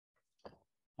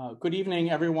Good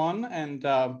evening, everyone, and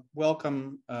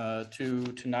welcome to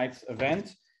tonight's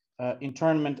event,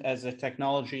 Internment as a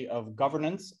Technology of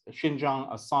Governance,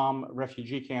 Xinjiang, Assam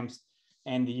refugee camps,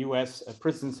 and the US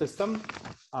prison system.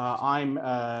 I'm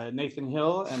Nathan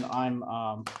Hill, and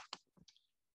I'm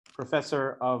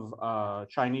professor of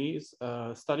Chinese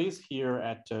studies here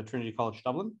at Trinity College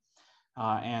Dublin,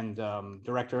 and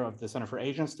director of the Center for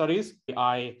Asian Studies.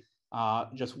 I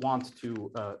just want to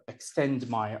extend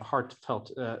my heartfelt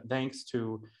thanks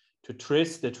to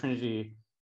TRIS, the Trinity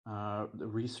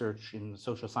Research in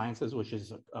Social Sciences, which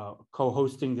is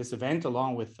co-hosting this event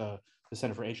along with the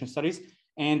Center for Asian Studies,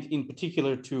 and in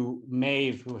particular to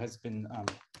Maeve, who has been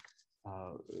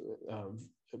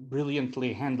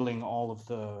brilliantly handling all of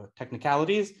the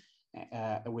technicalities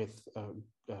with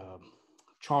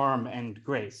charm and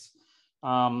grace.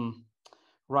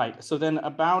 Right, so then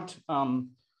about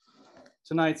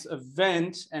tonight's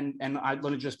event, and I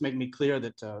want to just make clear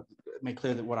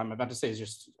that what I'm about to say is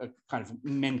just kind of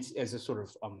meant as a sort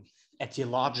of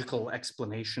etiological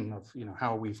explanation of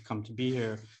how we've come to be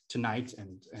here tonight,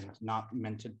 and not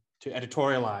meant to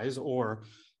editorialize or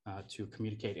to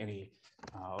communicate any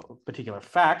particular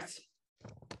facts.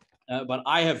 But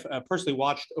I have personally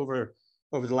watched over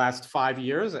the last 5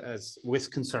 years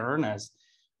with concern as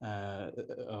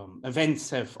events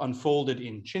have unfolded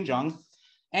in Xinjiang,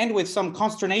 and with some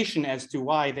consternation as to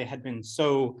why they had been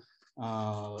so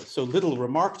little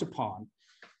remarked upon,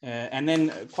 and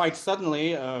then quite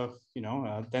suddenly,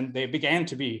 then they began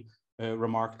to be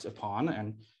remarked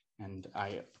upon, and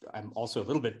I'm also a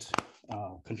little bit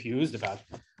confused about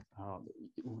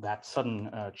that sudden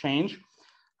change,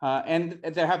 and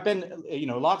there have been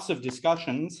lots of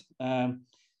discussions,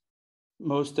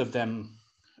 most of them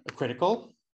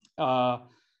critical.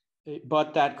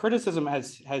 But that criticism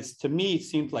has to me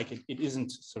seemed like it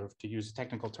isn't, sort of, to use a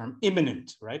technical term,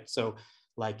 imminent, right? So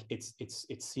like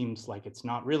it seems like it's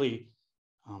not really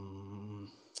kind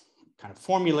of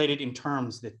formulated in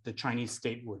terms that the Chinese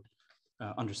state would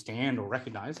understand or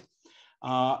recognize,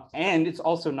 and it's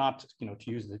also not,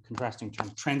 to use the contrasting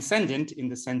term, transcendent, in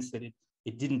the sense that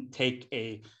it didn't take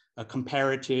a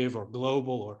comparative or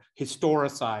global or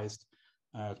historicized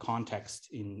context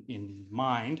in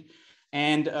mind.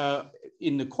 And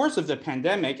in the course of the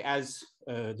pandemic, as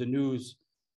the news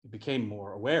became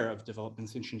more aware of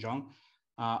developments in Xinjiang,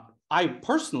 I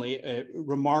personally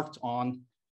remarked on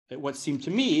what seemed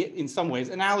to me, in some ways,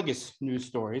 analogous news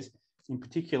stories, in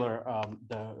particular,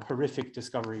 the horrific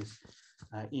discoveries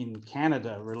in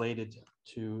Canada related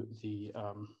to the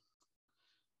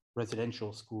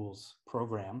residential schools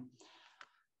program.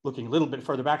 Looking a little bit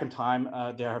further back in time,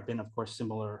 there have been, of course,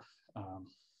 similar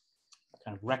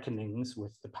kind of reckonings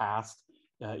with the past,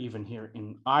 even here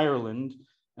in Ireland,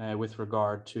 with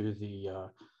regard to the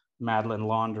Madeleine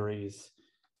laundries,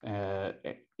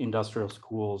 industrial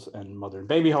schools, and mother and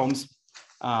baby homes.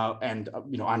 And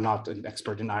I'm not an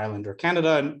expert in Ireland or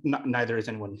Canada, and neither is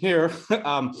anyone here.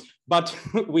 But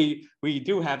we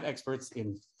do have experts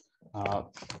in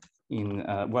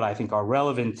what I think are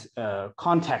relevant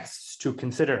contexts to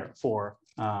consider for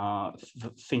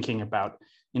thinking about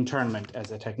internment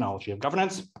as a technology of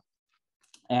governance.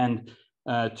 And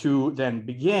to then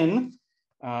begin,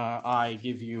 I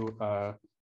give you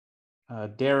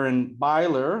Darren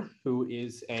Byler, who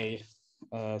is a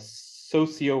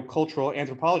socio-cultural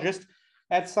anthropologist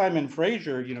at Simon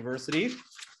Fraser University,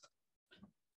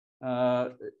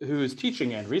 whose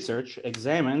teaching and research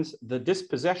examines the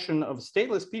dispossession of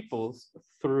stateless peoples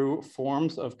through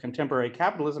forms of contemporary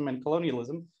capitalism and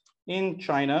colonialism in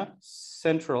China,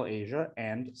 Central Asia,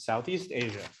 and Southeast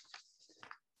Asia.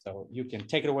 So you can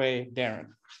take it away,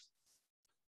 Darren.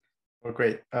 Well,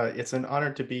 great. It's an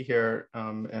honor to be here,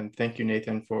 and thank you,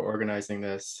 Nathan, for organizing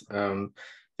this. I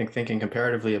think thinking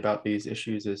comparatively about these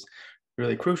issues is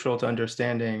really crucial to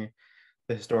understanding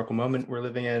the historical moment we're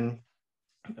living in,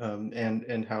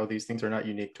 and how these things are not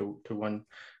unique to one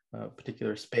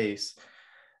particular space.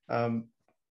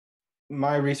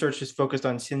 My research is focused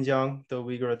on Xinjiang, the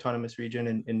Uyghur Autonomous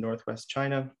Region in Northwest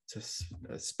China. It's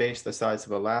a space the size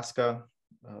of Alaska,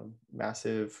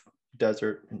 massive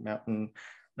desert and mountain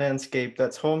landscape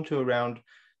that's home to around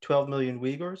 12 million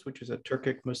Uyghurs, which is a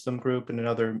Turkic Muslim group, and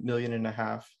another 1.5 million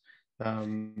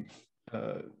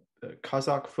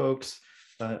Kazakh folks,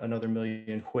 another 1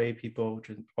 million Hui people,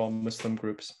 which are all Muslim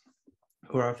groups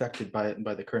who are affected by it and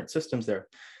by the current systems there.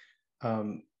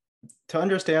 To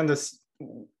understand this,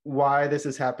 why this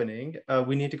is happening,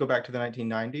 we need to go back to the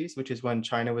 1990s, which is when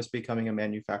China was becoming a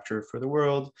manufacturer for the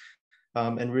world,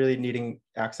 and really needing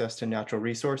access to natural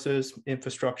resources,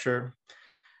 infrastructure,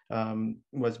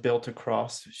 was built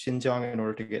across Xinjiang in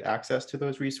order to get access to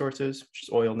those resources, which is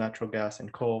oil, natural gas,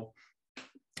 and coal.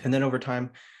 And then over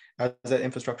time, as that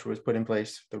infrastructure was put in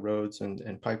place, the roads and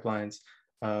pipelines,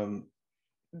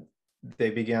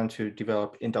 they began to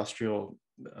develop industrial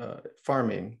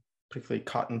farming, particularly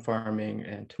cotton farming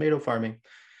and tomato farming.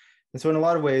 And so in a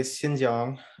lot of ways,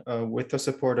 Xinjiang, with the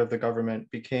support of the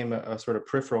government, became a sort of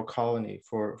peripheral colony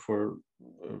for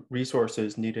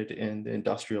resources needed in the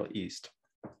industrial East.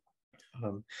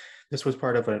 This was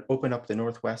part of an Open Up the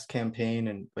Northwest campaign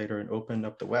and later an Open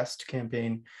Up the West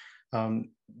campaign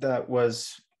that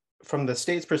was, from the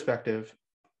state's perspective,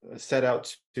 set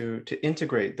out to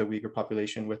integrate the Uyghur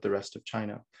population with the rest of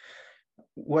China.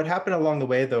 What happened along the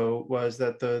way, though, was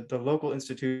that the local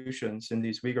institutions in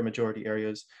these Uyghur majority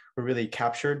areas were really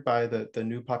captured by the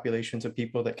new populations of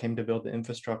people that came to build the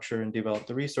infrastructure and develop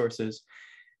the resources.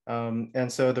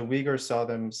 And so the Uyghurs saw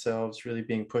themselves really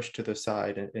being pushed to the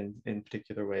side in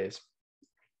particular ways.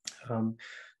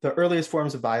 The earliest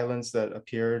forms of violence that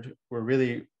appeared were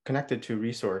really connected to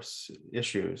resource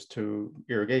issues, to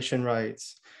irrigation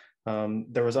rights.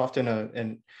 There was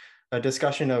often a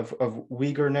discussion of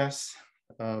Uyghurness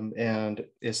and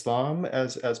Islam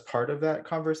as part of that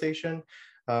conversation.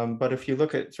 But if you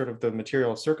look at sort of the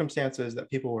material circumstances that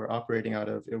people were operating out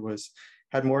of,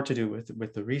 had more to do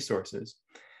with the resources.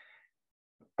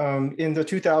 In the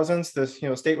 2000s,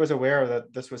 the state was aware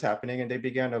that this was happening, and they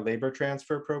began a labor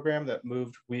transfer program that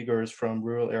moved Uyghurs from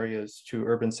rural areas to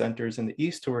urban centers in the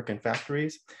East to work in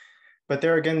factories. But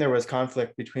there again, there was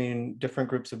conflict between different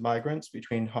groups of migrants,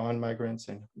 between Han migrants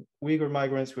and Uyghur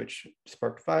migrants, which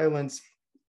sparked violence.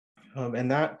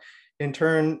 And that in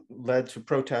turn led to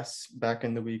protests back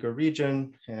in the Uyghur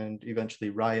region and eventually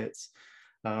riots,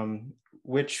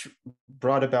 which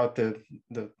brought about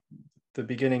the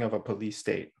beginning of a police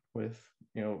state with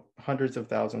hundreds of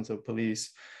thousands of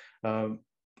police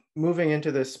moving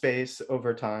into this space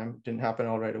over time. Didn't happen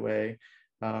all right away,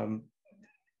 and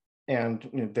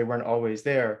they weren't always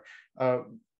there,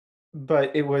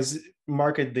 but it was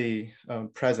markedly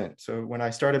present. So when I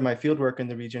started my fieldwork in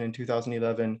the region in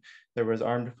 2011, there was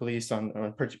armed police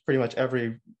on pretty much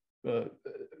every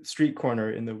street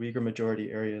corner in the Uyghur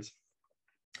majority areas,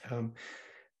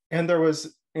 and there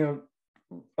was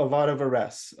a lot of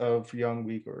arrests of young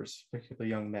Uyghurs, particularly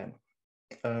young men.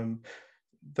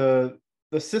 The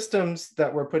systems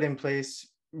that were put in place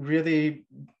really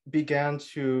began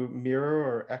to mirror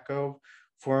or echo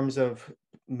forms of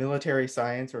military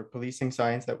science or policing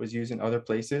science that was used in other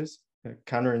places.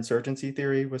 Counterinsurgency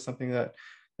theory was something that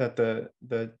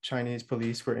the Chinese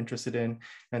police were interested in,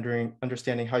 and during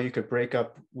understanding how you could break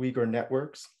up Uyghur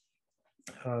networks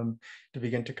to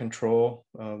begin to control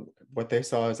what they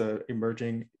saw as an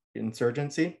emerging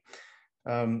insurgency.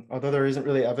 Although there isn't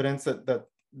really evidence that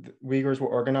Uyghurs were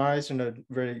organized in a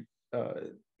very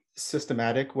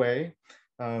systematic way,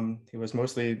 it was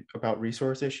mostly about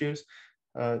resource issues.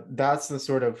 That's the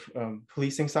sort of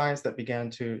policing science that began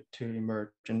to emerge.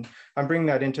 And I'm bringing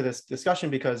that into this discussion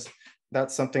because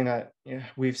that's something that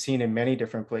we've seen in many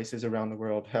different places around the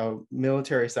world, how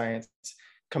military science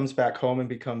comes back home and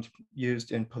becomes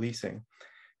used in policing.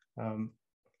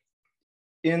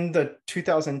 In the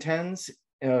 2010s,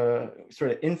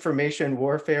 sort of information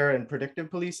warfare and predictive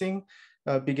policing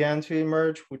began to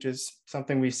emerge, which is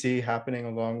something we see happening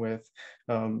along with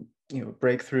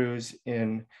breakthroughs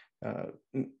in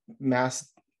mass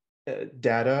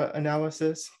data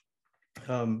analysis,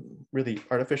 really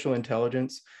artificial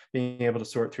intelligence, being able to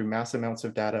sort through mass amounts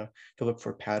of data to look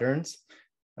for patterns.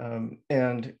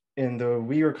 And in the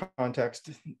Uyghur context,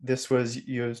 this was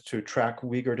used to track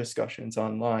Uyghur discussions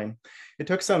online. It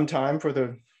took some time for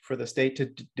the state to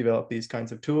develop these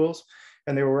kinds of tools,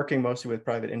 and they were working mostly with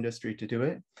private industry to do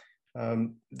it.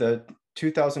 The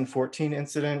 2014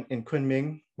 incident in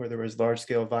Kunming, where there was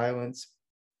large-scale violence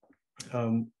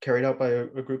carried out by a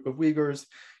group of Uyghurs,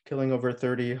 killing over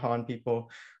 30 Han people,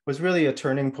 was really a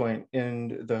turning point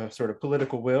in the sort of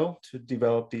political will to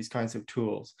develop these kinds of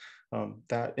tools.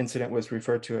 That incident was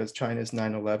referred to as China's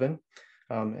 9/11.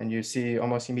 And you see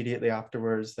almost immediately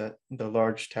afterwards that the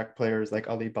large tech players like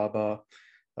Alibaba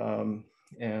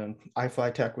and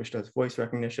iFlyTech, which does voice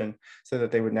recognition, said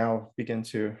that they would now begin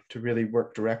to really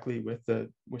work directly with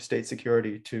state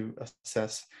security to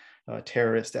assess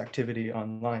terrorist activity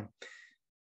online.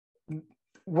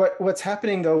 What's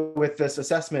happening though with this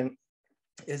assessment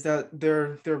is that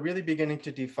they're really beginning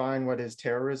to define what is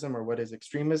terrorism or what is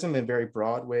extremism in very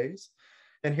broad ways.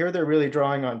 And here they're really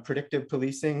drawing on predictive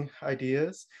policing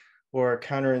ideas or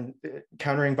countering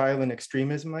violent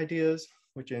extremism ideas,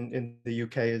 which in the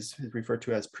UK is referred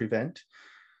to as prevent.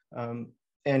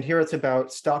 And here it's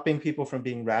about stopping people from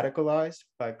being radicalized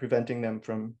by preventing them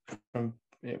from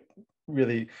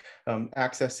really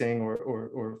accessing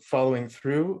or following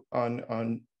through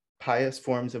on pious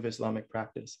forms of Islamic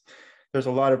practice. There's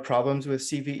a lot of problems with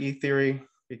CVE theory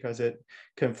because it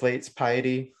conflates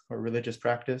piety or religious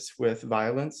practice with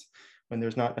violence when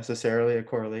there's not necessarily a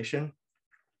correlation.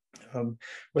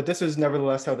 But this is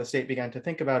nevertheless how the state began to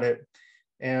think about it.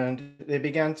 And they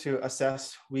began to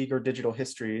assess Uyghur digital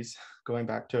histories going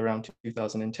back to around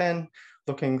 2010,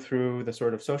 looking through the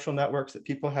sort of social networks that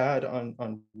people had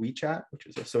on WeChat, which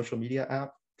is a social media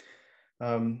app.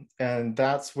 And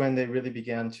that's when they really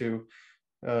began to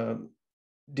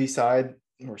decide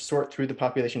or sort through the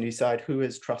population, decide who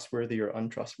is trustworthy or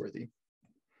untrustworthy.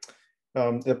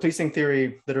 The policing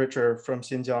theory literature from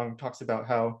Xinjiang talks about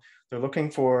how they're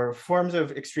looking for forms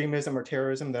of extremism or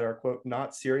terrorism that are, quote,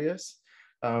 not serious.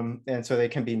 And so they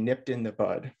can be nipped in the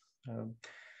bud.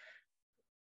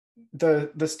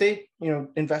 The state,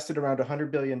 invested around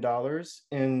 $100 billion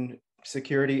in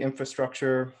security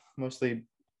infrastructure, mostly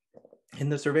in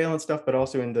the surveillance stuff, but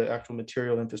also in the actual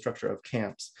material infrastructure of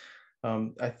camps.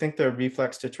 I think the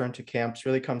reflex to turn to camps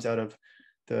really comes out of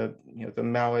the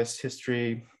Maoist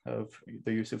history of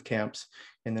the use of camps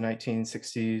in the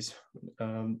 1960s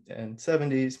and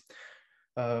 70s.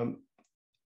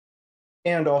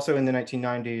 And also in the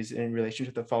 1990s in relation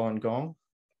to the Falun Gong.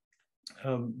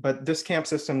 But this camp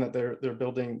system that they've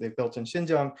built in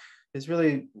Xinjiang is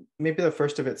really maybe the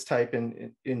first of its type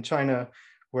in China,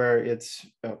 where it's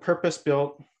a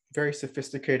purpose-built, very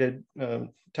sophisticated,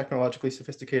 technologically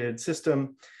sophisticated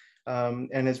system,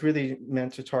 and is really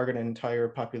meant to target an entire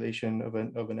population of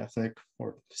an ethnic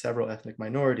or several ethnic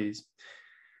minorities.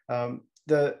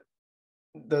 The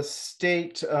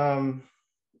state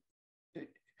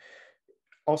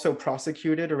also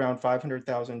prosecuted around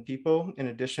 500,000 people in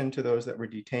addition to those that were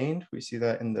detained. We see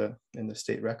that in the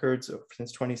state records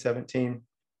since 2017.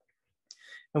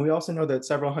 And we also know that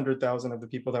several 100,000 of the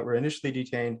people that were initially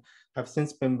detained have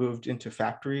since been moved into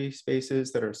factory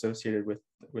spaces that are associated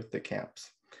with the camps.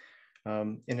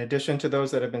 In addition to those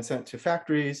that have been sent to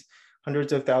factories,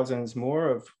 hundreds of thousands more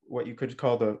of what you could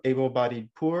call the able-bodied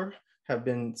poor have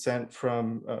been sent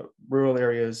from rural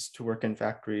areas to work in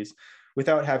factories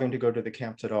without having to go to the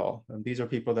camps at all. And these are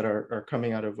people that are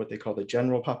coming out of what they call the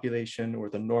general population or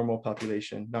the normal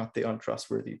population, not the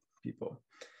untrustworthy people.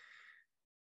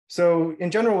 So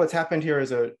in general, what's happened here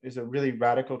is a really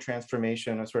radical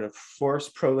transformation, a sort of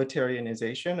forced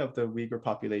proletarianization of the Uyghur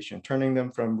population, turning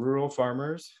them from rural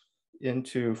farmers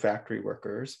into factory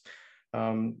workers,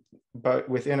 but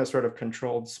within a sort of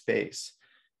controlled space.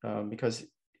 Because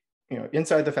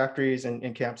inside the factories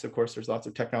and camps, of course, there's lots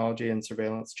of technology and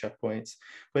surveillance checkpoints,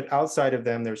 but outside of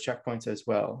them, there's checkpoints as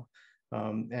well.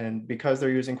 And because they're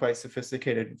using quite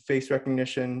sophisticated face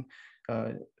recognition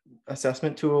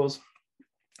assessment tools,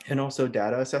 and also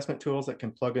data assessment tools that can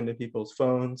plug into people's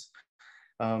phones,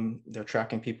 they're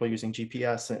tracking people using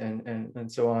GPS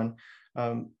and so on.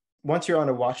 Once you're on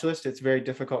a watch list, it's very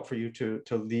difficult for you to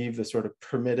leave the sort of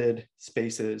permitted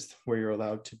spaces where you're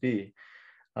allowed to be.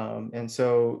 And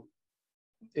so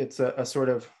it's a sort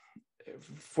of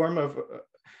form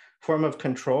of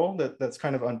control that's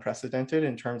kind of unprecedented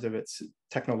in terms of its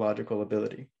technological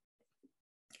ability.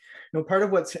 Part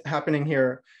of what's happening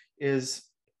here is,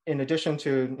 in addition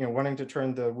to wanting to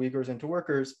turn the Uyghurs into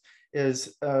workers,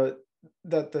 is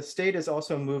that the state is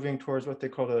also moving towards what they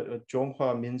call a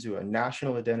Zhonghua Minzu, a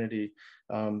national identity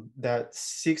that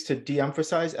seeks to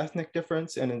de-emphasize ethnic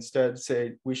difference and instead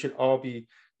say we should all be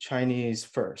Chinese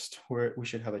first, where we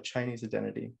should have a Chinese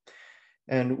identity.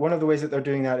 And one of the ways that they're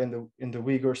doing that in the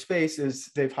Uyghur space is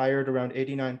they've hired around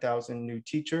 89,000 new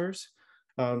teachers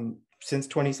since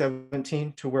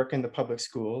 2017 to work in the public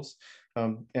schools.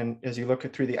 And as you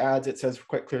look through the ads, it says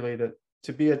quite clearly that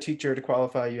to be a teacher, to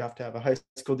qualify, you have to have a high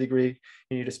school degree,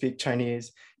 you need to speak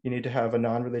Chinese, you need to have a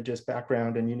non-religious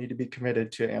background, and you need to be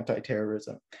committed to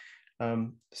anti-terrorism.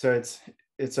 So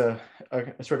it's a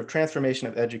sort of transformation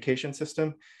of the education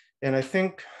system. And I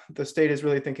think the state is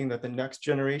really thinking that the next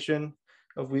generation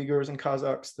of Uyghurs and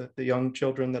Kazakhs, that the young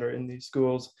children that are in these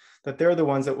schools, that they're the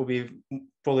ones that will be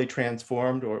fully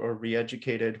transformed or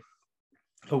re-educated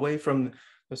away from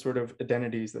the sort of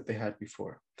identities that they had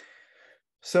before.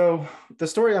 So the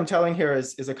story I'm telling here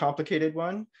is a complicated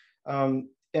one.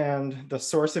 And the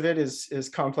source of it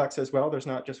is complex as well. There's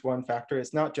not just one factor.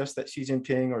 It's not just that Xi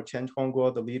Jinping or Chen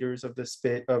Tuanguo, the leaders of this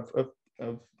of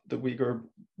the Uyghur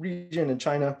region in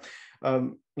China,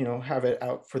 have it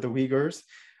out for the Uyghurs.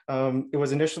 It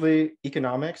was initially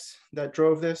economics that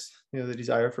drove this, the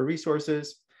desire for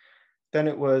resources. Then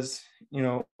it was,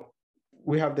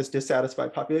 we have this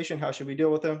dissatisfied population, how should we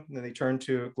deal with them? And then they turn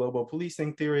to global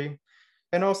policing theory,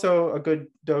 and also a good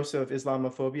dose of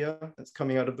Islamophobia that's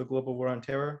coming out of the global war on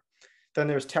terror. Then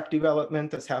there's tech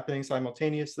development that's happening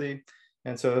simultaneously.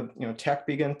 And so, tech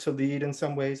began to lead in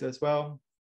some ways as well.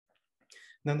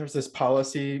 And then there's this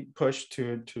policy push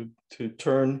to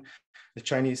turn the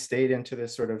Chinese state into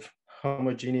this sort of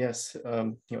homogeneous,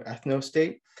 ethno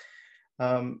state.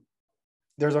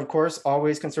 There's, of course,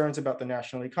 always concerns about the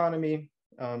national economy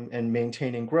and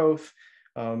maintaining growth.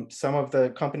 Some of the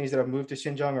companies that have moved to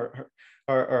Xinjiang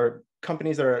are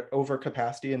companies that are at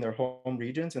overcapacity in their home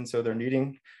regions, and so they're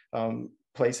needing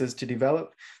places to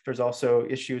develop. There's also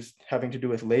issues having to do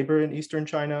with labor in Eastern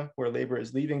China, where labor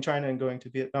is leaving China and going to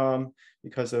Vietnam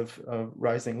because of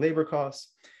rising labor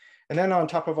costs. And then on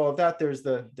top of all of that, there's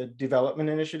the development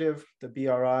initiative, the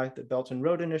BRI, the Belt and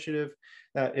Road Initiative,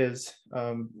 that is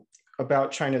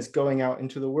about China's going out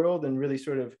into the world and really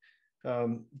sort of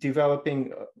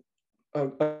developing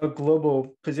a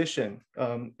global position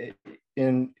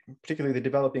in particularly the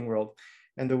developing world.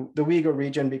 And the Uyghur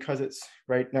region, because it's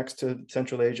right next to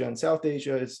Central Asia and South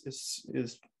Asia,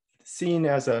 is seen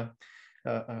as a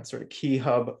sort of key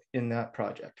hub in that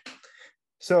project.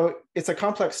 So it's a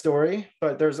complex story,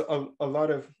 but there's a lot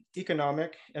of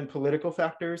economic and political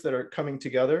factors that are coming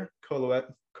together,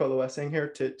 coalescing here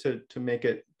to make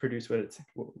it produce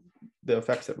the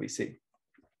effects that we see.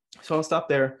 So I'll stop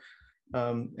there,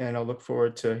 and I'll look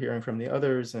forward to hearing from the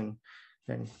others and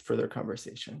further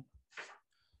conversation.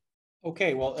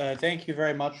 Okay, well, thank you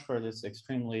very much for this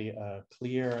extremely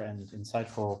clear and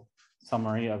insightful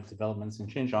summary of developments in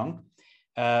Xinjiang.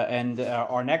 And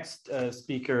our next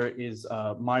speaker is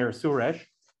Mayur Suresh,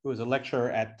 who is a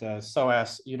lecturer at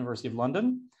SOAS, University of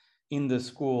London, in the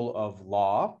School of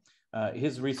Law.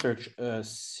 His research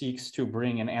seeks to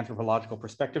bring an anthropological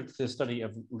perspective to the study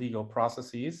of legal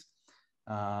processes.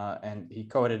 And he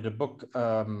co-edited a book,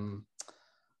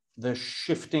 The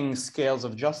Shifting Scales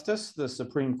of Justice, the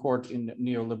Supreme Court in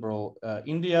Neoliberal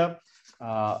India.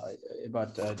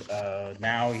 But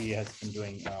now he has been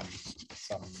doing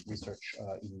some research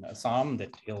in Assam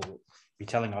that he'll be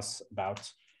telling us about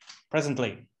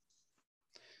presently.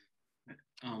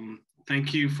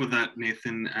 Thank you for that,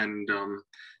 Nathan,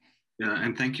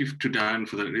 and thank you to Darren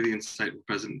for that really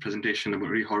insightful presentation about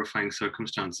really horrifying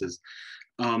circumstances.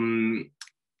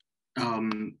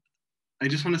 I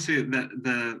just want to say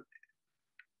that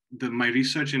my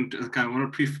research, and I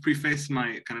want to preface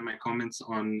my comments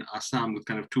on Assam with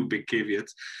kind of two big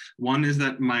caveats. One is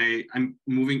that I'm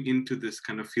moving into this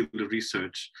kind of field of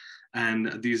research,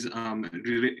 and these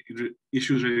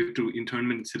issues related to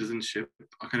internment and citizenship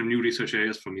are kind of new research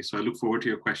areas for me. So I look forward to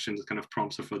your questions as kind of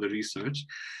prompts for further research.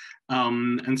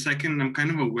 And second, I'm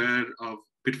kind of aware of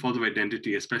pitfalls of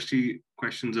identity, especially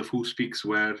questions of who speaks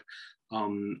where.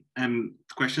 And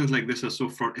questions like this are so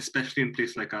fraught, especially in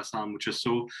places like Assam, which is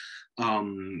so,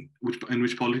 in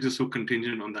which politics is so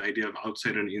contingent on the idea of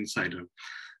outsider and insider.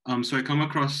 So I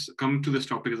come to this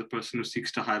topic as a person who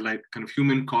seeks to highlight kind of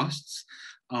human costs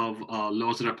of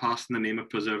laws that are passed in the name of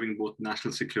preserving both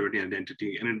national security and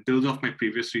identity. And it builds off my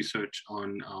previous research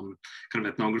on kind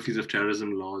of ethnographies of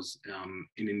terrorism laws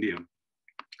in India.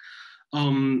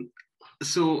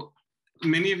 So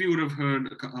many of you would have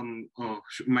heard or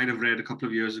might have read a couple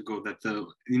of years ago that the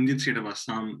Indian state of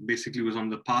Assam basically was on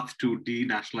the path to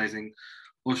denationalizing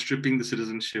or stripping the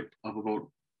citizenship of about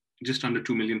just under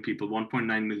 2 million people,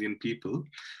 1.9 million people,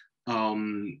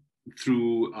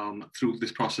 through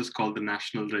this process called the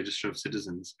National Register of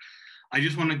Citizens. I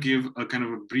just want to give a kind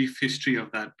of a brief history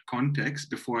of that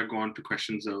context before I go on to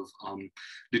questions of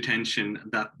detention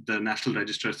that the National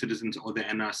Register of Citizens, or the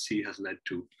NRC, has led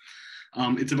to.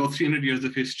 It's about 300 years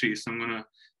of history, so I'm going to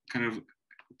kind of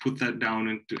put that down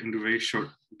into a very short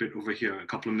bit over here, a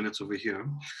couple of minutes over here.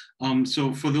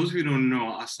 So for those of you who don't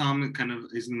know, Assam kind of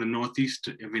is in the northeast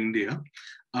of India.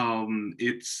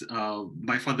 It's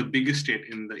by far the biggest state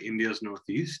in India's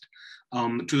northeast.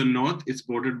 To the north, it's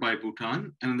bordered by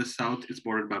Bhutan, and in the south, it's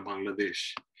bordered by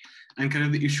Bangladesh. And kind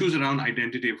of the issues around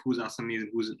identity of who's Assamese and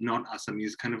who's not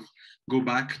Assamese kind of go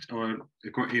back, or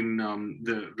in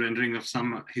the rendering of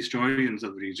some historians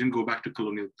of the region, go back to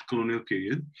colonial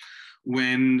period,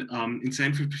 when in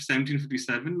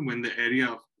 1757, when the area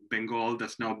of Bengal,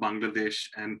 that's now Bangladesh,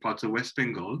 and parts of West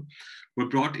Bengal were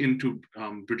brought into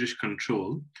British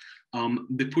control,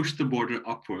 they pushed the border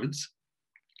upwards,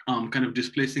 kind of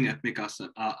displacing ethnic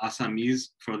Assamese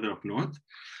further up north,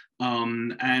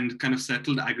 and kind of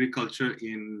settled agriculture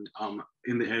in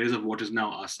the areas of what is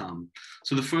now Assam.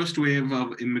 So the first wave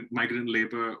of migrant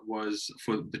labor was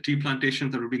for the tea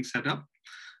plantations that were being set up.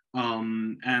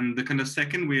 And the kind of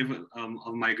second wave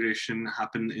of migration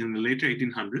happened in the later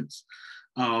 1800s,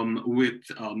 with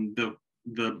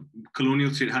the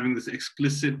colonial state having this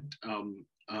explicit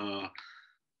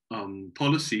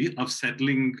policy of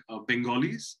settling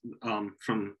Bengalis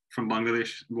from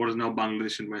Bangladesh, what is now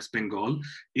Bangladesh and West Bengal,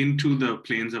 into the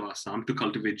plains of Assam to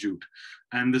cultivate jute.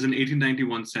 And there's an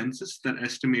 1891 census that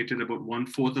estimated about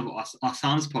 1/4 of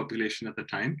Assam's population at the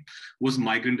time was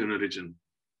migrant in origin.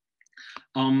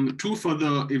 Two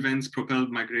further events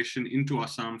propelled migration into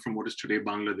Assam from what is today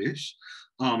Bangladesh.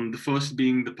 The first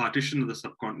being the partition of the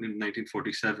subcontinent in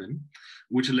 1947,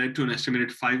 which led to an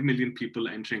estimated 5 million people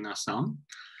entering Assam.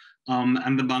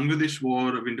 And the Bangladesh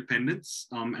War of Independence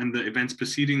and the events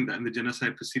preceding that, and the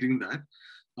genocide preceding that,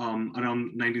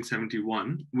 around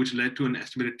 1971, which led to an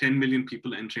estimated 10 million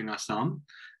people entering Assam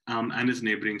and its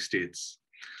neighboring states.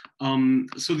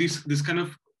 So this kind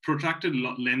of protracted,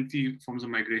 lengthy forms of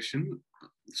migration,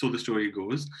 so the story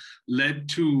goes, led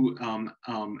to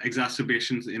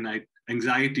exacerbations in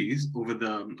anxieties over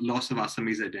the loss of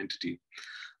Assamese identity.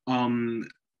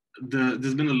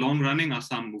 There's been a long-running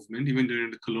Assam movement, even during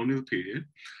the colonial period,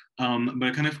 but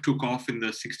it kind of took off in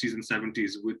the 60s and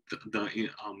 70s with the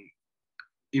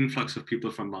influx of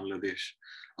people from Bangladesh,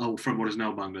 from what is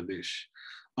now Bangladesh.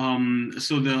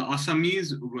 So the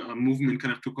Assamese movement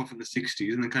kind of took off in the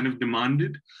 60s and then kind of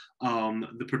demanded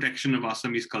the protection of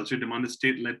Assamese culture, demanded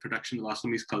state-led protection of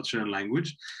Assamese culture and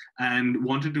language, and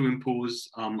wanted to impose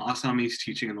Assamese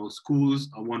teaching in all schools,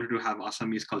 wanted to have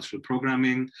Assamese cultural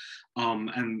programming,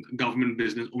 and government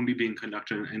business only being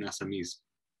conducted in Assamese.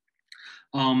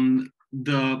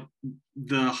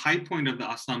 The high point of the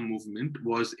Assam movement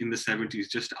was in the 70s,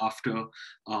 just after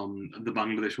the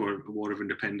Bangladesh War of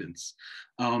Independence.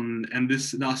 And the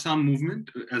Assam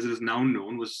movement, as it is now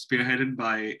known, was spearheaded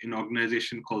by an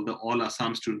organization called the All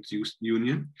Assam Students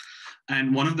Union.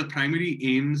 And one of the primary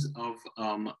aims of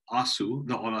ASU,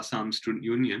 the All Assam Student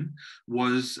Union,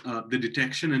 was the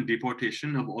detection and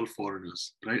deportation of all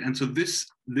foreigners, right? And so this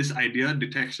idea,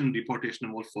 detection and deportation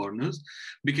of all foreigners,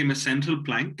 became a central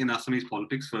plank in Assamese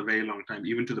politics for a very long time,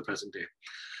 even to the present day.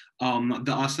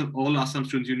 The All Assam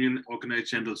Students Union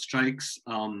organized general strikes.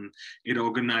 It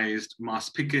organized mass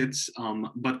pickets,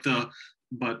 but the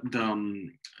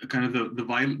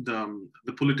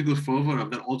political fervor of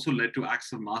that also led to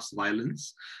acts of mass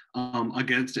violence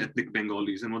against ethnic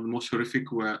Bengalis. And one of the most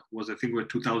horrific was I think where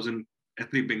 2,000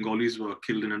 ethnic Bengalis were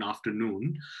killed in an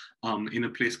afternoon in a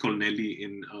place called Nelly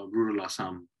in rural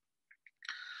Assam.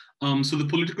 So the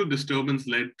political disturbance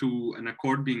led to an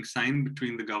accord being signed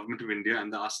between the government of India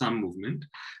and the Assam movement,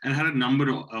 and had a number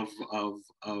of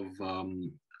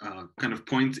kind of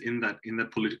points in that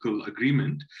political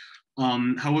agreement.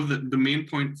 However, the main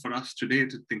point for us today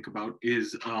to think about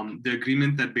is the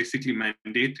agreement that basically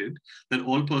mandated that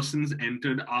all persons who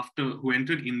entered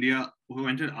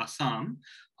Assam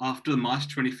after March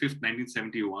 25th,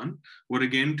 1971, were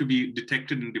again to be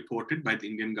detected and deported by the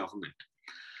Indian government.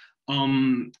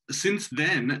 Since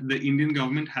then, the Indian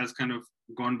government has kind of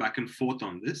gone back and forth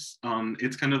on this.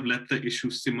 It's kind of let the issue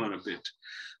simmer a bit.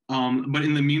 But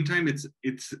in the meantime, it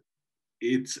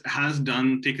has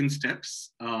taken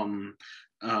steps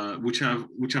which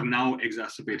have now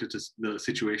exacerbated the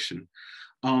situation.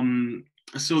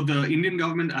 So the Indian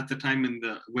government at the time,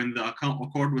 when the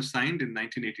accord was signed in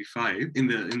 1985, in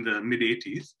the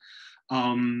mid-80s,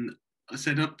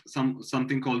 set up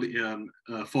something called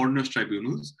foreigners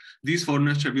tribunals. These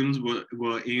foreigners tribunals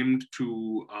were aimed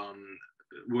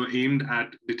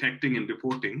at detecting and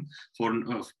deporting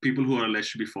people who are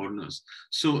alleged to be foreigners.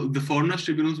 So the foreigners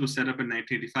tribunals were set up in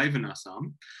 1985 in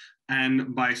Assam,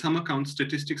 and by some accounts,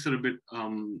 statistics are a bit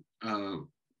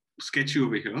sketchy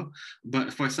over here,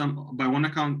 but by one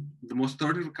account, the most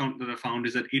authoritative account that I found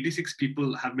is that 86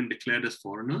 people have been declared as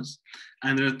foreigners,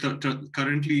 and there are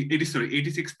currently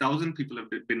 86,000 people have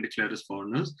been declared as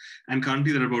foreigners, and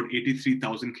currently there are about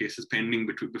 83,000 cases pending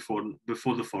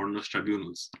before the foreigners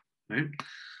tribunals, right?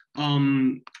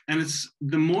 And it's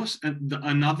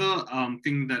another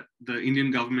thing that the Indian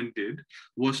government did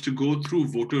was to go through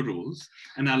voter rolls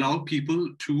and allow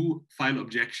people to file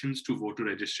objections to voter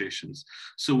registrations.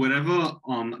 So wherever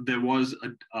there was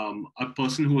a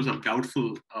person who was of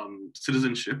doubtful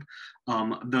citizenship,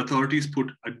 the authorities put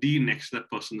a D next to that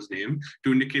person's name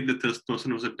to indicate that this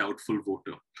person was a doubtful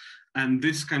voter. And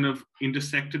this kind of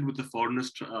intersected with the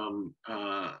foreigners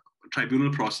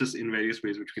tribunal process in various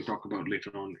ways, which we can talk about later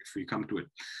on if we come to it.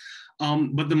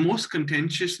 But the most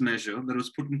contentious measure that was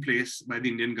put in place by the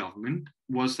Indian government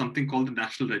was something called the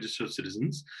National Register of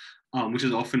Citizens, which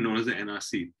is often known as the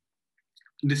NRC.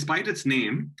 despite its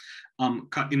name,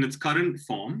 in its current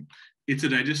form, it's a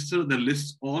register that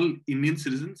lists all Indian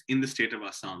citizens in the state of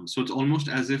Assam. So it's almost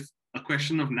as if a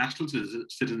question of national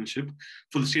citizenship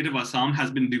for the state of Assam has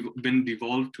been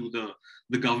devolved to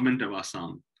the government of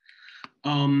Assam.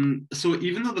 So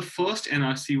even though the first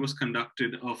NRC was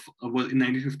conducted was in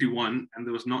 1951, and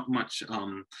there was not much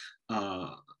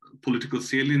political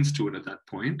salience to it at that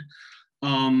point,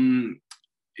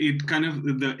 it kind of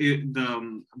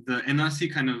the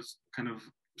NRC kind of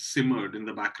simmered in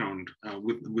the background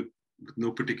with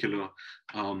no particular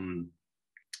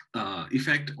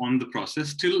effect on the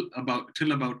process till about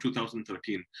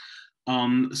 2013.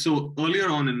 So earlier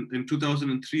on in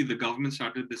 2003, the government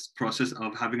started this process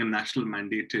of having a national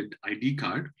mandated ID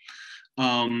card.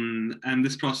 And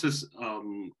this process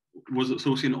was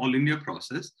associated an all India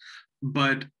process,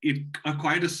 but it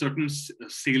acquired a certain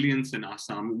salience in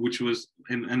Assam, which was,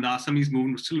 and the Assamese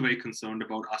movement was still very concerned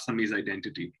about Assamese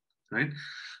identity, right?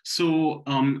 So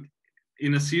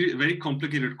in a very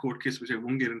complicated court case, which I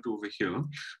won't get into over here,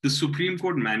 the Supreme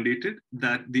Court mandated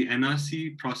that the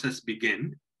NRC process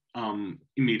begin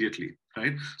immediately,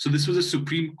 right? So this was a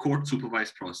Supreme Court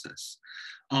supervised process.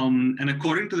 And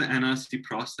according to the NRC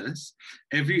process,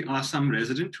 every Assam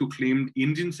resident who claimed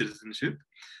Indian citizenship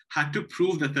had to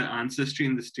prove that their ancestry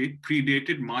in the state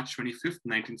predated March 25th,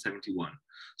 1971.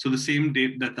 So the same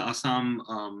date that the Assam,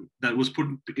 that was put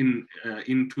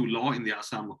into law in the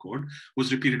Assam Accord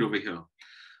was repeated over here.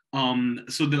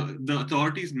 So the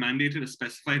authorities mandated a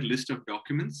specified list of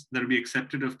documents that would be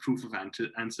accepted as proof of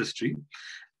ancestry.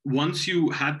 Once you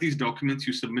had these documents,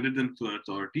 you submitted them to an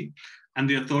authority, and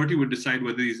the authority would decide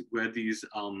whether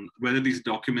these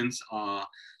documents are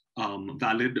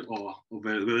valid or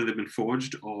whether they've been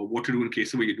forged, or what to do in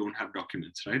cases where you don't have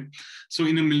documents, right? So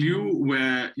in a milieu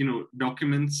where, you know,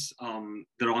 documents,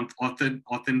 their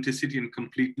authenticity and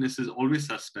completeness is always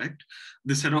suspect,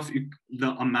 they set off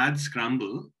a mad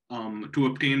scramble to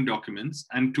obtain documents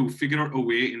and to figure out a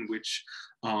way in which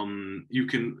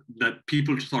that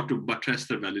people thought to buttress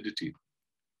their validity.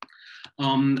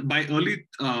 By early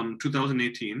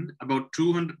 2018, about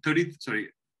 33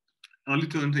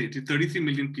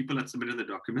 million people had submitted the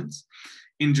documents.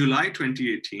 In July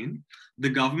 2018, the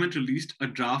government released a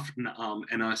draft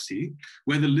NRC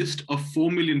where the list of 4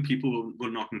 million people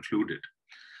were not included.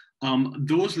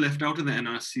 Those left out of the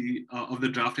NRC, of the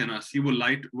draft NRC,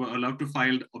 were allowed to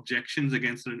file objections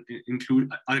against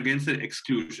their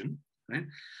exclusion, right?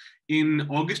 In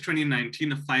August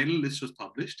 2019, a final list was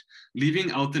published,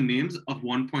 leaving out the names of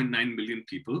 1.9 million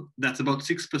people. That's about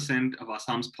 6% of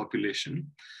Assam's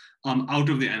population, out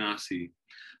of the NRC.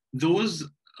 Those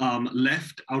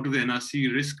left out of the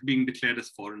NRC risk being declared as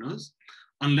foreigners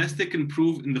unless they can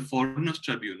prove in the foreigners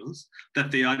tribunals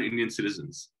that they are Indian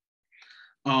citizens.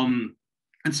 And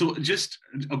so just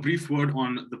a brief word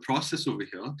on the process over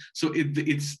here. So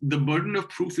it's the burden of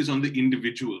proof is on the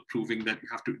individual proving that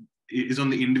is on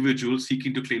the individual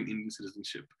seeking to claim Indian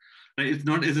citizenship. Right? It's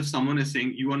not as if someone is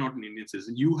saying you are not an Indian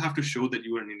citizen. You have to show that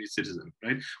you are an Indian citizen,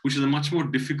 right? Which is a much more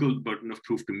difficult burden of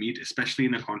proof to meet, especially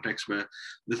in a context where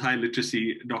there's high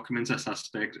literacy, documents are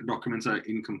suspect, documents are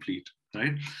incomplete,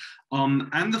 right?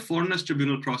 And the foreigners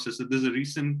tribunal process, there's a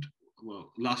recent,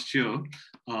 last year,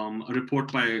 a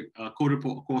report by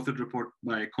co-authored report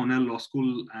by Cornell Law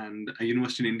School and a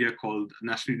university in India called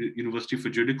National University for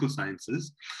Juridical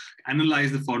Sciences,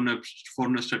 analyzed the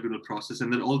foreigners tribunal process,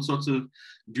 and there are all sorts of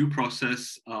due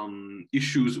process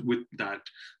issues with that,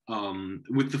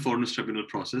 with the foreigners tribunal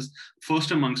process. First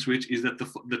amongst which is that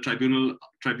the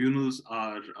tribunals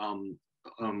are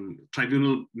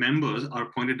tribunal members are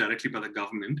appointed directly by the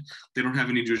government. They don't have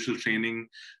any judicial training,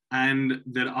 and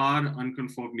there are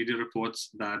unconfirmed media reports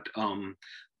that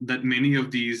that many of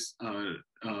these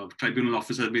tribunal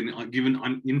officers have been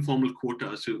given informal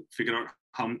quotas to figure out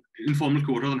on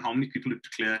how many people to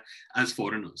declare as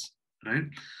foreigners, right?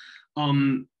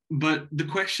 But the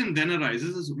question then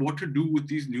arises is what to do with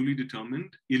these newly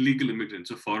determined illegal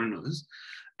immigrants or foreigners.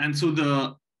 And so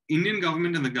the Indian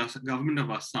government and the government of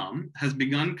Assam has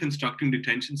begun constructing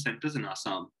detention centers in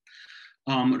Assam.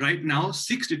 Right now,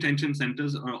 6 detention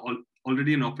centers are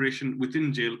already in operation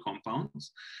within jail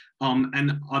compounds,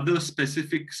 and other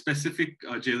specific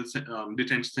jail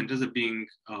detention centers are being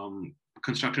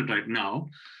constructed right now.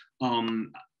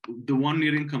 The one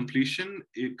nearing completion,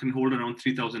 it can hold around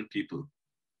 3,000 people.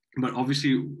 But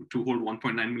obviously, to hold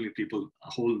 1.9 million people, a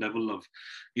whole level of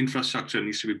infrastructure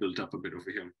needs to be built up a bit over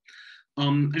here.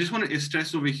 I just want to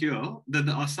stress over here that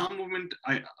the Assam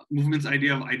movement's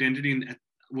idea of identity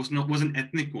was an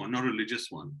ethnic one, not a religious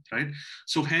one, right?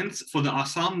 So hence, for the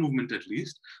Assam movement at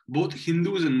least, both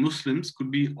Hindus and Muslims could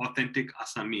be authentic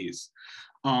Assamese.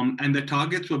 And the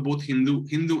targets were both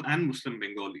Hindu and Muslim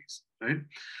Bengalis, right?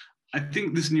 I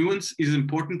think this nuance is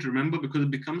important to remember because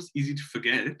it becomes easy to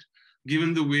forget,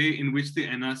 given the way in which the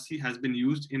NRC has been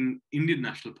used in Indian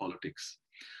national politics.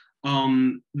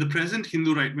 The present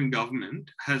Hindu right-wing government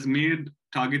has made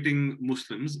targeting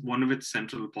Muslims one of its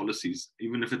central policies,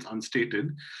 even if it's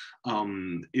unstated.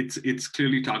 It's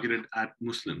clearly targeted at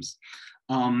Muslims.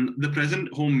 The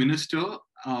present Home Minister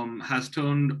has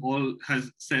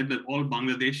said that all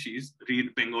Bangladeshis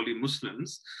read Bengali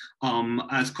Muslims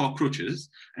as cockroaches,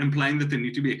 implying that they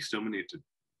need to be exterminated.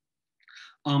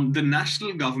 The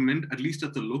national government, at least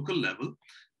at the local level,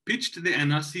 pitched the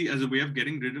NRC as a way of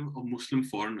getting rid of Muslim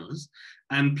foreigners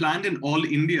and planned an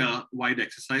all-India-wide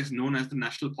exercise known as the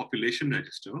National Population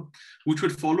Register, which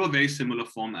would follow a very similar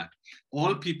format.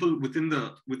 All people within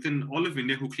all of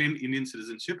India who claimed Indian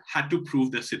citizenship had to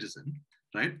prove their citizen,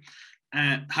 right?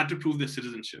 And had to prove their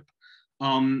citizenship.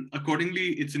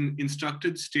 Accordingly, it's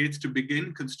instructed states to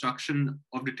begin construction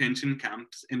of detention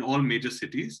camps in all major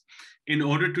cities in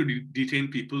order to detain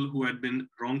people who had been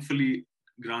wrongfully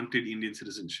granted Indian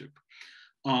citizenship.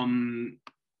 In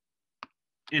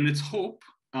its hope,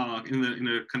 in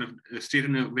a kind of state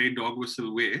in a very dog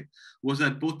whistle way, was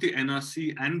that both the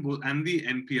NRC and the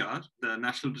NPR, the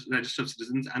National Register of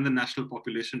Citizens, and the National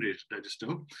Population Register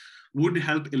would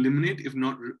help eliminate, if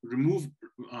not remove,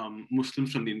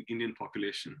 Muslims from the Indian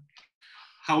population.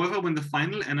 However, when the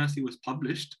final NRC was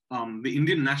published, the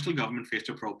Indian national government faced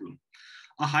a problem.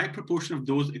 A high proportion of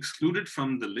those excluded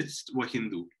from the list were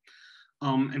Hindu.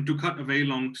 And to cut a very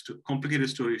long, complicated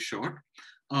story short,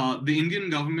 the Indian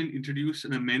government introduced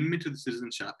an amendment to the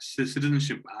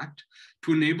Citizenship Act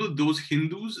to enable those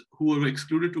Hindus who were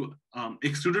excluded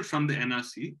from the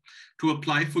NRC to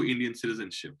apply for Indian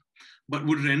citizenship, but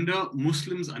would render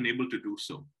Muslims unable to do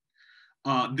so.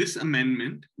 This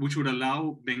amendment, which would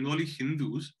allow Bengali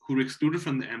Hindus who were excluded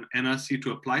from the NRC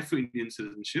to apply for Indian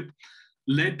citizenship,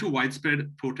 led to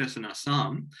widespread protests in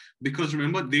Assam, because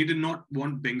remember, they did not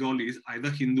want Bengalis,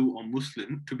 either Hindu or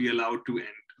Muslim, to be allowed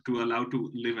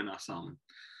to live in Assam.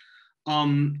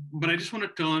 But I just want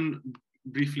to turn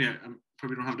briefly, I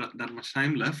probably don't have that much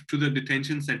time left, to the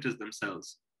detention centers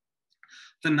themselves.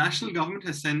 The national government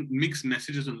has sent mixed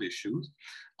messages on the issues,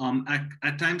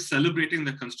 at times celebrating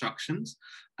the constructions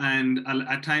and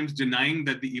at times denying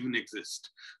that they even exist.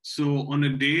 So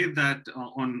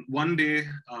on one day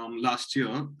last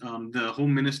year, the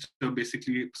Home Minister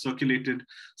basically circulated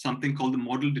something called the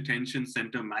Model Detention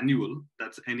Center Manual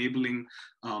that's enabling,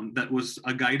 that was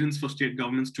a guidance for state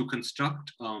governments to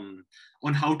construct,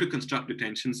 on how to construct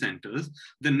detention centers.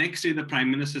 The next day, the Prime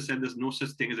Minister said there's no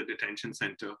such thing as a detention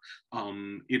center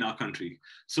in our country.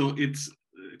 So it's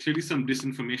clearly some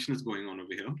disinformation is going on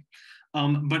over here.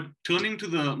 But turning to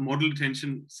the Model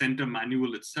Detention Center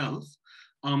Manual itself,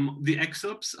 the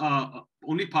excerpts are,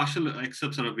 only partial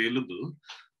excerpts are available.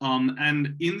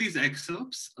 And in these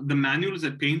excerpts, the manual is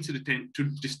at pains to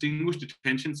distinguish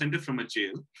detention center from a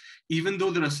jail, even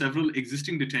though there are several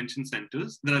existing detention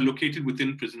centers that are located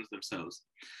within prisons themselves.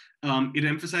 It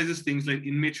emphasizes things like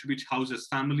inmates should be housed as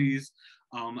families.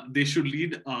 They should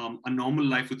lead a normal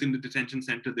life within the detention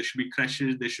center. There should be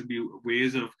creches. There should be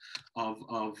ways of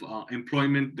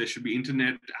employment. There should be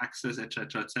internet access,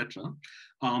 etc., etc.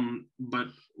 But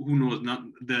who knows?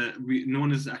 No one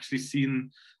has actually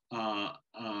seen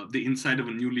the inside of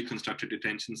a newly constructed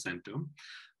detention center.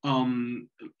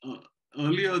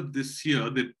 Earlier this year,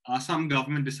 the Assam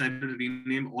government decided to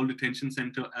rename all detention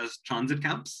center as transit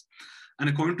camps. And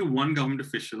according to one government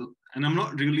official, and I'm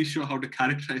not really sure how to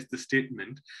characterize the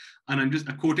statement, and I'm just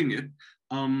quoting it,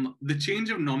 the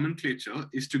change of nomenclature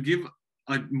is to give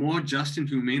a more just and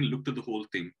humane look to the whole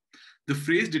thing. The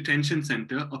phrase detention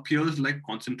center appears like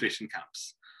concentration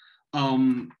camps.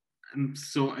 And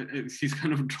so he's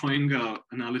kind of drawing an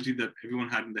analogy that everyone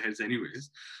had in their heads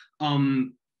anyways.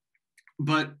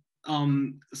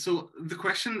 So the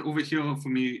question over here for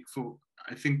me,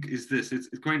 I think, is this. It's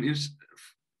quite interesting.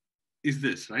 Is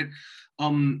this, right?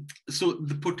 So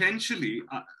the potentially,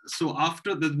 so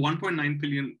after the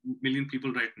 1.9 million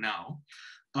people right now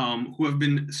who have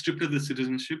been stripped of the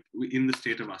citizenship in the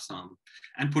state of Assam,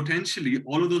 and potentially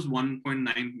all of those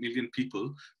 1.9 million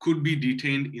people could be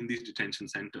detained in these detention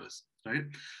centers, right?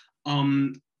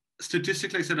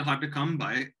 Statistics, like I said, are hard to come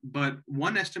by, but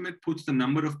one estimate puts the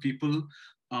number of people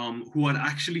who are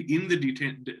actually in the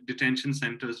detention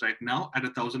centers right now at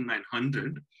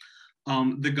 1,900.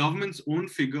 The government's own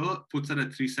figure puts that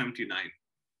at 379.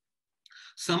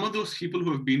 Some of those people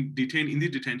who have been detained in the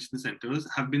detention centers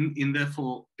have been in there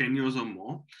for 10 years or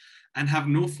more and have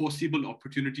no foreseeable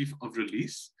opportunity of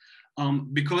release.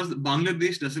 because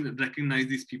Bangladesh doesn't recognize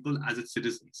these people as its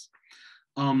citizens.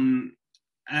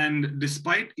 And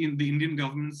despite the Indian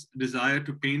government's desire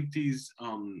to paint these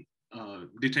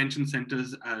detention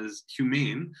centers as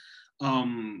humane,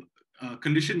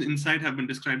 conditions inside have been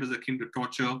described as akin to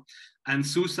torture, and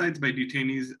suicides by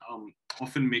detainees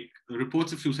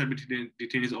reports of suicide by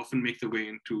detainees often make their way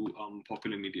into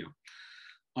popular media,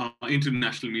 into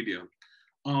national media.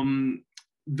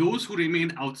 Those who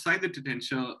remain outside the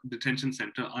detention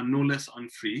center are no less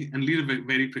unfree and lead a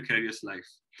very precarious life.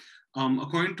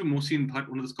 According to Mohsin Bhatt,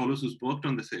 one of the scholars who's worked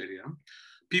on this area,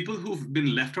 people who've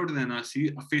been left out of the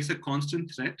NRC face a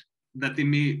constant threat that they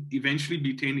may eventually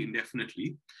be detained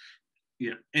indefinitely.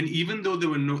 Yeah, and even though they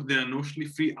are notionally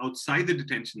free outside the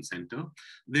detention center,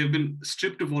 they've been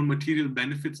stripped of all material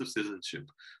benefits of citizenship.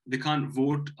 They can't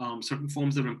vote, certain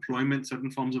forms of employment, certain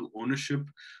forms of ownership,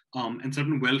 and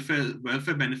certain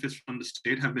welfare benefits from the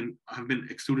state have been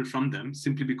excluded from them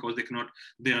simply because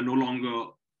they are no longer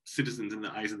citizens in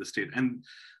the eyes of the state. And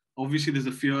obviously there's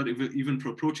a fear even for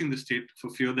approaching the state,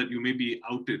 for fear that you may be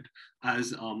outed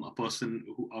as a person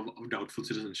of doubtful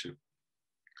citizenship.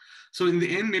 So in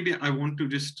the end, maybe I want to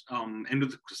just end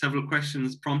with several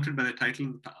questions prompted by the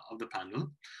title of the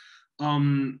panel.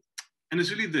 And it's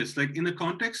really this, like in a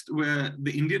context where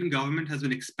the Indian government has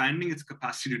been expanding its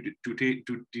capacity to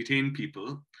detain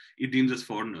people it deems as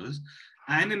foreigners,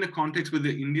 and in a context where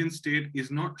the Indian state is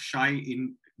not shy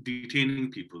in detaining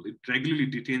people. It regularly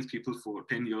detains people for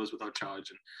 10 years without charge.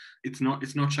 And it's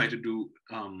not shy to do,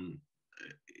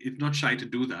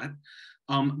 that.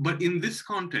 But in this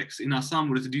context, in Assam,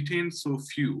 where it's detained so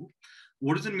few,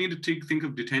 what does it mean to think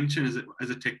of detention as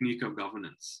a technique of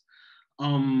governance?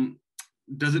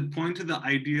 Does it point to the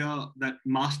idea that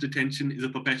mass detention is a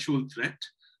perpetual threat,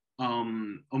 or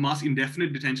mass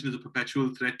indefinite detention is a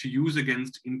perpetual threat to use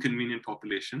against inconvenient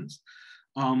populations?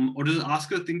 Or does it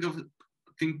ask us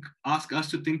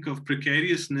to think of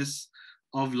precariousness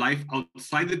of life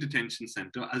outside the detention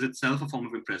center as itself a form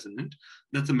of imprisonment?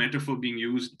 That's a metaphor being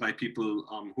used by people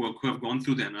who have gone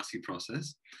through the NRC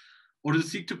process. Or does it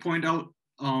seek to point out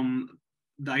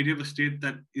the idea of a state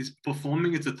that is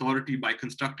performing its authority by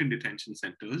constructing detention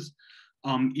centers,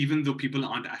 even though people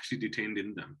aren't actually detained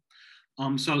in them?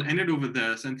 So I'll end it over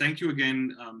there. And thank you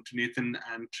again to Nathan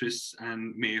and Tris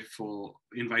and May for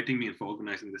inviting me and for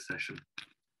organizing this session.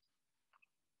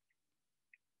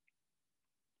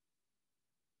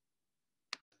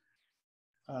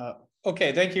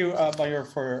 Okay, thank you, Mayur,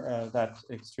 for that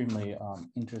extremely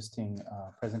interesting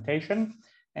presentation.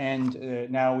 And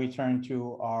now we turn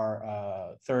to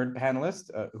our third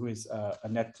panelist, who is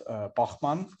Annett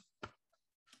Bochmann.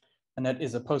 Annett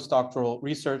is a postdoctoral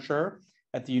researcher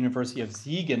at the University of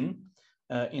Siegen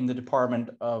in the Department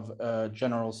of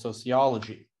General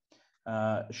Sociology.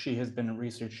 She has been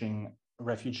researching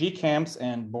refugee camps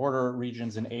and border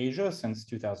regions in Asia since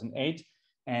 2008.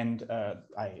 And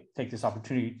I take this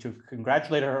opportunity to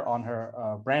congratulate her on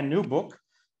her brand new book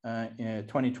in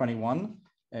 2021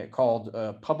 called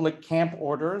Public Camp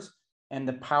Orders and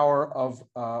the Power of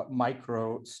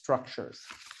Microstructures.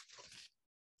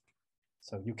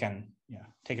 So you can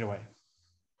take it away.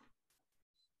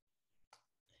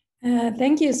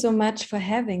 Thank you so much for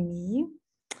having me.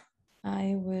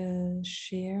 I will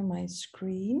share my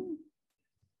screen.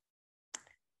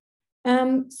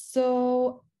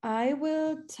 So I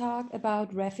will talk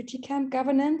about refugee camp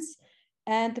governance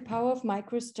and the power of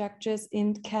microstructures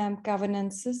in camp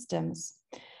governance systems.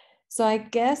 So I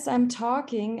guess I'm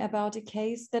talking about a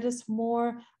case that is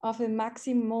more of a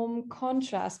maximum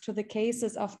contrast to the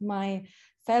cases of my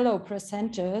fellow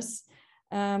presenters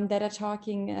that are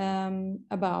talking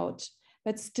about.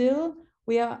 But still,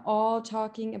 we are all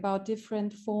talking about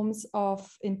different forms of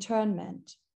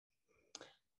internment.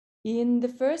 In the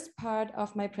first part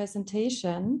of my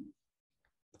presentation,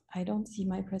 I don't see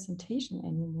my presentation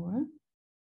anymore.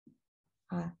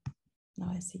 Now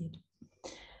I see it.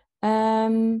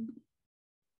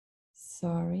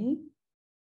 Sorry.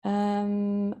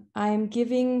 I'm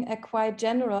giving a quite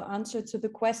general answer to the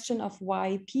question of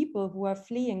why people who are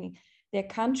fleeing their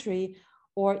country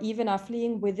or even are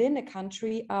fleeing within a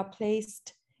country are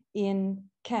placed in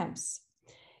camps.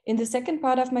 In the second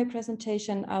part of my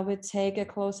presentation, I will take a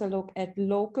closer look at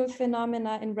local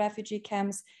phenomena in refugee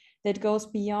camps that goes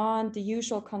beyond the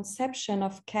usual conception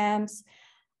of camps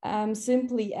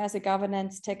simply as a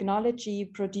governance technology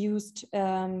produced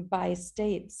by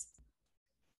states.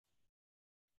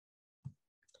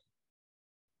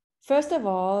 First of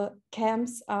all,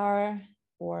 camps are,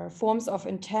 or forms of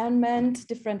internment,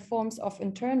 different forms of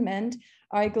internment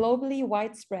are a globally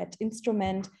widespread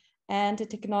instrument and the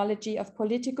technology of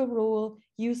political rule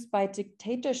used by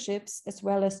dictatorships as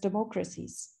well as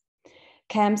democracies.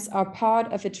 Camps are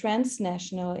part of a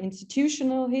transnational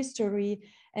institutional history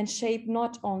and shape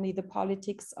not only the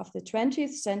politics of the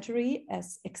 20th century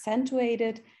as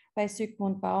accentuated by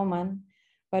Zygmunt Bauman,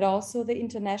 but also the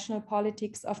international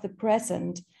politics of the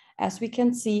present, as we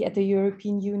can see at the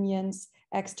European Union's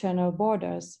external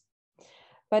borders.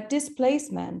 But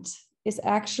displacement is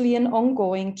actually an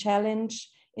ongoing challenge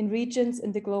in regions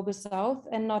in the global south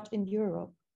and not in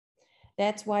Europe.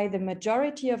 That's why the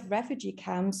majority of refugee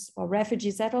camps or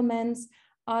refugee settlements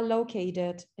are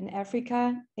located in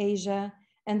Africa, Asia,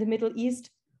 and the Middle East,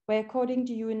 where according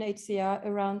to UNHCR,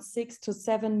 around 6 to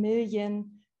 7 million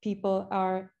people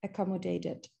are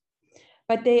accommodated.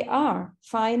 But they are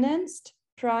financed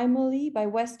primarily by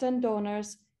Western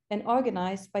donors and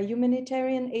organized by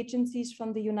humanitarian agencies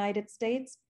from the United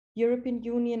States, European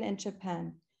Union, and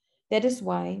Japan. That is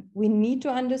why we need to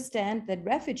understand that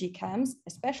refugee camps,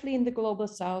 especially in the global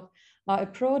south, are a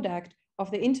product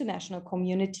of the international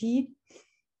community,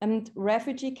 and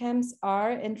refugee camps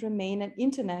are and remain an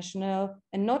international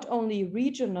and not only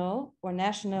regional or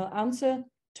national answer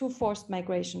to forced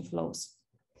migration flows.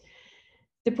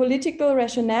 The political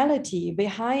rationality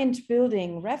behind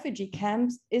building refugee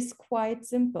camps is quite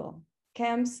simple.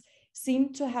 Camps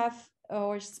seem to have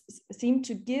or seem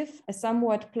to give a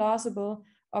somewhat plausible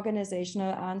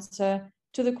organizational answer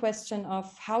to the question of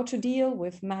how to deal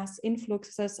with mass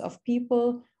influxes of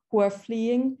people who are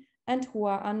fleeing and who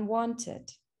are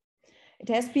unwanted. It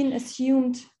has been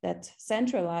assumed that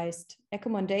centralized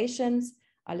accommodations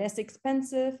are less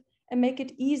expensive and make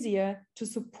it easier to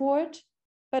support,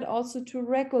 but also to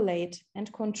regulate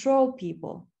and control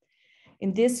people.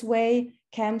 In this way,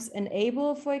 camps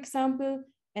enable, for example,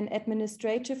 an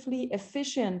administratively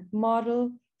efficient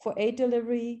model for aid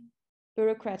delivery,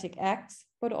 bureaucratic acts,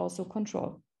 but also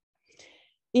control.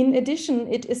 In addition,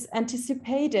 it is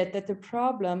anticipated that the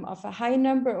problem of a high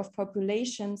number of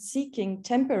populations seeking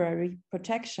temporary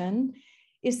protection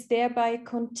is thereby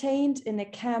contained in a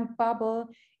camp bubble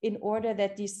in order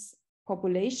that these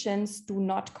populations do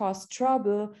not cause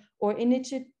trouble or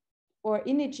initiate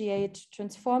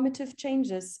transformative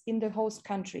changes in the host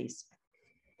countries.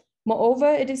 Moreover,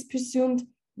 it is presumed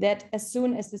that as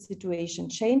soon as the situation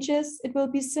changes, it will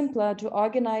be simpler to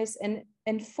organize and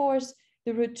enforce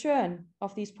the return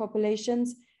of these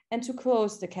populations and to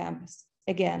close the camps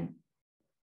again.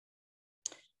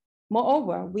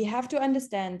 Moreover, we have to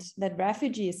understand that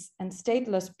refugees and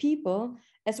stateless people,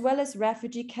 as well as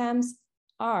refugee camps,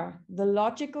 are the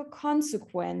logical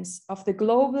consequence of the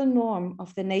global norm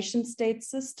of the nation-state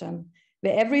system,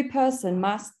 where every person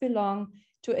must belong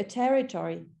to a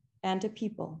territory and a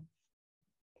people.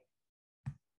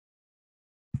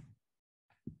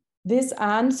 This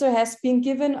answer has been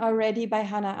given already by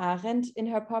Hannah Arendt in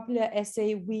her popular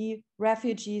essay, We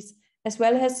Refugees, as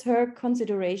well as her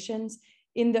considerations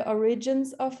in The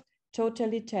Origins of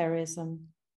Totalitarianism.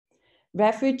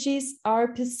 Refugees are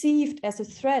perceived as a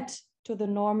threat to the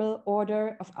normal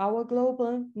order of our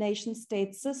global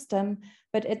nation-state system,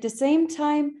 but at the same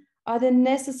time are the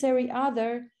necessary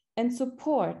other and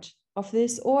support of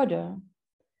this order.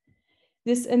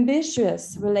 This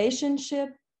ambiguous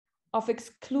relationship of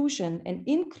exclusion and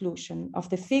inclusion of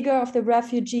the figure of the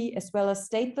refugee as well as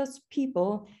stateless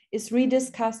people is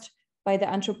rediscussed by the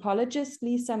anthropologist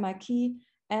Lisa Maki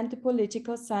and the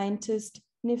political scientist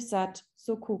Nivsat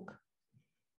Sokuk.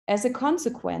 As a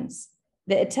consequence,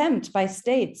 the attempt by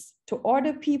states to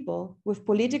order people with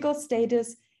political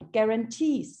status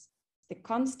guarantees the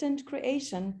constant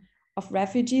creation of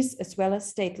refugees as well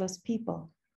as stateless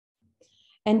people.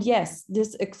 And yes,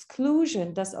 this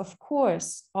exclusion does, of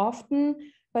course,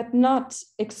 often, but not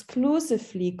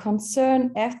exclusively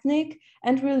concern ethnic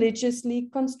and religiously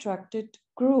constructed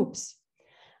groups.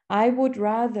 I would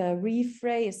rather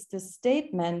rephrase the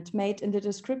statement made in the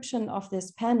description of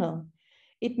this panel.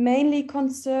 It mainly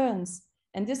concerns,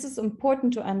 and this is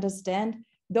important to understand,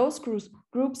 those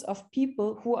groups of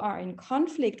people who are in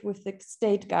conflict with the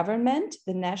state government,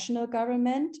 the national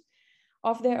government,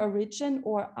 of their origin,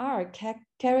 or are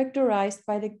characterized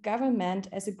by the government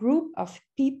as a group of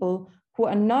people who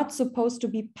are not supposed to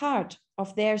be part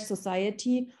of their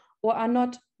society or are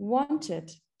not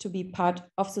wanted to be part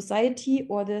of society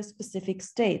or the specific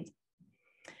state.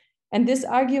 And this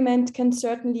argument can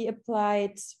certainly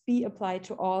be applied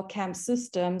to all camp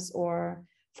systems or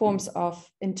forms of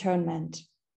internment.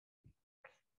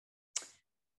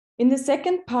 In the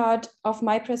second part of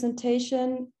my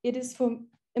presentation, it is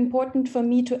important for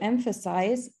me to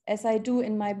emphasize, as I do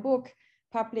in my book,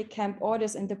 Public Camp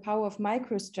Orders and the Power of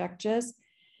Microstructures,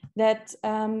 that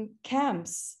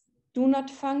camps do not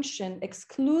function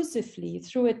exclusively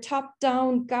through a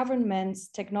top-down government's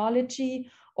technology,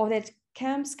 or that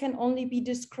camps can only be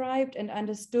described and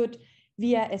understood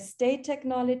via a state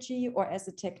technology or as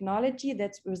a technology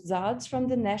that results from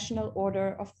the national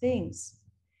order of things.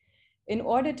 In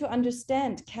order to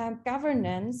understand camp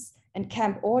governance and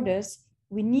camp orders,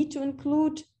 we need to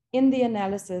include in the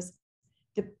analysis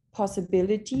the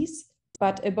possibilities,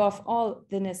 but above all,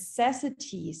 the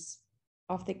necessities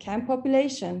of the camp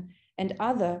population and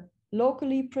other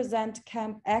locally present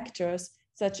camp actors,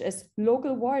 such as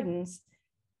local wardens,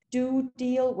 do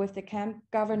deal with the camp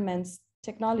government's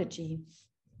technology.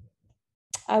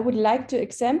 I would like to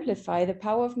exemplify the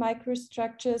power of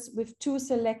microstructures with two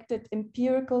selected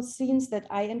empirical scenes that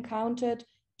I encountered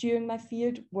during my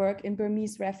field work in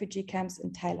Burmese refugee camps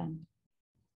in Thailand.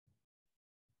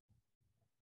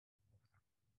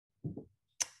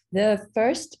 The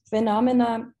first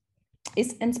phenomena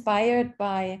is inspired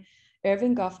by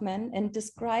Irvine and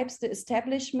describes the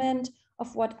establishment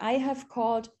of what I have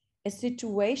called a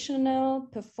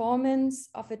situational performance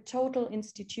of a total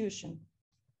institution.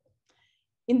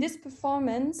 In this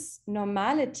performance,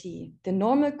 normality, the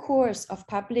normal course of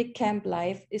public camp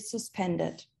life, is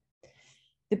suspended.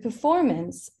 The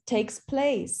performance takes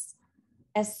place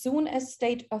as soon as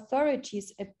state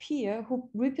authorities appear who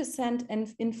represent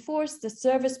and enforce the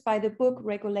service by the book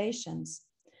regulations.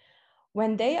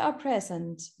 When they are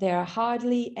present, there are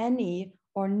hardly any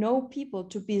or no people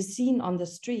to be seen on the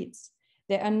streets.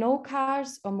 There are no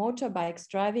cars or motorbikes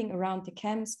driving around the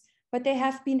camps, but they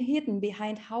have been hidden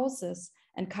behind houses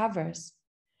and covers.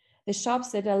 The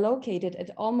shops that are located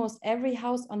at almost every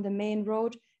house on the main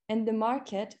road and the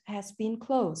market has been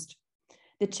closed.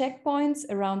 The checkpoints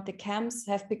around the camps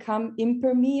have become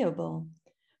impermeable.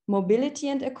 Mobility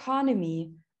and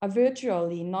economy are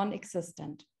virtually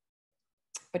non-existent.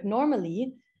 But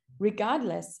normally,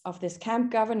 regardless of this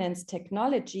camp governance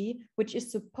technology, which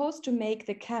is supposed to make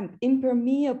the camp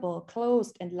impermeable,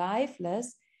 closed, and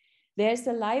lifeless, there's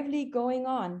a lively going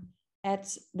on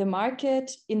at the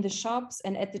market, in the shops,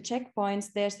 and at the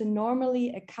checkpoints. There's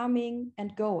normally a coming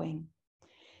and going.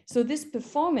 So this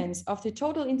performance of the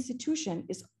total institution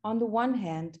is, on the one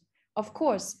hand, of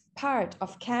course, part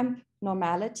of camp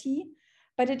normality,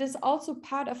 but it is also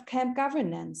part of camp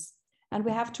governance, and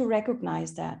we have to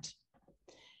recognize that.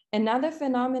 Another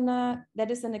phenomena that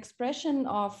is an expression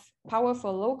of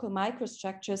powerful local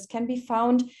microstructures can be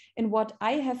found in what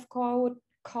I have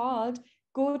called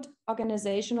good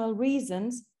organizational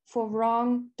reasons for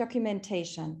wrong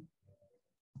documentation.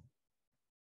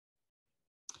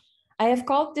 I have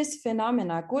called this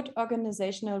phenomena good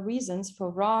organizational reasons for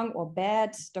wrong or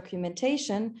bad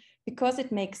documentation because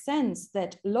it makes sense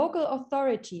that local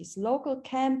authorities, local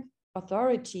camp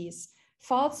authorities,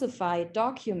 falsify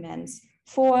documents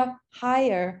for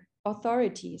higher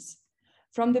authorities.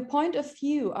 From the point of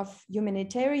view of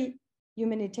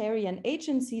humanitarian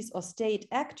agencies or state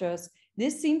actors,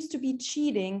 this seems to be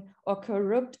cheating or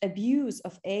corrupt abuse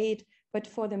of aid, but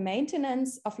for the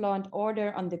maintenance of law and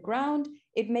order on the ground,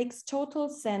 it makes total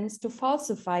sense to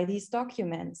falsify these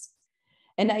documents.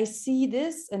 And I see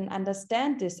this and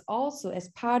understand this also as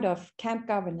part of camp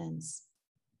governance.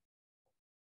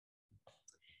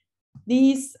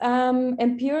 These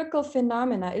empirical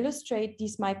phenomena illustrate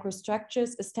these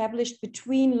microstructures established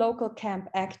between local camp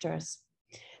actors.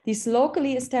 These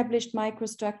locally established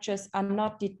microstructures are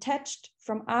not detached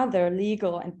from other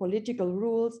legal and political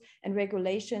rules and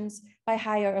regulations by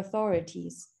higher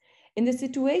authorities. In the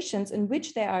situations in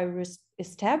which they are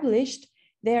established,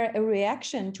 they are a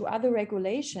reaction to other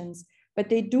regulations, but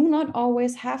they do not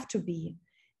always have to be.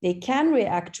 They can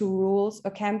react to rules or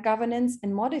camp governance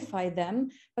and modify them,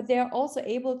 but they are also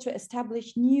able to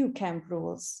establish new camp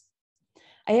rules.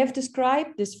 I have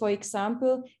described this, for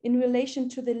example, in relation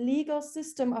to the legal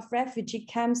system of refugee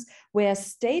camps, where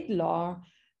state law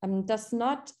does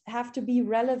not have to be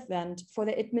relevant for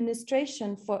the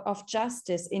administration of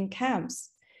justice in camps.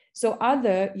 So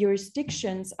other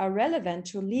jurisdictions are relevant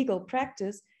to legal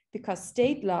practice because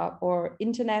state law or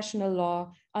international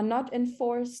law are not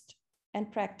enforced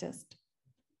and practiced.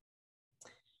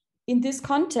 In this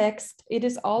context, it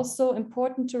is also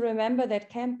important to remember that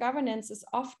camp governance is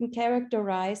often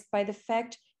characterized by the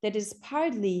fact that it is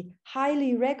partly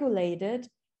highly regulated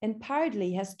and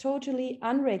partly has totally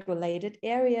unregulated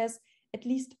areas, at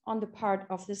least on the part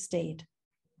of the state.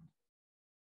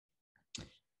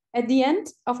 At the end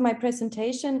of my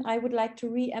presentation, I would like to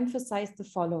re-emphasize the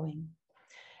following.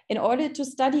 In order to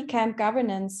study camp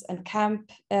governance and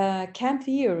camp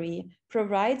theory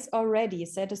provides already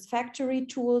satisfactory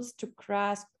tools to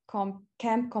grasp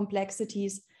camp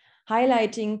complexities,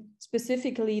 highlighting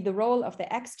specifically the role of the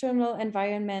external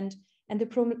environment and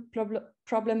the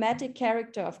problematic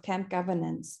character of camp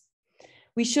governance.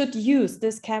 We should use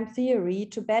this camp theory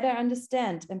to better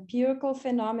understand empirical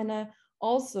phenomena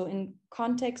also in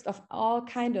context of all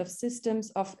kinds of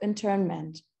systems of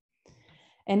internment.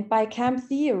 And by camp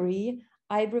theory,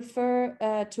 I refer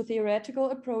to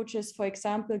theoretical approaches, for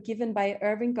example, given by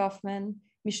Erving Goffman,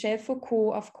 Michel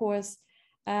Foucault, of course,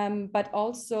 but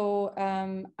also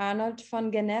Arnold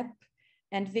von Gennep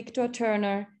and Victor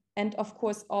Turner, and of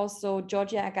course also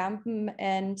Georgia Agamben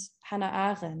and Hannah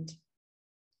Arendt.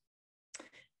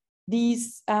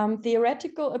 These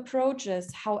theoretical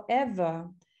approaches, however,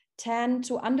 tend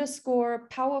to underscore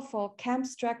powerful camp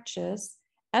structures,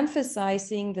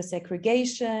 emphasizing the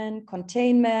segregation,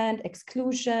 containment,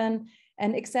 exclusion,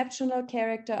 and exceptional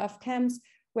character of camps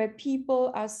where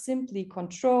people are simply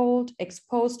controlled,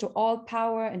 exposed to all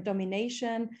power and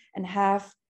domination, and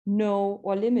have no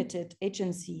or limited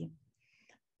agency,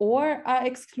 or are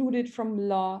excluded from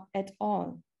law at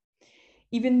all.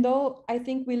 Even though I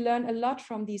think we learn a lot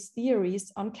from these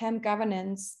theories on camp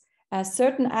governance,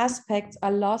 certain aspects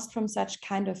are lost from such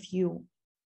kind of view.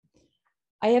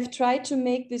 I have tried to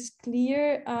make this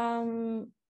clear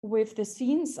with the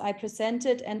scenes I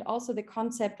presented and also the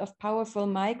concept of powerful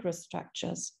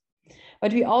microstructures.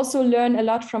 But we also learn a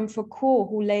lot from Foucault,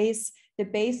 who lays the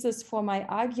basis for my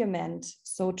argument,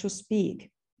 so to speak.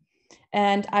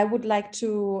 And I would like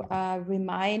to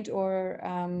remind or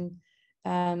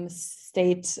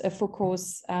state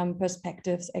Foucault's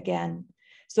perspectives again.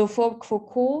 So for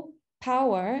Foucault,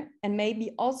 power and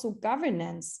maybe also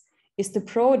governance is the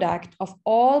product of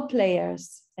all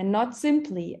players and not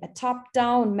simply a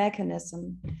top-down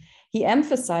mechanism. He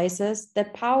emphasizes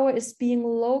that power is being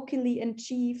locally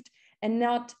achieved and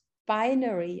not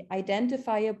binary,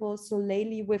 identifiable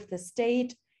solely with the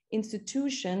state,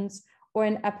 institutions, or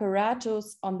an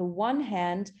apparatus on the one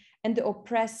hand and the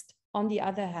oppressed on the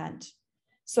other hand.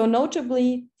 So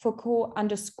notably, Foucault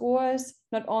underscores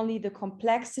not only the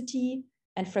complexity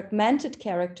and fragmented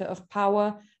character of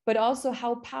power, but also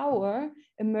how power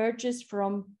emerges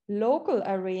from local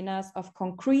arenas of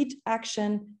concrete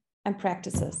action and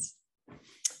practices.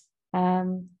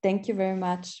 Thank you very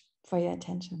much for your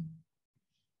attention.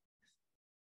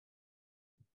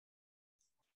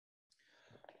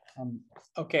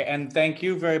 Okay, and thank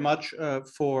you very much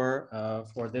for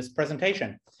this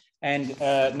presentation. And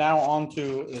now on to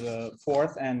the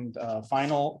fourth and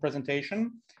final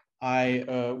presentation. I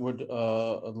would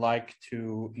like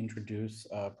to introduce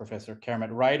Professor Keramet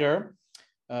Reiter,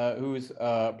 who is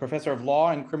a professor of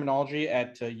law and criminology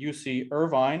at UC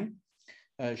Irvine.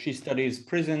 She studies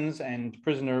prisons and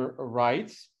prisoner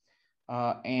rights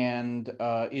and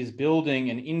is building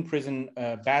an in-prison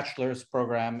bachelor's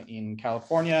program in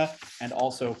California, and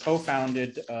also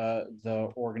co-founded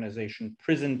the organization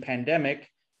Prison Pandemic,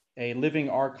 a living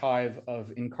archive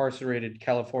of incarcerated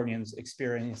Californians'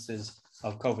 experiences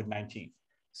of COVID-19.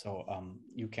 So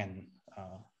you can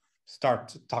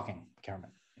start talking,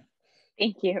 Keramet. Yeah.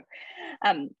 Thank you.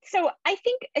 So I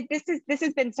think this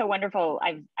has been so wonderful.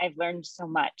 I've learned so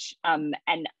much, and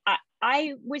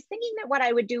I was thinking that what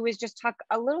I would do is just talk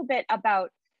a little bit about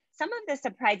some of the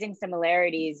surprising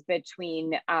similarities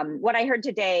between what I heard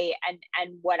today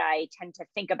and what I tend to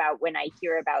think about when I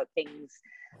hear about things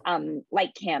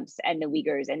like camps and the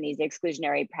Uyghurs and these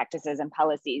exclusionary practices and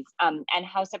policies, and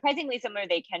how surprisingly similar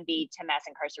they can be to mass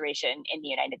incarceration in the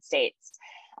United States.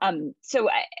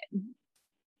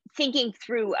 Thinking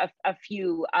through a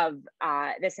few of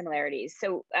the similarities.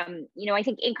 So, I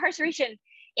think incarceration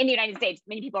in the United States,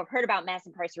 many people have heard about mass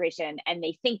incarceration and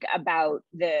they think about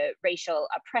the racial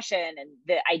oppression and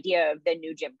the idea of the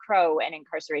new Jim Crow, and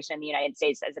incarceration in the United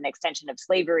States as an extension of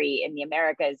slavery in the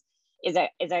Americas is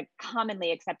a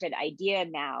commonly accepted idea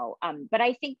now. But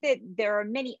I think that there are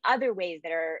many other ways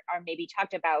that are maybe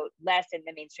talked about less in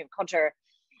the mainstream culture,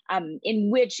 in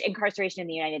which incarceration in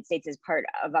the United States is part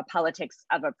of a politics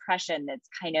of oppression that's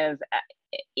kind of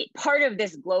part of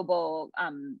this global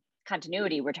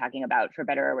continuity we're talking about, for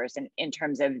better or worse, in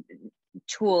terms of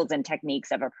tools and techniques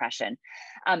of oppression.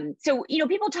 So,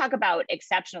 people talk about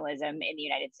exceptionalism in the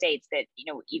United States, that,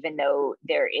 even though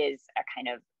there is a kind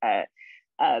of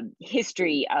a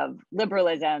history of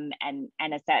liberalism and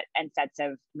sets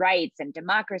of rights and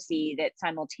democracy, that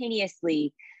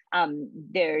simultaneously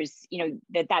there's,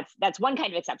 that's one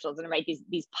kind of exceptionalism, right?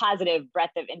 These positive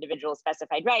breadth of individual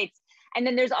specified rights. And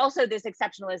then there's also this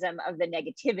exceptionalism of the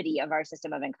negativity of our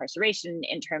system of incarceration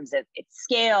in terms of its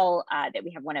scale, that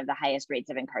we have one of the highest rates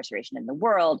of incarceration in the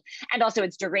world, and also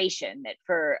its duration, that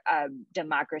for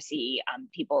democracy,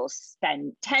 people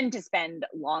tend to spend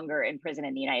longer in prison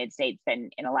in the United States than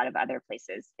in a lot of other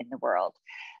places in the world.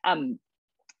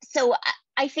 So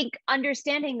I think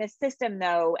understanding the system,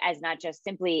 though, as not just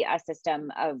simply a system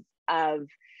of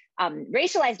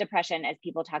racialized oppression, as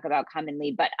people talk about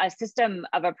commonly, but a system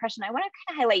of oppression, I want to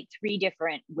kind of highlight three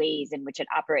different ways in which it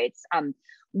operates.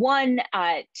 One,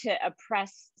 to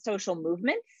oppress social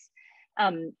movements.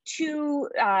 Two,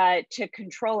 to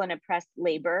control and oppress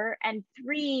labor. And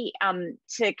three,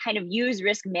 to kind of use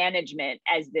risk management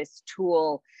as this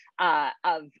tool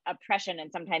of oppression,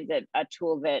 and sometimes a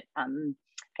tool that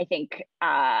I think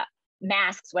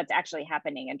masks what's actually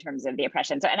happening in terms of the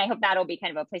oppression. So, and I hope that'll be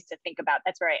kind of a place to think about.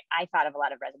 That's where I thought of a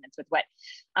lot of resonance with what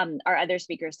our other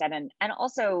speakers said, and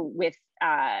also with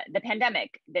the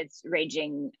pandemic that's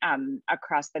raging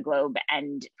across the globe,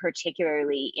 and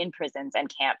particularly in prisons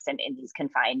and camps and in these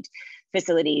confined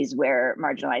facilities where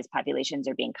marginalized populations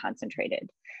are being concentrated.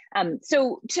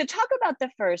 So to talk about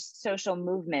the first, social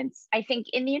movements, I think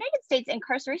in the United States,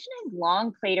 incarceration has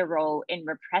long played a role in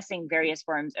repressing various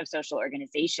forms of social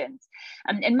organizations.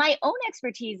 And my own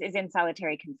expertise is in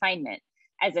solitary confinement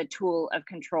as a tool of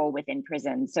control within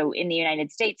prisons. So in the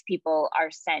United States, people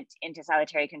are sent into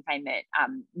solitary confinement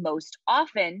most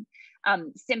often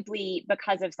simply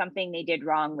because of something they did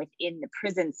wrong within the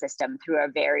prison system through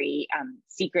a very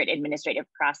secret administrative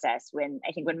process.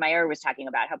 I think when Mayur was talking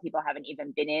about how people haven't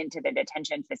even been into the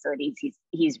detention facilities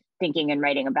he's thinking and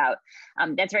writing about,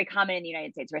 that's very common in the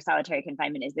United States, where solitary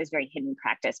confinement is this very hidden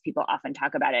practice. People often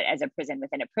talk about it as a prison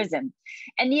within a prison.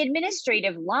 And the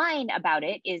administrative line about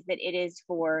it is that it is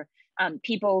for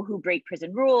people who break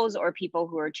prison rules, or people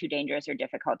who are too dangerous or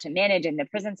difficult to manage in the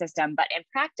prison system. But in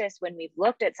practice, when we've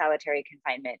looked at solitary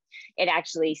confinement, it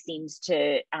actually seems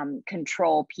to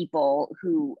control people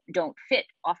who don't fit,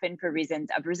 often for reasons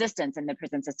of resistance in the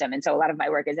prison system. And so a lot of my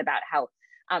work is about how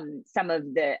some of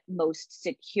the most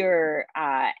secure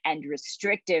and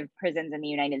restrictive prisons in the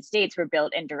United States were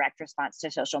built in direct response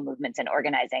to social movements and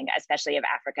organizing, especially of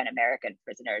African-American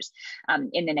prisoners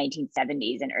in the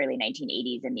 1970s and early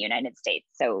 1980s in the United States.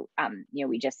 So,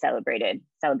 we just celebrated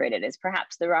is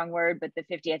perhaps the wrong word, but the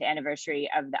 50th anniversary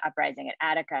of the uprising at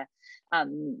Attica,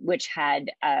 which had,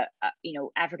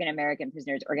 African-American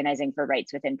prisoners organizing for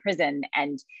rights within prison.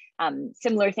 And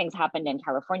similar things happened in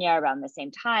California around the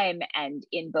same time. And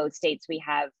in both states, we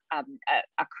have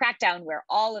a crackdown where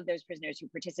all of those prisoners who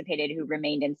participated, who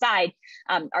remained inside,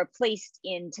 are placed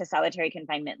into solitary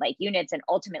confinement-like units, and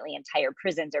ultimately entire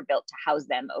prisons are built to house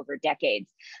them over decades.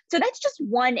 So that's just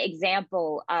one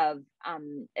example of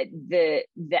the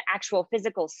actual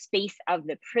physical space of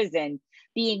the prison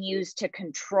being used to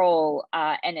control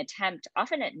an attempt,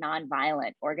 often at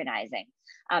nonviolent organizing.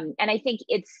 And I think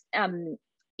it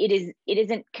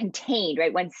isn't contained,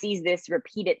 right? One sees this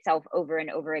repeat itself over and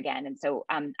over again. And so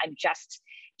I'm just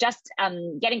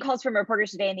getting calls from reporters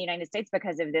today in the United States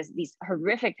because of these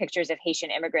horrific pictures of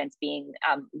Haitian immigrants being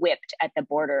whipped at the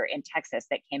border in Texas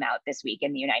that came out this week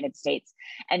in the United States.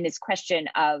 And this question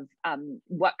of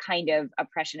what kind of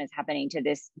oppression is happening to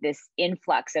this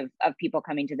influx of people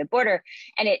coming to the border.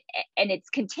 And it's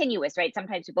continuous, right?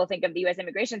 Sometimes people think of the US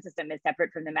immigration system as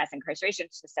separate from the mass incarceration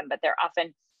system, but they're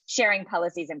often sharing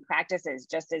policies and practices,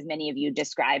 just as many of you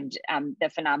described the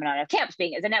phenomenon of camps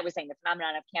being, as Annett was saying, the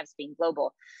phenomenon of camps being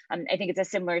global. I think it's a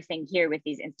similar thing here with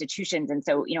these institutions. And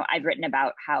so, I've written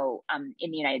about how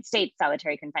in the United States,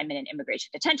 solitary confinement and immigration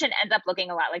detention ends up looking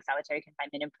a lot like solitary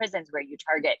confinement in prisons, where you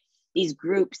target these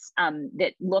groups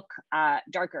that look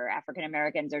darker. African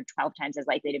Americans are 12 times as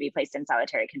likely to be placed in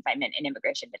solitary confinement and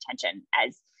immigration detention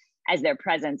as their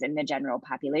presence in the general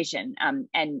population.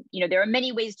 And there are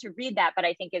many ways to read that, but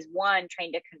I think is one,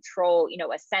 trying to control,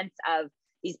 a sense of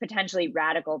these potentially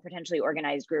radical, potentially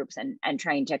organized groups, and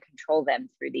trying to control them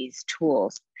through these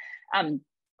tools.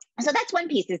 So that's one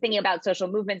piece, is thinking about social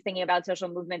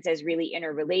movements as really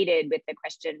interrelated with the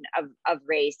question of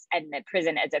race, and the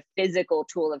prison as a physical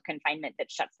tool of confinement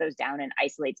that shuts those down and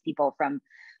isolates people from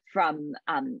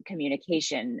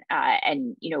communication.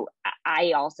 And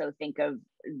I also think of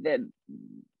the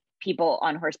people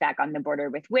on horseback on the border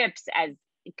with whips as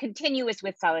continuous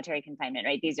with solitary confinement,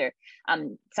 right? These are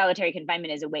solitary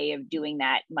confinement is a way of doing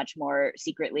that much more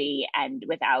secretly and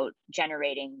without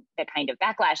generating the kind of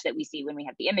backlash that we see when we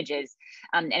have the images.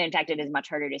 And in fact, it is much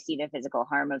harder to see the physical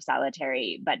harm of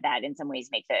solitary, but that in some ways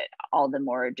makes it all the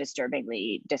more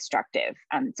disturbingly destructive.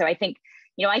 So I think,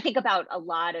 I think about a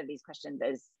lot of these questions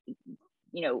as,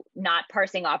 not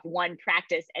parsing off one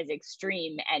practice as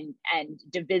extreme and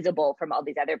divisible from all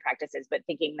these other practices, but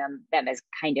thinking them as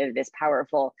kind of this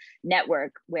powerful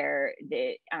network where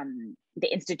the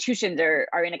institutions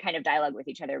are in a kind of dialogue with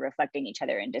each other, reflecting each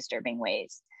other in disturbing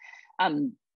ways.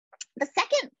 The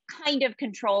second kind of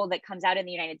control that comes out in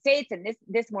the United States, and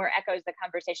this more echoes the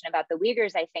conversation about the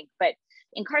Uyghurs, I think, but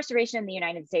incarceration in the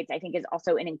United States, I think, is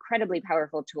also an incredibly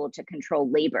powerful tool to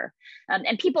control labor.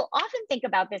 And people often think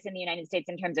about this in the United States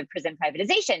in terms of prison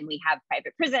privatization. We have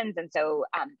private prisons, and so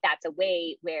that's a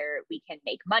way where we can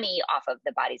make money off of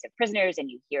the bodies of prisoners.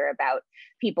 And you hear about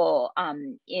people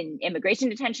in immigration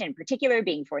detention in particular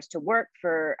being forced to work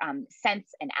for cents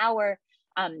an hour.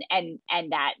 And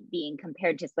that being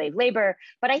compared to slave labor.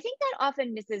 But I think that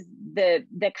often misses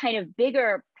the kind of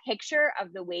bigger picture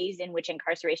of the ways in which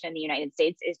incarceration in the United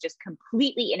States is just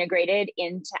completely integrated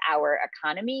into our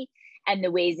economy and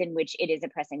the ways in which it is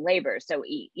oppressing labor. So,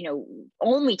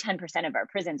 only 10% of our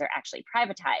prisons are actually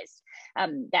privatized.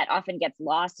 That often gets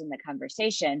lost in the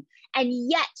conversation. And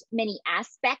yet many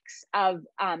aspects of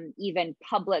even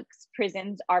public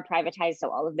prisons are privatized.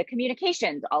 So all of the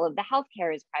communications, all of the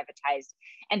healthcare is privatized.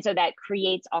 And so that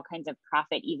creates all kinds of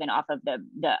profit, even off of the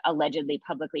allegedly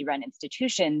publicly run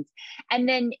institutions. And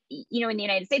then, in the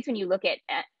United States, when you look at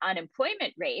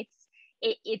unemployment rates,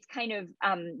 it's kind of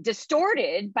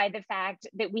distorted by the fact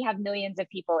that we have millions of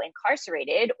people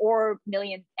incarcerated, or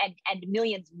millions and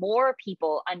millions more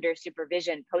people under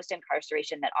supervision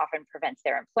post-incarceration that often prevents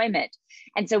their employment.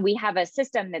 And so we have a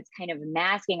system that's kind of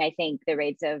masking, I think, the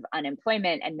rates of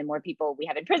unemployment, and the more people we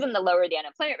have in prison, the lower the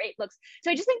unemployment rate looks.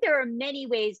 So I just think there are many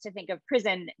ways to think of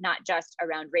prison, not just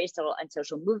around racial and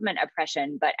social movement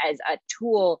oppression, but as a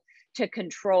tool to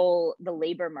control the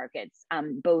labor markets,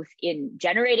 both in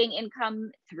generating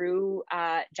income through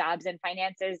jobs and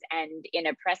finances, and in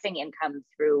oppressing income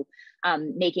through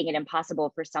making it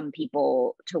impossible for some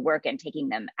people to work and taking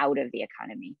them out of the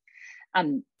economy.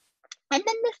 And then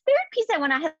the third piece I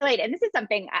want to highlight, and this is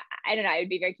something, I don't know, I would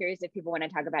be very curious if people want to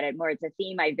talk about it more. It's a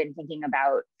theme I've been thinking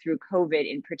about through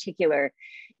COVID in particular,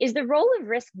 is the role of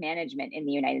risk management in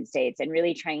the United States, and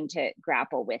really trying to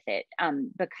grapple with it.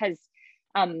 Because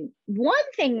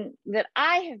one thing that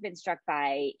I have been struck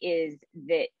by is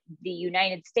that the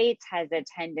United States has a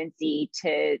tendency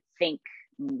to think,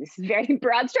 this is very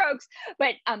broad strokes,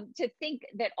 but to think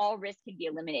that all risk can be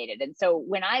eliminated. And so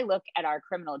when I look at our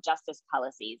criminal justice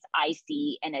policies, I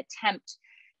see an attempt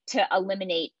to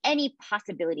eliminate any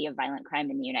possibility of violent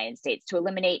crime in the United States, to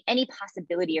eliminate any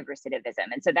possibility of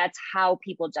recidivism. And so that's how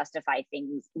people justify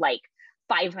things like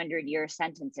 500-year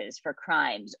sentences for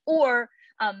crimes, or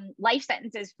life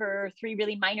sentences for 3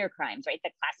 really minor crimes, right? The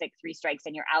classic 3 strikes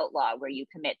and you're outlaw, where you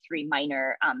commit 3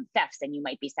 minor thefts and you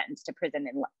might be sentenced to prison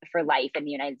for life in the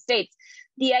United States.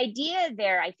 The idea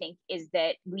there, I think, is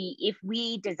that if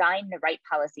we design the right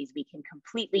policies, we can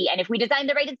completely, and if we design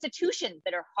the right institutions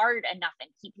that are hard enough and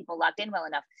keep people locked in well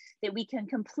enough, that we can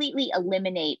completely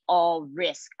eliminate all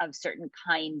risk of certain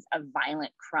kinds of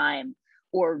violent crime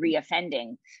or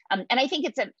reoffending. And I think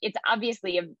it's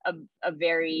obviously a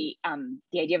very,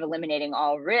 the idea of eliminating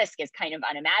all risk is kind of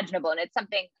unimaginable. And it's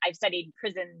something, I've studied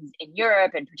prisons in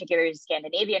Europe, and particularly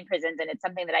Scandinavian prisons. And it's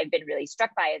something that I've been really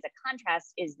struck by as a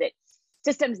contrast, is that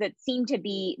systems that seem to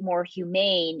be more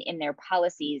humane in their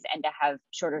policies and to have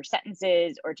shorter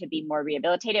sentences or to be more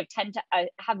rehabilitative tend to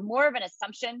have more of an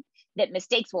assumption that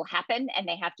mistakes will happen and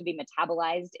they have to be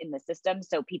metabolized in the system.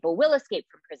 So people will escape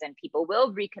from prison, people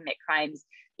will recommit crimes,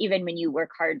 even when you work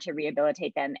hard to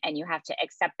rehabilitate them, and you have to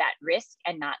accept that risk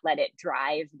and not let it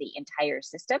drive the entire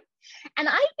system. And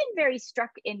I've been very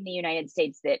struck in the United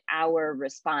States that our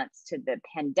response to the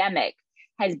pandemic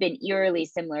has been eerily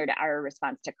similar to our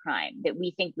response to crime, that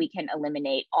we think we can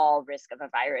eliminate all risk of a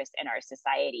virus in our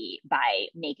society by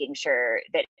making sure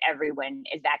that everyone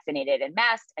is vaccinated and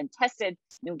masked and tested.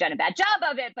 We've done a bad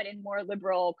job of it, but in more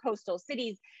liberal coastal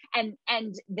cities. And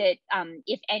that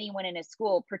if anyone in a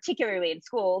school, particularly in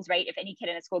schools, right, if any kid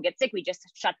in a school gets sick, we just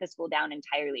shut the school down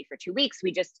entirely for 2 weeks.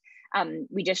 We just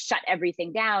shut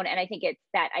everything down. And I think it's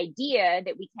that idea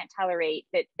that we can't tolerate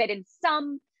that in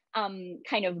some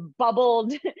kind of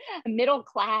bubbled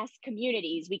middle-class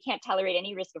communities, we can't tolerate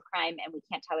any risk of crime and we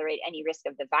can't tolerate any risk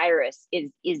of the virus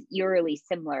is eerily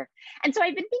similar. And so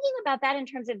I've been thinking about that in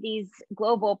terms of these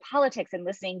global politics and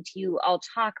listening to you all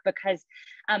talk, because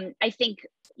I think,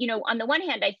 you know, on the one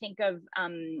hand, I think of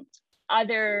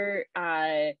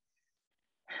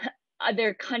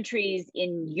other countries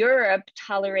in Europe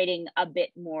tolerating a bit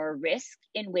more risk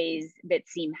in ways that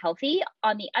seem healthy.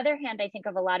 On the other hand, I think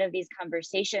of a lot of these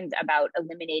conversations about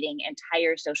eliminating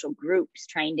entire social groups,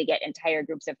 trying to get entire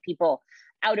groups of people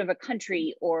out of a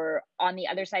country or on the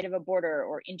other side of a border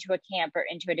or into a camp or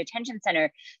into a detention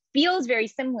center, feels very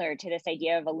similar to this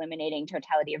idea of eliminating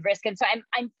totality of risk. And so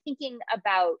I'm thinking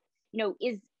about, you know,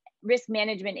 is risk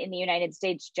management in the United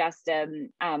States just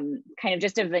kind of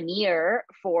just a veneer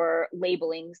for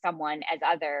labeling someone as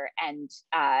other and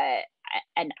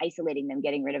isolating them,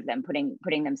 getting rid of them,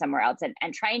 putting them somewhere else,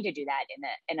 and trying to do that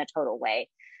in a total way,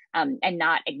 and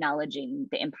not acknowledging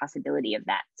the impossibility of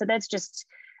that. So that's just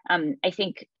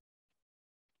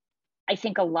I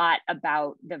think a lot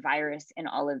about the virus in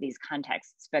all of these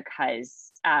contexts,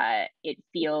 because it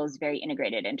feels very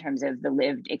integrated in terms of the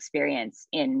lived experience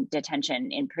in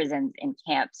detention, in prisons, in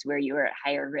camps where you are at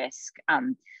higher risk,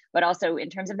 but also in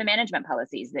terms of the management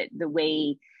policies, that the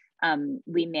way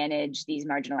we manage these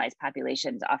marginalized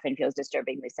populations often feels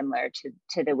disturbingly similar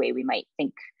to the way we might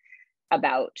think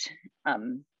about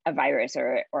a virus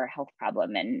or a health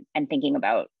problem, and thinking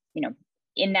about, you know,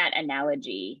 in that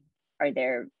analogy, are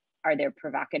there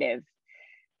provocative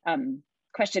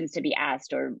questions to be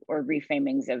asked, or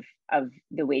reframings of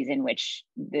the ways in which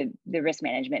the risk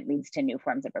management leads to new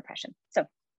forms of repression? So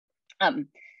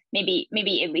maybe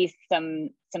at least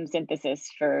some synthesis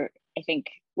for, I think,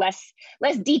 less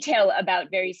detail about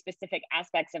very specific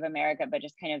aspects of America, but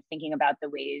just kind of thinking about the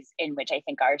ways in which I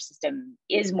think our system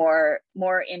is more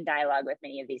in dialogue with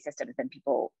many of these systems than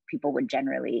people would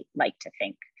generally like to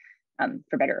think,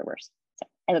 for better or worse. So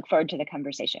I look forward to the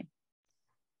conversation.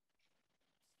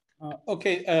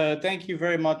 Okay, thank you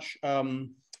very much,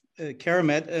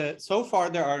 Keramet. So far,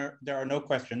 there are no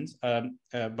questions,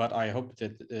 but I hope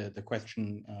that the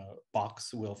question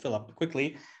box will fill up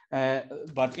quickly.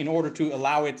 But in order to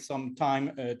allow it some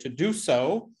time to do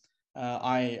so,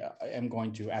 I am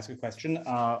going to ask a question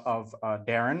of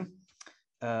Darren,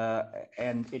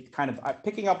 and it kind of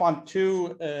picking up on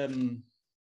two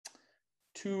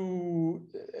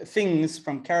things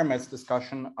from Keramet's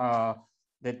discussion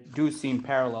that do seem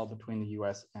parallel between the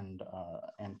U.S. and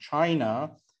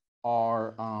China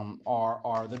are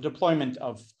the deployment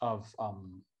of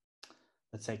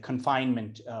let's say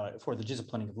confinement for the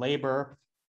disciplining of labor,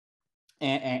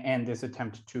 and this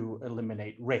attempt to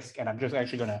eliminate risk. And I'm just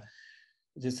actually going to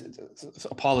just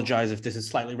apologize if this is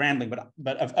slightly rambling,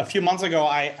 but a few months ago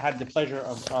I had the pleasure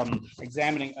of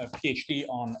examining a PhD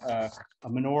on a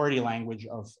minority language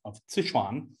of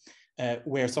Sichuan,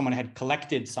 where someone had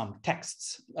collected some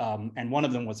texts, and one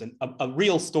of them was a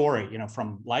real story, you know,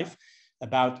 from life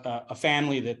about a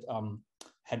family that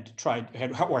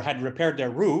had repaired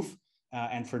their roof,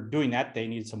 and for doing that they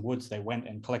needed some wood, so they went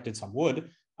and collected some wood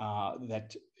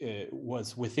that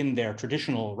was within their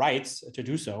traditional rights to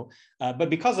do so, but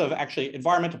because of actually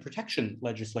environmental protection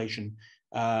legislation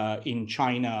in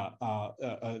China,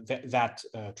 that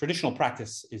traditional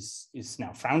practice is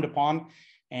now frowned upon.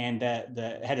 And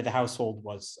the head of the household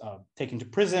was taken to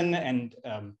prison and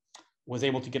was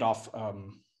able to get off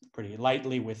pretty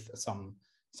lightly with some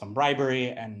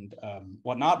bribery and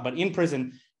whatnot. But in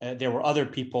prison, there were other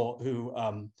people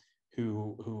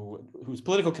whose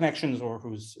political connections or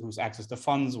whose access to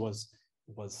funds was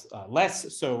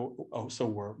less, so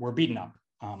were beaten up,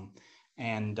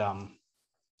 and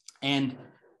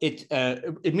it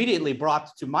immediately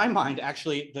brought to my mind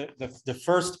actually the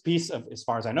first piece of, as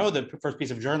far as I know, the first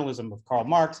piece of journalism of Karl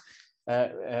Marx,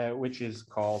 which is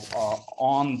called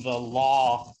 "On the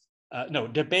Law,"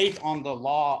 debate on the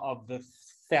law of the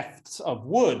thefts of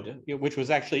wood, which was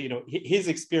actually, you know, his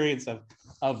experience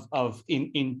of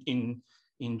in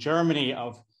Germany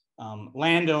of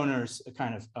landowners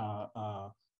kind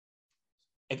of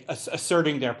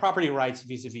asserting their property rights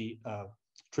vis-a-vis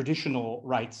traditional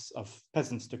rights of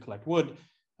peasants to collect wood,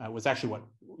 was actually what,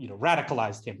 you know,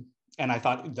 radicalized him. And I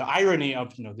thought the irony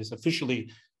of, you know, this officially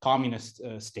communist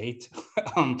state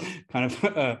kind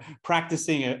of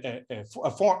practicing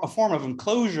a form of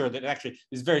enclosure that actually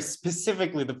is very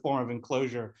specifically the form of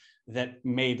enclosure that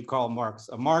made Karl Marx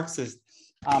a Marxist.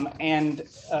 And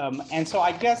so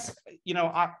I guess, you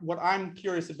know, what I'm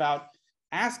curious about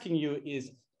asking you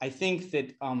is, I think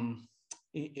that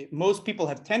most people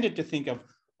have tended to think of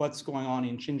what's going on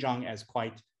in Xinjiang as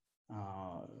quite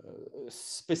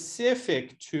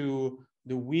specific to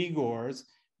the Uyghurs,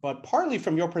 but partly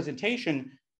from your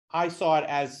presentation, I saw it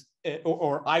as,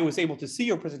 or I was able to see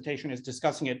your presentation as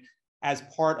discussing it as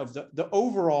part of the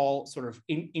overall sort of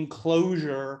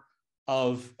enclosure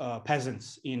of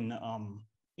peasants in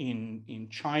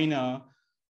China.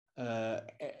 That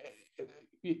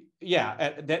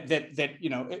you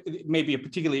know, it may be a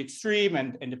particularly extreme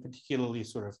and a particularly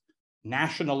sort of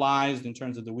nationalized in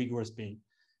terms of the Uyghurs being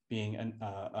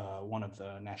one of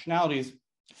the nationalities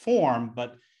form,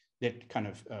 but that kind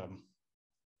of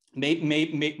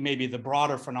maybe the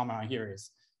broader phenomenon here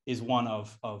is one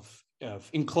of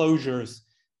enclosures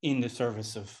in the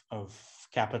service of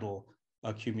capital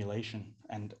accumulation.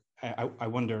 And I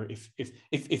wonder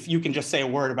if you can just say a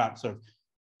word about sort of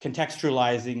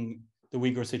contextualizing the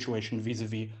Uyghur situation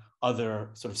vis-a-vis other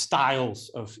sort of styles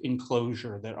of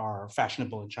enclosure that are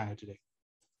fashionable in China today.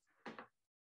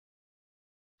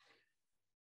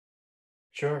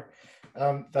 Sure.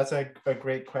 That's a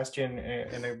great question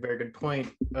and a very good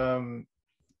point. I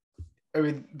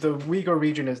mean, the Uyghur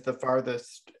region is the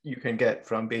farthest you can get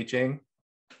from Beijing,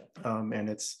 and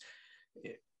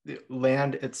the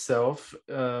land itself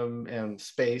and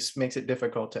space makes it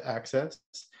difficult to access.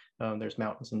 There's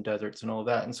mountains and deserts and all of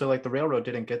that. And so like the railroad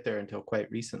didn't get there until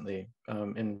quite recently.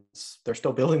 And they're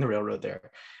still building the railroad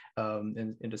there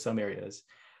into some areas.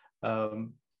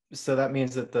 So that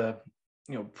means that the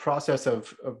process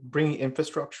of bringing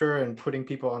infrastructure and putting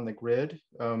people on the grid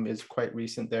is quite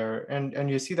recent there. And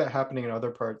you see that happening in other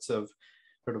parts of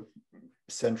sort of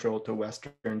central to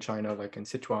Western China, like in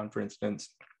Sichuan, for instance,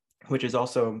 which is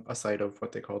also a site of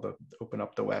what they call the Open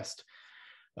Up the West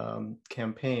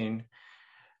campaign.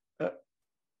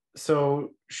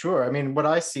 So sure, I mean, what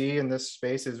I see in this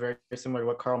space is very similar to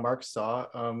what Karl Marx saw.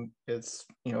 It's,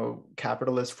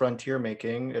 capitalist frontier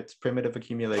making, it's primitive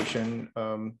accumulation,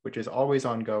 which is always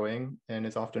ongoing and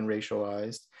is often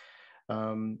racialized.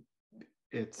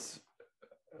 It's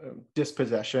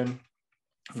dispossession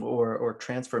or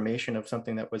transformation of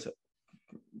something that was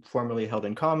formerly held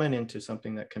in common into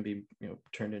something that can be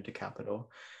turned into capital.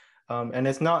 And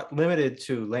it's not limited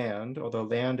to land, although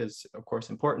land is, of course,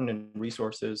 important and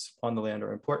resources on the land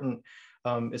are important.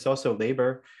 It's also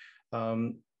labor.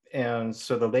 And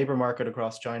so the labor market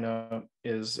across China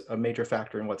is a major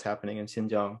factor in what's happening in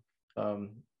Xinjiang.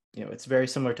 It's very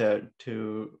similar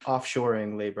to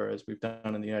offshoring labor as we've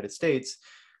done in the United States.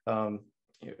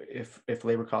 If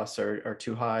labor costs are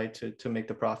too high to make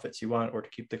the profits you want or to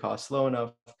keep the costs low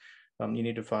enough, you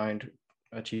need to find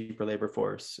a cheaper labor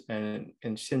force. And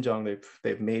in Xinjiang,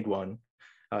 they've made one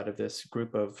out of this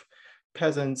group of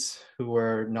peasants who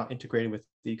were not integrated with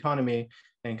the economy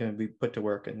and can be put to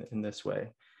work in this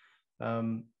way.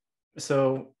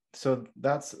 So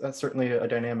that's certainly a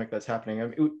dynamic that's happening. I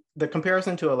mean, the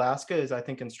comparison to Alaska is, I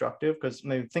think, instructive because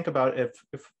think about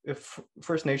if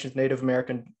First Nations Native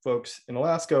American folks in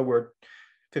Alaska were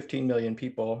 15 million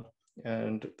people,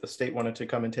 and the state wanted to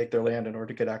come and take their land in order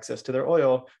to get access to their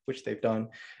oil, which they've done,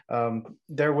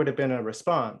 there would have been a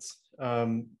response.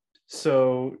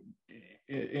 So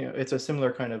it's a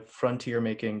similar kind of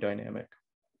frontier-making dynamic.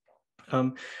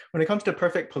 When it comes to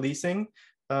perfect policing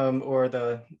or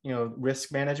the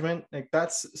risk management, like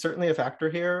that's certainly a factor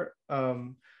here.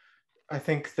 I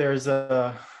think there's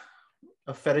a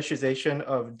fetishization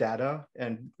of data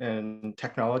and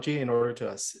technology in order to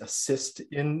assist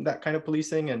in that kind of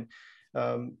policing. And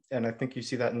I think you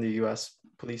see that in the US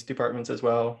police departments as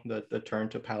well, the turn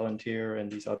to Palantir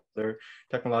and these other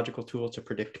technological tools to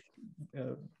predict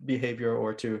behavior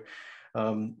or to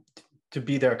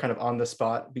be there kind of on the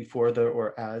spot before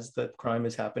or as the crime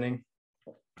is happening.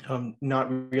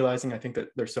 Not realizing, I think, that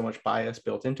there's so much bias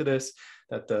built into this,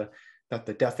 that the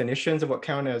definitions of what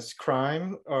count as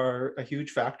crime are a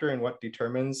huge factor in what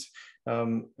determines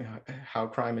how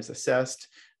crime is assessed.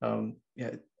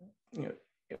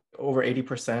 Over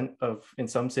 80% in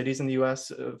some cities in the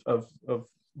US of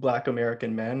Black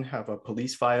American men have a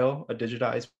police file, a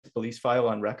digitized police file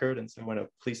on record. And so when a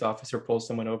police officer pulls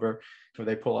someone over,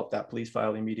 they pull up that police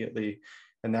file immediately.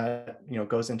 And that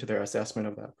goes into their assessment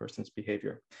of that person's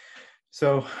behavior.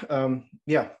 So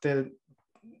the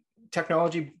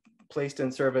technology placed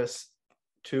in service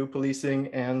to policing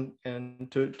and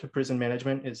to prison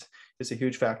management is a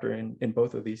huge factor in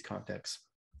both of these contexts.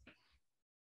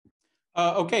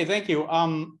 Okay, thank you.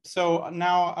 So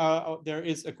now there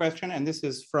is a question, and this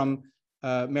is from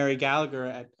Mary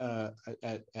Gallagher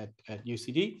at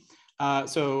UCD.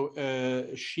 So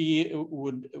she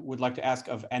would like to ask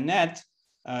of Annett,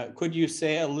 could you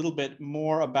say a little bit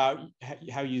more about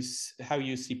how you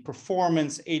see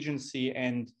performance, agency,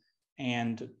 and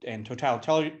and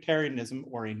totalitarianism,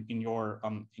 or in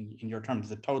your terms,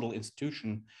 the total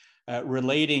institution,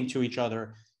 relating to each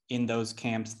other in those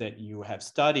camps that you have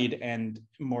studied, and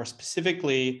more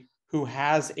specifically, who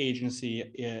has agency?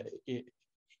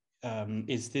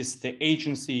 Is this the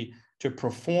agency to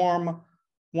perform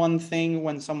one thing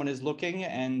when someone is looking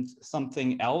and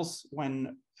something else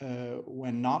when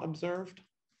not observed?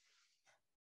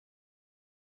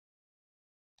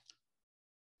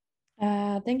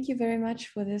 Thank you very much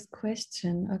for this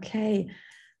question. Okay,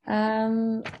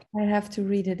 I have to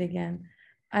read it again.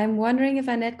 I'm wondering if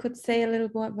Annette could say a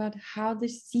little more about how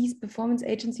these performance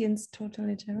agency and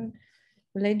totalitarian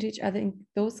relate to each other in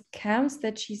those camps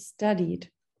that she studied.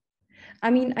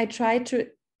 I mean, I tried to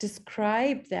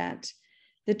describe that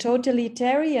the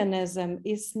totalitarianism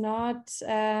is not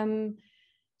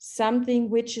something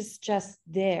which is just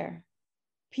there.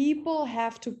 People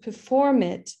have to perform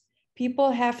it.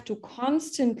 People have to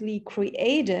constantly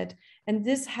create it, and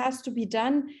this has to be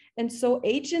done. And so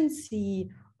agency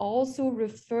also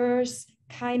refers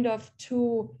kind of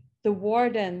to the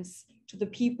wardens, to the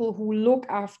people who look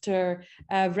after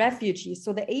refugees.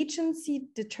 So the agency,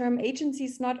 the term agency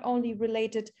is not only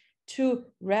related to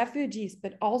refugees,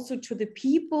 but also to the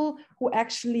people who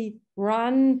actually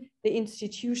run the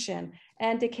institution.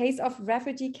 And the case of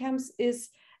refugee camps is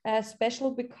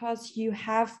special because you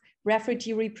have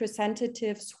refugee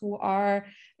representatives who are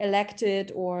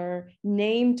elected or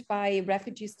named by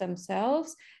refugees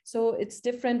themselves. So it's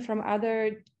different from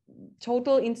other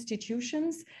total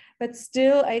institutions, but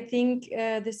still, I think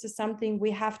this is something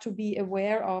we have to be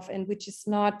aware of, and which is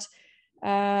not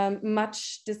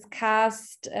much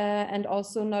discussed and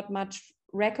also not much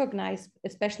recognized,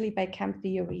 especially by camp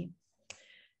theory.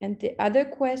 And the other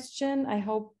question, I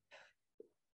hope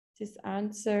this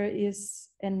answer is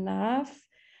enough.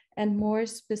 And more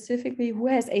specifically, who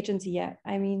has agency? Yeah,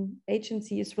 I mean,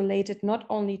 agency is related not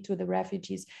only to the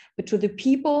refugees, but to the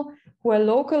people who are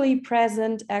locally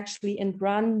present actually and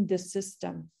run the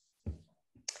system.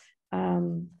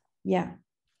 Yeah.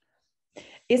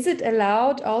 Is it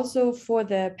allowed also for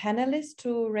the panelists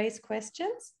to raise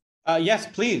questions? Yes,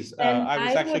 please. I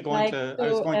was actually going to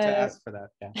ask for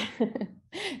that. Yeah.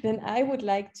 Then I would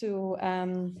like to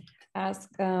ask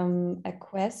a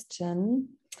question.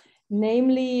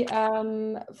 Namely,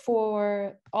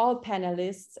 for all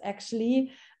panelists,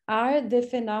 actually, are the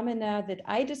phenomena that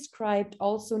I described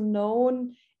also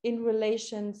known in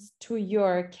relations to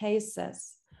your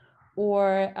cases?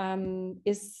 Or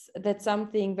is that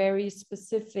something very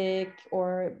specific,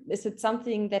 or is it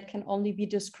something that can only be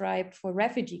described for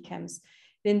refugee camps?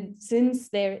 Then since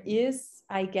there is,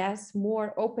 I guess,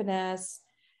 more openness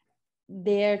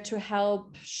there to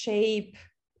help shape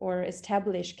or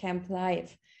establish camp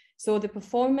life. So the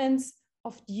performance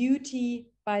of duty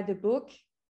by the book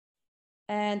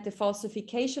and the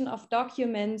falsification of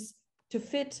documents to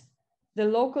fit the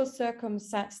local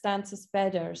circumstances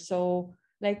better. So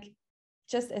like,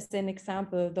 just as an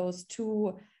example, those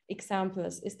two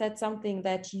examples, is that something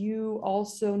that you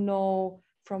also know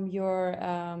from your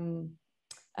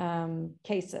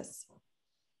cases?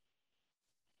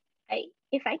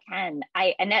 If I can,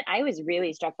 Annette, I was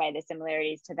really struck by the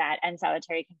similarities to that and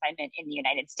solitary confinement in the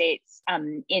United States.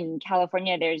 In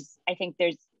California, I think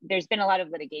there's been a lot of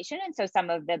litigation, and so some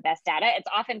of the best data, it's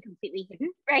often completely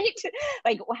hidden, right?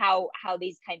 Like how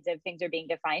these kinds of things are being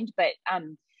defined, but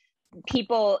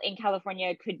people in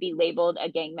California could be labeled a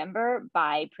gang member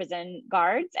by prison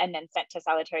guards and then sent to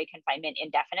solitary confinement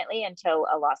indefinitely until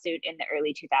a lawsuit in the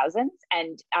early 2000s.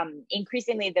 And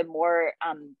increasingly, the more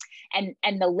and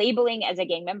the labeling as a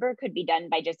gang member could be done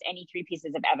by just any three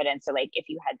pieces of evidence. So, like if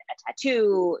you had a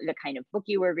tattoo, the kind of book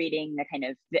you were reading, the kind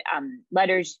of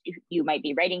letters you might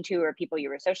be writing to, or people you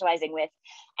were socializing with.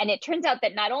 And it turns out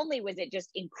that not only was it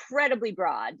just incredibly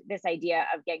broad, this idea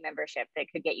of gang membership that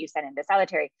could get you sent into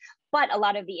solitary, but a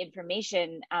lot of the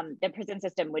information, the prison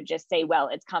system would just say, well,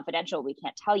 it's confidential, we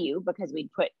can't tell you, because we'd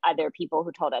put other people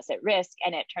who told us at risk.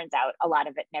 And it turns out a lot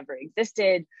of it never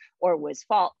existed or was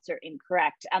false or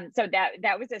incorrect. So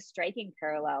that was a striking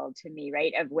parallel to me,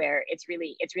 right, of where it's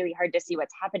really hard to see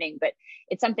what's happening. But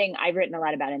it's something I've written a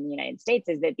lot about in the United States,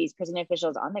 is that these prison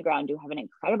officials on the ground do have an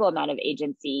incredible amount of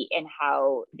agency in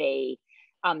how they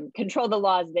control the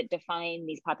laws that define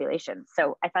these populations.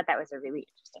 So I thought that was a really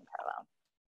interesting parallel.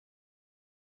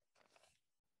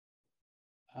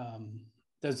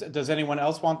 Does anyone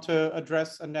else want to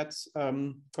address Annette's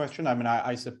question? I mean,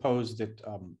 I suppose that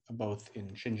both in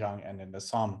Xinjiang and in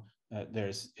Assam,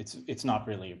 it's not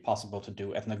really possible to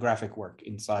do ethnographic work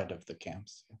inside of the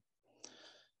camps.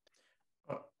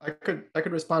 I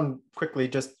could respond quickly,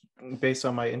 just based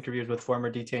on my interviews with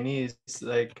former detainees.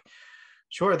 Like,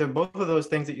 Sure, both of those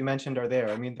things that you mentioned are there.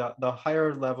 I mean, the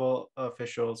higher level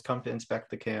officials come to inspect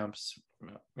the camps,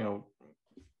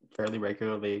 fairly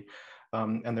regularly,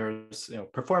 and there's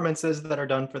performances that are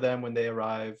done for them when they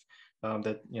arrive.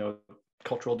 That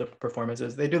cultural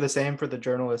performances. They do the same for the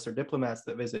journalists or diplomats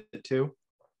that visit too.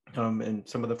 And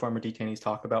some of the former detainees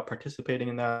talk about participating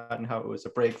in that and how it was a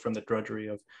break from the drudgery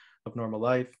of normal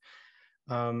life.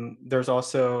 There's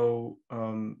also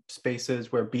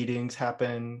spaces where beatings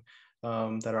happen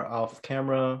that are off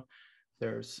camera.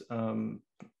 There's in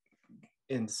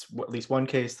at least one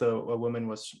case, though, a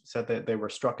woman said that they were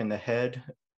struck in the head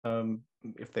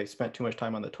if they spent too much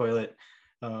time on the toilet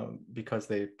because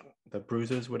the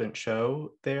bruises wouldn't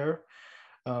show there.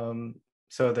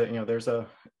 So that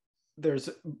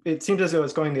it seems as though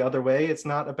it's going the other way. It's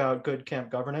not about good camp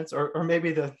governance, or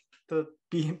maybe the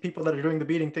people that are doing the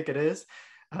beating think it is.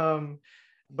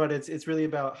 But it's really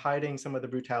about hiding some of the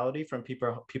brutality from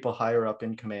people higher up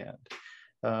in command.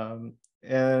 So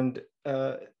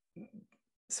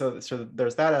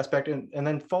there's that aspect, and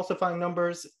then falsifying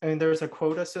numbers. I mean, there's a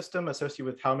quota system associated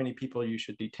with how many people you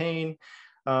should detain,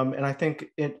 and I think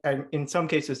in some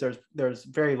cases there's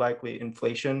very likely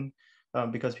inflation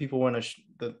because people want to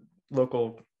the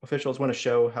local officials want to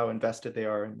show how invested they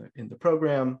are in the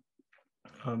program,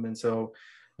 and so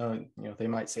they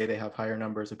might say they have higher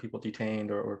numbers of people detained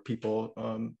or people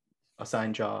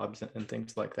assigned jobs and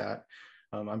things like that.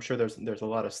 I'm sure there's a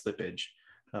lot of slippage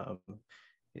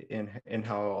in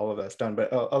how all of that's done,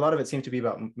 but a lot of it seems to be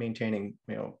about maintaining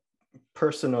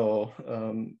personal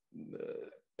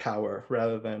power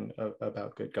rather than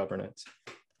about good governance.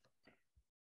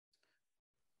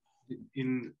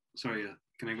 Sorry,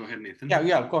 can I go ahead, Nathan?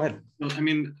 Yeah, go ahead. Well, I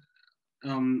mean,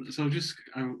 so just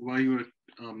while you were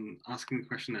asking the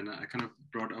question, and I kind of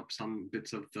brought up some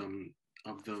bits of the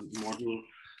model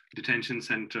detention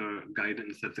center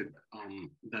guidance that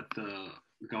the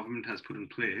government has put in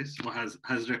place, or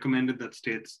has recommended that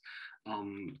states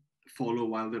follow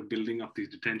while they're building up these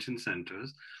detention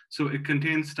centers. So it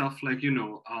contains stuff like,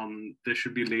 there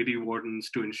should be lady wardens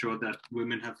to ensure that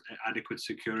women have adequate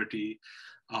security.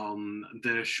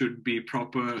 There should be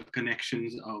proper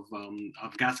connections of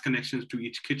gas connections to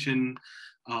each kitchen.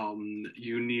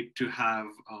 You need to have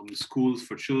schools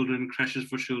for children, creches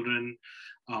for children.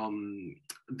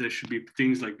 There should be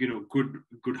things like,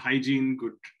 good hygiene,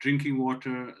 good drinking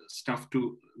water, stuff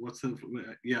to,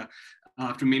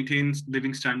 to maintain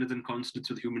living standards and consonance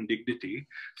with human dignity.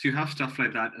 So you have stuff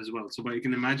like that as well. So, but you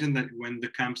can imagine that when the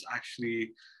camps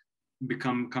actually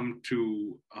come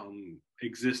to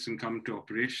exist and come to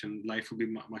operation, life will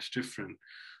be much different.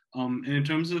 And in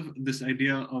terms of this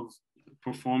idea of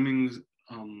performing,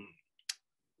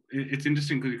 it's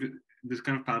interesting because this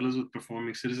kind of parallels with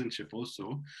performing citizenship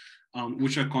also,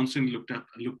 which are constantly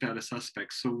looked at as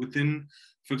suspects. So within,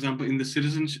 for example, in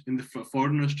the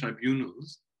foreigners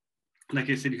tribunals, like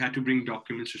I said, you had to bring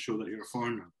documents to show that you're a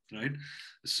foreigner, right?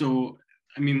 So,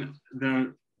 I mean, there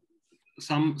are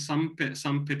some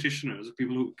petitioners,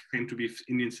 people who claim to be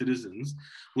Indian citizens,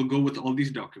 will go with all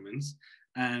these documents,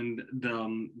 and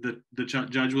the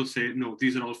judge will say, no,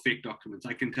 these are all fake documents.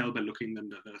 I can tell by looking at them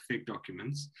that they're fake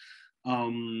documents.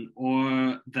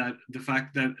 Or that the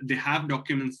fact that they have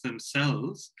documents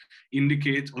themselves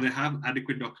indicates, or they have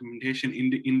adequate documentation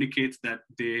indicates that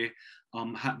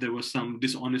there was some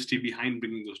dishonesty behind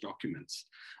bringing those documents.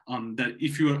 That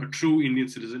if you are a true Indian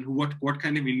citizen, what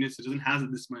kind of Indian citizen has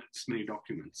this many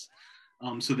documents?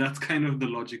 So that's kind of the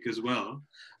logic as well.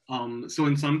 So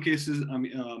in some cases,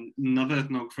 another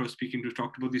ethnographer I was speaking to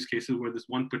talked about these cases where this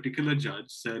one particular judge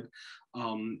said,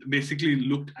 basically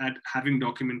looked at having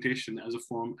documentation as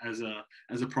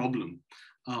a problem.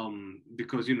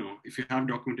 Because if you have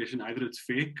documentation, either it's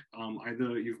fake,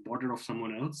 either you've bought it off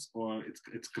someone else, or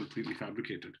it's completely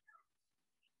fabricated.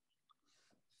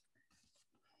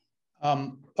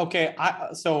 Okay,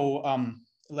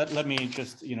 let me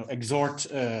just exhort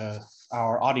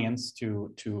our audience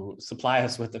to supply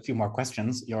us with a few more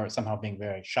questions. You're somehow being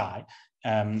very shy,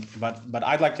 but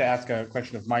I'd like to ask a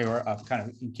question of Mayur, kind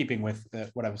of in keeping with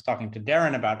what I was talking to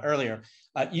Darren about earlier.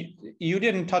 You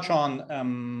didn't touch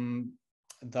on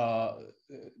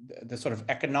the sort of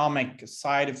economic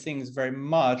side of things very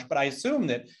much, but I assume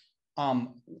that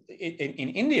in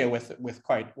India, with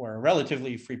quite or a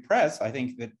relatively free press, I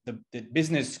think that the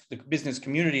business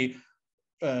community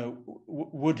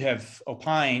would have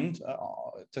opined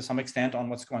to some extent on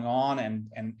what's going on,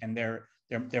 and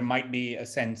there might be a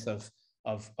sense of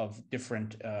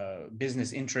different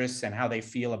business interests and how they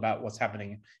feel about what's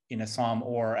happening in Assam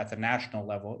or at the national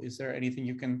level. Is there anything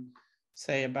you can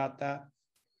say about that?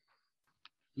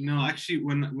 No, actually,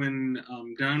 when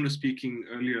Darren was speaking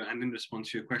earlier and in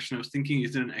response to your question, I was thinking,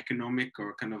 is there an economic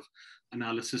or kind of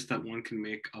analysis that one can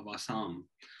make of Assam?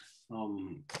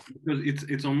 Because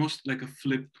it's almost like a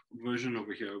flip version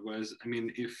over here. Whereas, I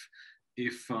mean,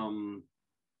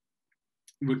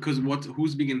 because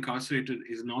who's being incarcerated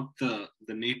is not the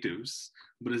natives,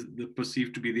 but is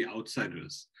perceived to be the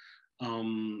outsiders.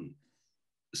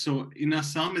 So in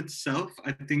Assam itself,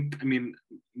 I think, I mean,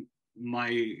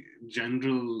 my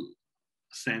general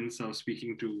sense of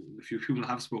speaking to the few people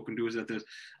I've spoken to is that there's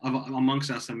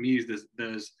amongst Assamese,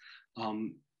 there's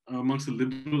amongst the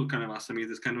liberal kind of Assamese,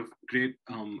 there's kind of great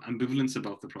ambivalence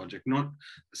about the project, not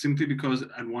simply because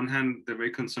at one hand, they're very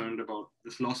concerned about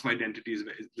this loss of identities,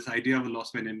 this idea of a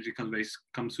loss of identity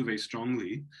comes through very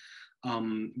strongly.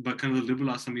 But kind of the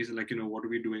liberal Assamese are like, you know, what are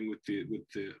we doing with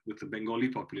the Bengali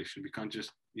population? We can't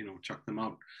just, you know, chuck them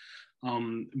out.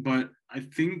 But I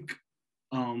think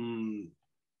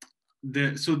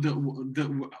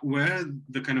where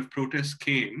the kind of protest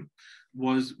came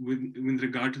was with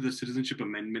regard to the Citizenship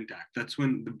Amendment Act. That's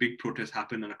when the big protests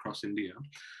happened across India,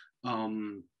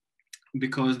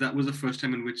 because that was the first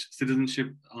time in which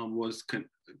citizenship was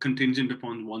contingent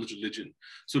upon one's religion.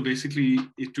 So basically,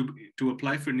 to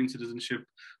apply for Indian citizenship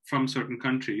from certain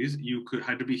countries, you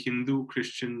had to be Hindu,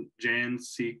 Christian, Jain,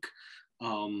 Sikh,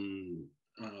 and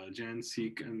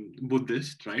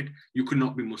Buddhist, right? You could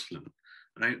not be Muslim,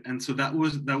 right? And so that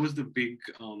was the big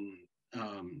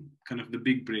kind of the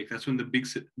big break. That's when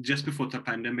just before the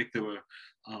pandemic, there were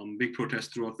big protests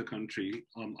throughout the country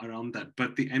around that.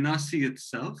 But the NRC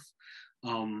itself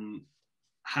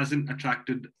hasn't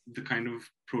attracted the kind of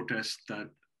protest that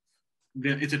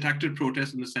it's attracted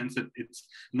protest in the sense that it's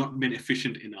not been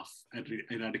efficient enough at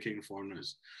eradicating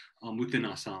foreigners within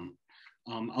Assam.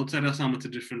 Outside Assam, it's a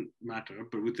different matter,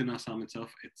 but within Assam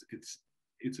itself,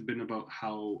 it's been about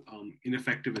how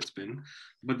ineffective it's been.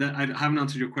 But then I haven't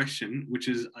answered your question, which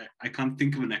is I can't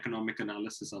think of an economic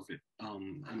analysis of it,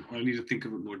 and I need to think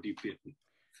of it more deeply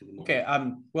for the moment. Okay.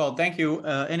 Well, thank you.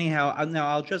 Anyhow, now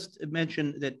I'll just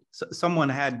mention that someone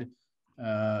had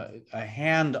a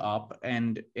hand up,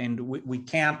 and we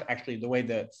can't actually, the way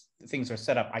that things are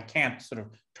set up, I can't sort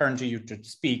of turn to you to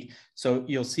speak. So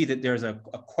you'll see that there's a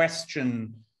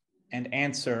question and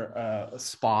answer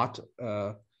spot.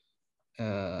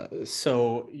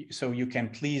 So you can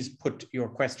please put your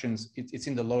questions. It's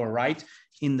in the lower right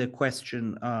in the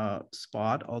question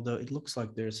spot. Although it looks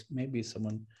like there's maybe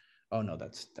someone. Oh no,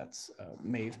 that's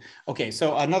Maeve. Okay,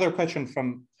 so another question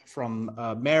from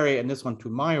Mary, and this one to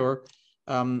Mayur.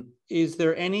 Is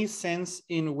there any sense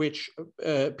in which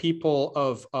people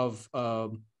of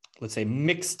let's say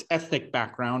mixed ethnic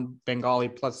background, Bengali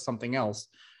plus something else,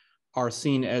 are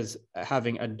seen as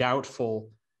having a doubtful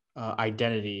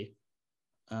identity,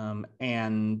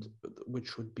 and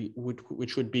which would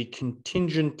be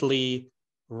contingently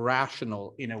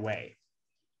rational in a way?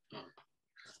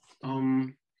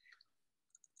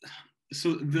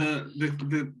 So the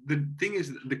thing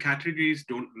is, the categories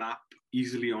don't map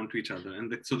easily onto each other,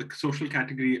 and so the social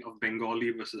category of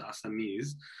Bengali versus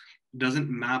Assamese doesn't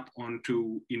map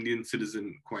onto Indian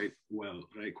citizen quite well,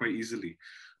 right? Quite easily.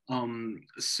 I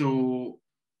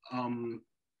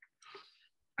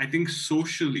think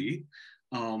socially,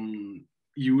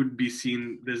 you would be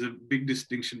seen, there's a big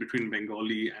distinction between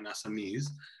Bengali and Assamese.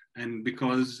 And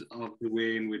because of the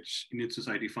way in which Indian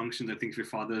society functions, I think if your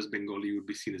father is Bengali, you would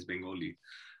be seen as Bengali.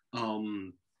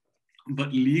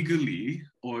 But legally,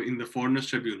 or in the foreigners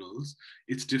tribunals,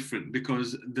 it's different,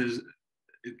 because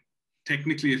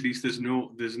technically, at least, there's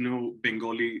no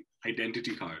Bengali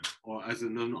identity card, or as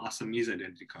no Assamese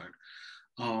identity card.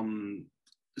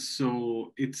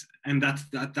 So that's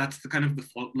the kind of the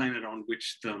fault line around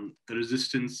which the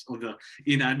resistance or the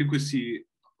inadequacy,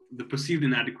 the perceived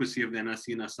inadequacy of the NRC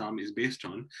in Assam is based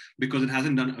on, because it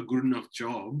hasn't done a good enough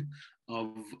job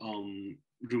of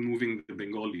removing the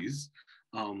Bengalis.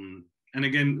 And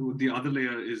again, the other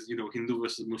layer is, you know, Hindu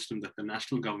versus Muslim that the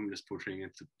national government is portraying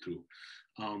it through.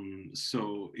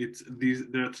 So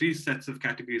there are three sets of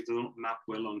categories that don't map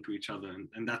well onto each other,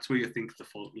 and that's where you think the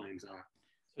fault lines are.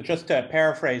 So just to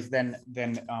paraphrase, then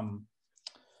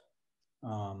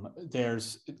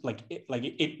there's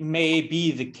it may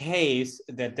be the case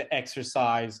that the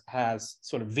exercise has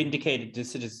sort of vindicated the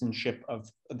citizenship of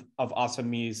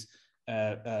Assamese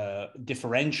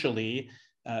differentially,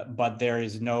 but there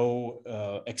is no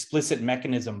explicit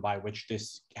mechanism by which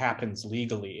this happens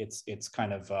legally. It's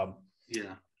kind of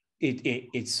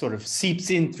it sort of seeps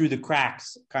in through the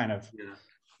cracks, kind of. Yeah.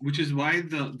 Which is why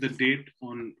the date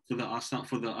in the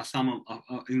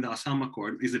Assam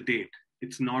Accord is a date.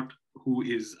 It's not who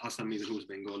is Assamese and who is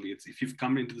Bengali. It's if you've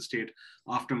come into the state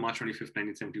after March 25th,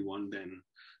 1971, then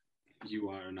you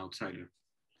are an outsider.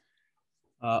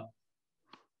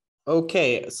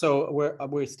 Okay, so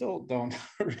we still don't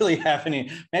really have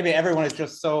any. Maybe everyone is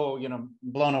just so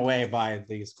blown away by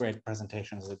these great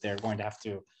presentations that they're going to have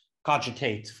to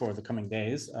cogitate for the coming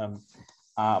days.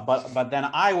 But then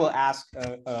I will ask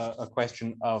a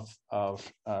question of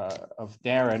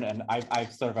Darren, and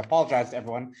I've sort of apologized to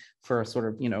everyone for sort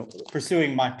of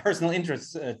pursuing my personal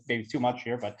interests maybe too much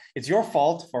here, but it's your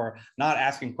fault for not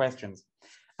asking questions,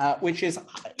 which is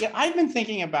I've been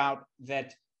thinking about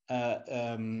that.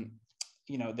 That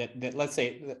let's say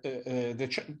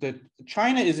the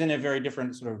China is in a very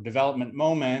different sort of development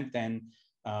moment than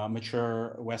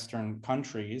mature Western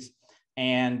countries.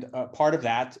 And part of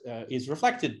that is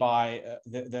reflected by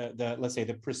the let's say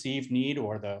the perceived need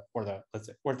or the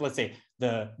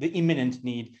imminent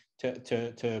need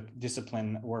to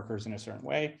discipline workers in a certain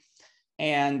way,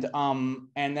 and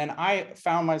then I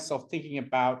found myself thinking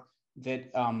about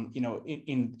that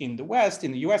in the West,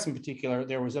 in the U.S. in particular,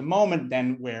 there was a moment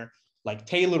then where like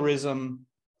Taylorism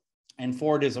and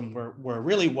Fordism were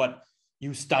really what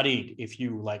you studied if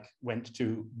you like went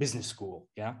to business school,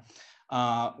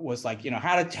 was like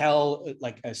how to tell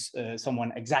like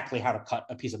someone exactly how to cut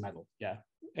a piece of metal,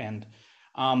 and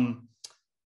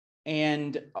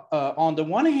on the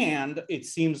one hand, it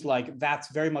seems like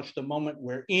that's very much the moment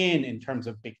we're in terms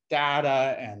of big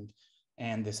data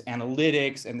and this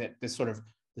analytics and this sort of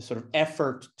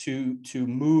effort to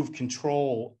move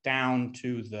control down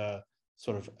to the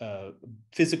sort of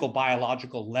physical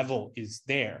biological level is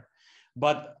there.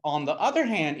 But on the other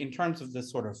hand, in terms of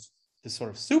this sort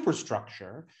of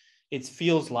superstructure, it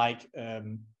feels like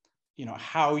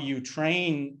how you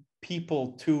train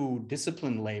people to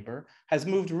discipline labor has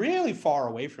moved really far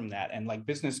away from that. And like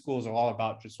business schools are all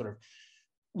about just sort of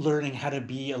learning how to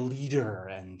be a leader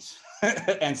and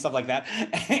and stuff like that.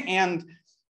 And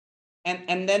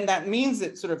then that means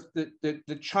that sort of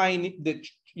the China,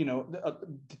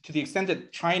 to the extent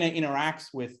that China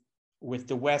interacts with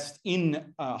the West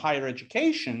in higher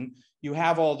education, you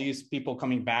have all these people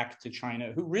coming back to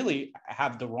China who really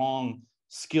have the wrong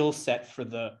skill set for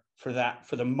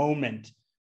the moment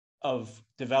of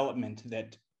development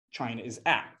that China is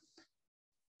at.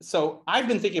 So I've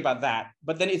been thinking about that,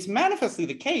 but then it's manifestly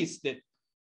the case that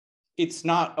it's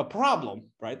not a problem,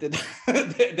 right? That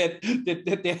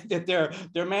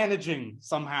they're managing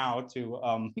somehow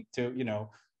to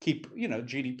keep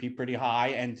GDP pretty high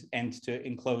and to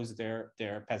enclose their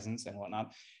peasants and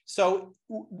whatnot. So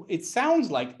it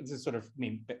sounds like this sort of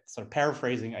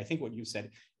paraphrasing, I think what you said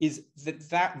is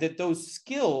that those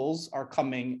skills are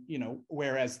coming,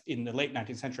 whereas in the late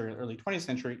 19th century, early 20th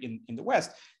century in the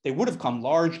West, they would have come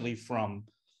largely from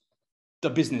the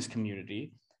business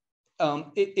community.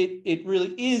 It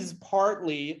really is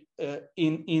partly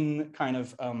in kind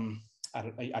of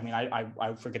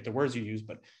I forget the words you use,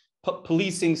 but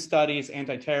policing studies,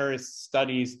 anti-terrorist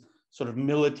studies, sort of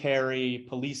military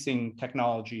policing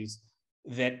technologies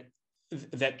that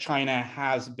China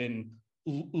has been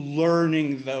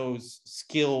learning those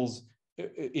skills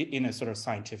in a sort of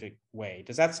scientific way.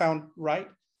 Does that sound right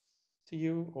to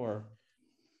you, or?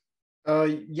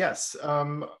 Yes.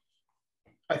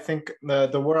 I think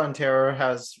the war on terror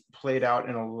has played out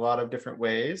in a lot of different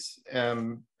ways.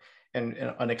 And in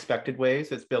unexpected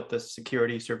ways. It's built this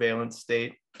security surveillance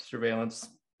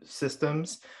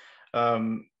systems.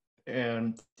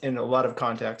 And in a lot of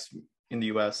contexts in the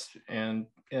US and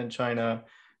China,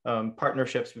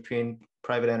 partnerships between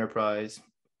private enterprise,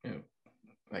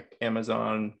 like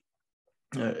Amazon,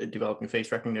 developing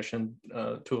face recognition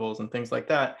tools and things like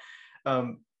that.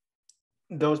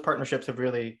 Those partnerships have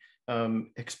really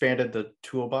expanded the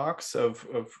toolbox of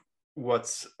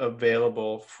what's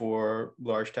available for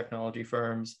large technology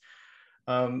firms.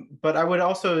 But I would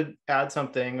also add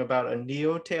something about a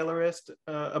neo-Taylorist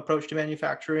approach to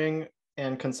manufacturing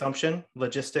and consumption.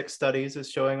 Logistics studies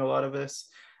is showing a lot of this.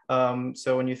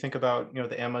 So when you think about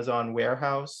the Amazon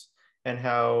warehouse and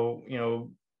how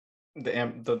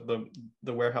the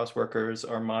warehouse workers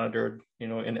are monitored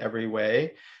in every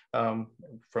way,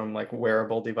 from like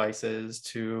wearable devices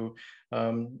to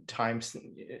time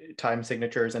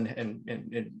signatures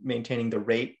and maintaining the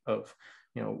rate of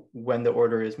when the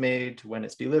order is made to when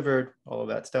it's delivered, all of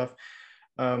that stuff,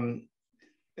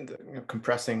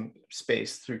 compressing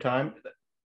space through time.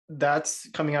 That's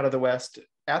coming out of the West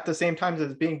at the same time as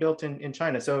it's being built in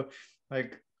China. So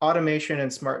like automation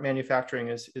and smart manufacturing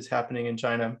is happening in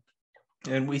China.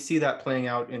 And we see that playing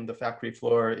out in the factory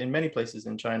floor in many places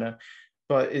in China.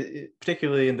 but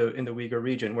particularly in the Uyghur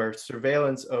region, where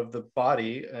surveillance of the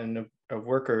body and of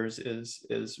workers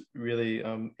is really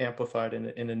amplified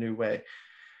in a new way.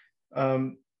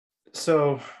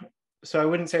 So I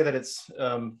wouldn't say that it's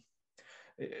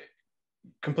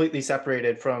completely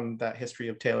separated from that history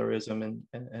of Taylorism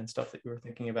and stuff that you were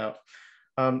thinking about.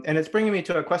 And it's bringing me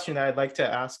to a question that I'd like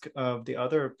to ask of the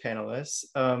other panelists,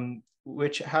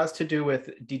 which has to do with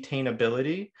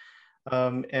detainability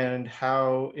and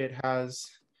how it has,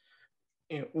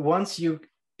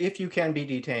 if you can be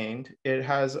detained, it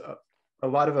has a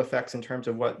lot of effects in terms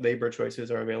of what labor choices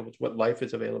are available, what life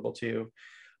is available to you.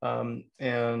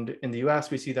 And in the US,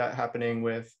 we see that happening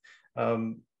with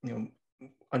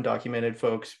undocumented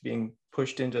folks being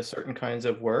pushed into certain kinds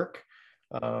of work.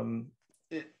 And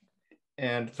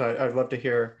so I'd love to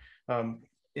hear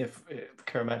if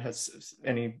Keramet has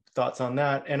any thoughts on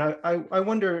that. And I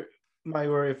wonder,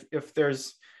 Mayur, if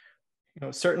there's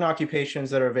certain occupations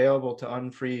that are available to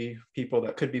unfree people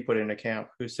that could be put in a camp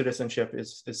whose citizenship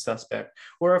is suspect,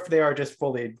 or if they are just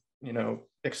fully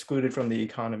excluded from the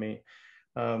economy.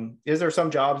 Is there some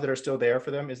jobs that are still there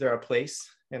for them? Is there a place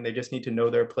and they just need to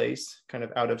know their place kind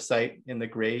of out of sight in the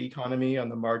gray economy on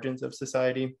the margins of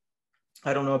society?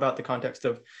 I don't know about the context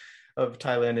of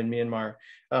Thailand and Myanmar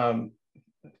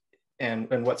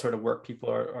and what sort of work people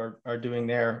are doing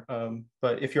there.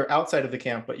 But if you're outside of the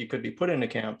camp, but you could be put in a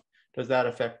camp, does that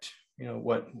affect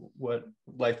what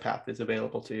life path is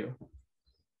available to you?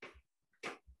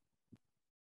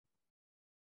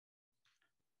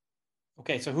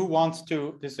 Okay, so who wants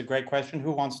to, this is a great question,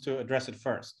 who wants to address it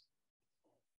first?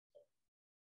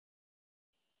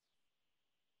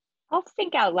 I'll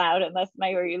think out loud unless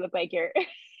Mayur, you look like you're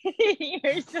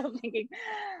you're still thinking.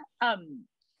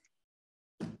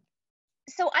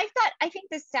 So I think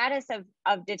the status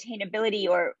of detainability,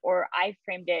 or I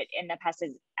framed it in the past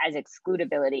as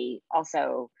excludability,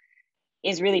 also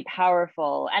is really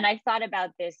powerful. And I thought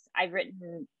about this. I've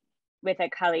written with a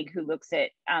colleague who looks at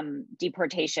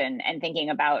deportation and thinking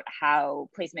about how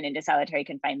placement into solitary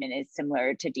confinement is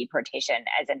similar to deportation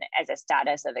as a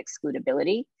status of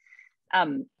excludability.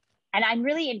 And I'm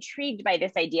really intrigued by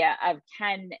this idea of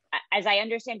as I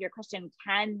understand your question,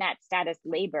 can that status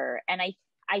labor? And I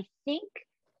think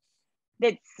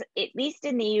that at least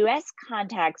in the US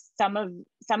context, some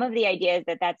of the ideas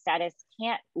that status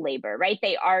can't labor, right?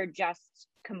 They are just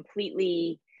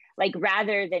completely, like,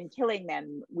 rather than killing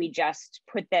them, we just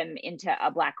put them into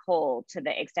a black hole to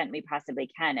the extent we possibly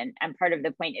can. And part of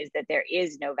the point is that there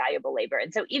is no valuable labor.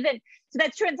 And so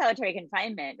that's true in solitary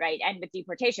confinement, right? And with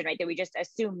deportation, right? That we just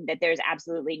assume that there's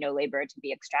absolutely no labor to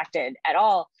be extracted at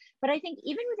all. But I think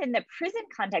even within the prison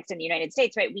context in the United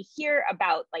States, right? We hear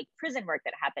about like prison work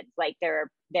that happens. Like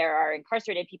there are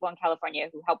incarcerated people in California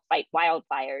who help fight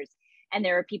wildfires, and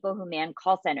there are people who man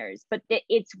call centers. But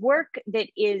it's work that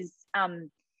is,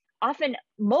 often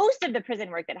most of the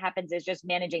prison work that happens is just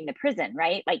managing the prison,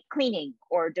 right? Like cleaning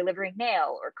or delivering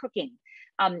mail or cooking.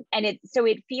 And it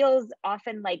feels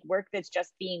often like work that's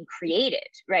just being created,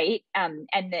 right? And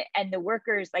the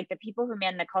workers, like the people who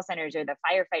man the call centers or the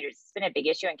firefighters, it's been a big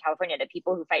issue in California, the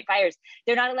people who fight fires,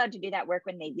 they're not allowed to do that work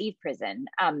when they leave prison.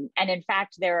 And in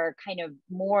fact, there are kind of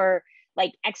more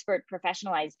like expert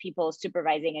like people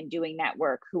supervising and doing that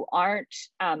work who aren't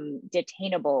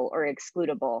detainable or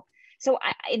excludable. So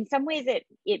in some ways,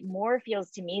 it more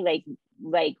feels to me like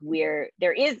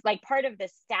there is like part of the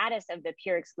status of the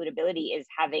pure excludability is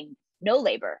having no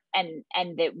labor, and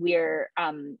that we're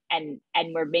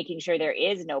making sure there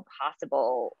is no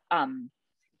possible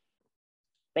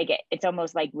it's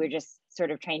almost like we're just sort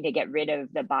of trying to get rid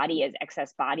of the body as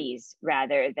excess bodies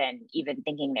rather than even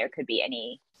thinking there could be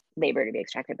any labor to be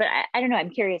extracted. But I don't know.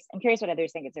 I'm curious what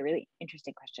others think. It's a really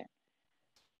interesting question.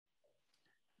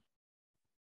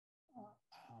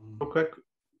 Real quick,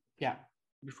 yeah,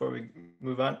 before we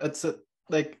move on, it's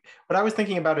like what I was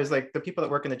thinking about is like the people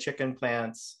that work in the chicken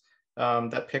plants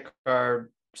that pick our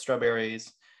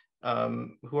strawberries,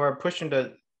 who are pushed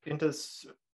into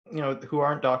who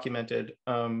aren't documented,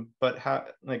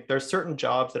 but like there's certain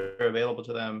jobs that are available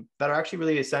to them that are actually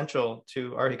really essential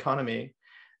to our economy,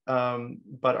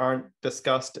 but aren't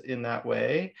discussed in that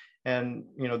way, and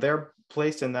they're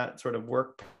placed in that sort of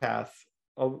work path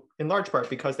in large part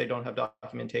because they don't have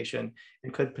documentation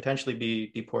and could potentially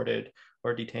be deported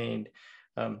or detained.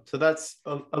 So that's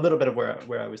a little bit of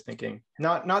where I was thinking.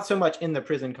 Not so much in the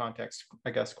prison context, I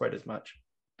guess, quite as much.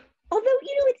 Although,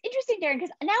 it's interesting, Darren,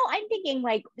 because now I'm thinking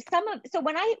like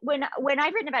when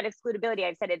I've written about excludability,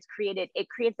 I've said it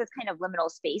creates this kind of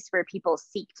liminal space where people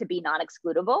seek to be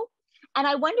non-excludable. And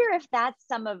I wonder if that's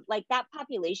some of like that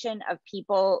population of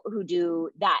people who do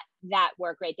that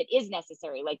work, right, that is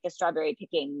necessary, like the strawberry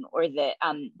picking or the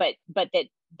but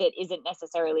that isn't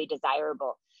necessarily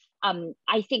desirable.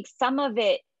 I think some of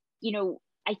it, you know,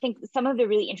 I think some of the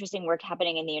really interesting work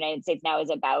happening in the United States now is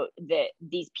about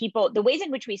these people, the ways in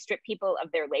which we strip people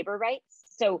of their labor rights.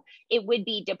 So it would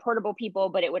be deportable people,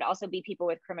 but it would also be people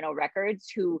with criminal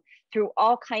records who, through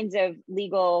all kinds of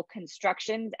legal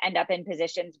constructions, end up in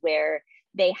positions where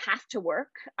they have to work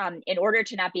in order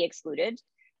to not be excluded,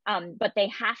 but they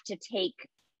have to take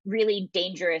really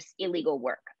dangerous illegal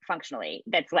work functionally.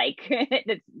 That's like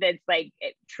that's like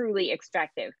truly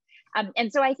extractive.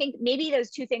 And so I think maybe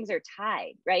those two things are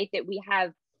tied, right? That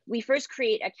we first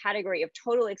create a category of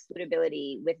total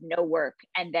excludability with no work.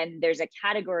 And then there's a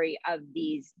category of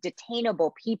these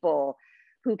detainable people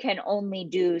who can only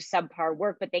do subpar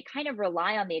work, but they kind of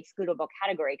rely on the excludable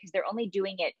category because they're only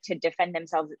doing it to defend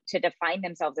themselves, to define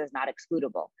themselves as not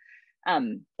excludable. I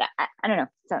don't know,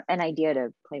 it's an idea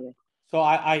to play with. So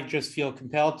I just feel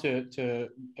compelled to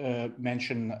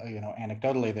mention,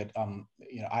 anecdotally that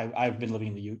I've been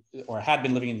living in had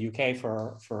been living in the UK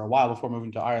for a while before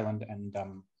moving to Ireland, and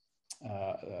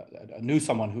I knew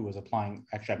someone who was applying.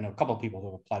 Actually, I know a couple of people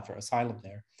who have applied for asylum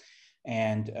there,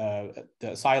 and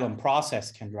the asylum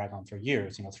process can drag on for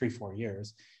years, 3-4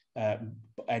 years,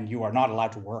 and you are not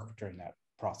allowed to work during that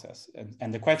process.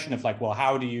 And the question of like, well,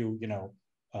 how do you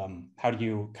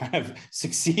kind of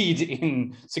succeed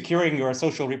in securing your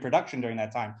social reproduction during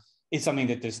that time is something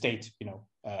that the state,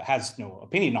 has no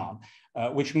opinion on,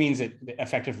 which means that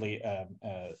effectively,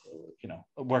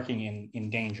 working in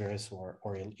dangerous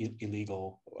or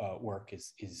illegal work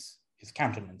is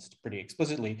countenanced pretty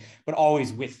explicitly, but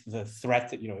always with the threat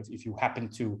that, if you happen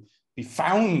to be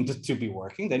found to be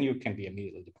working, then you can be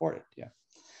immediately deported. Yeah.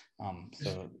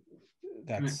 So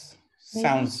that's...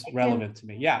 sounds relevant to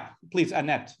me. Yeah, please,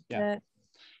 Annett. Yeah.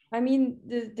 I mean,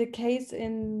 the case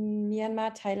in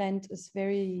Myanmar, Thailand is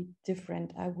very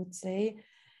different, I would say.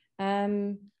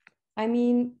 I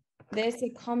mean, there's a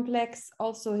complex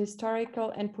also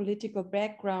historical and political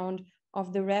background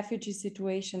of the refugee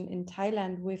situation in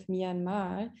Thailand with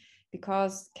Myanmar,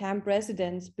 because camp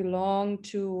residents belong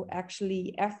to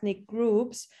actually ethnic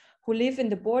groups who live in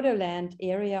the borderland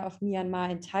area of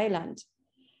Myanmar and Thailand.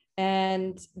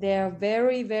 And there are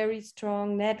very, very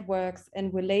strong networks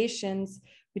and relations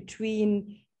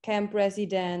between camp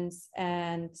residents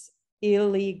and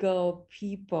illegal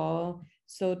people,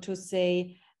 so to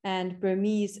say, and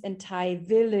Burmese and Thai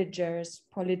villagers,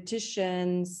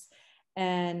 politicians,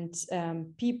 and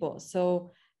people.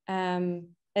 So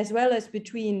as well as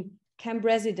between camp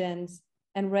residents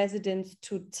and residents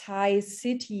to Thai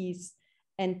cities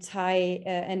and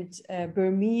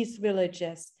Burmese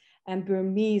villages and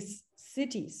Burmese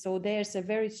cities. So there's a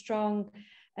very strong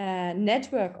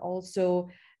network also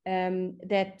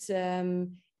that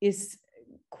is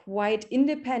quite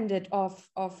independent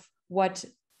of what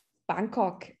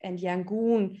Bangkok and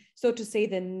Yangon, so to say,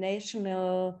 the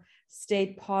national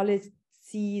state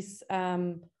policies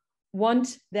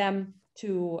want them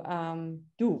to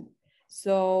do.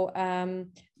 So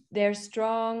there's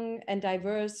strong and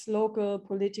diverse local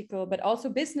political, but also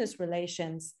business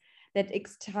relations that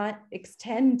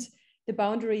extend the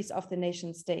boundaries of the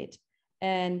nation state,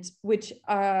 and which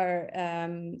are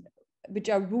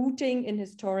rooting in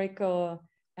historical,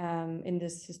 in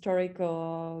this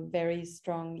historical very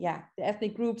strong, the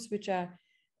ethnic groups which are,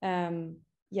 and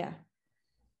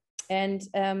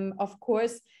of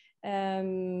course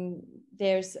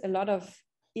there's a lot of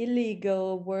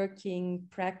illegal working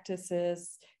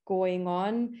practices going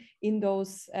on in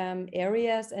those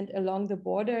areas and along the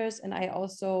borders. And I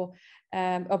also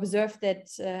observed that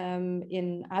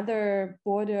in other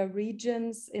border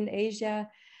regions in Asia,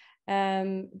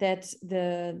 that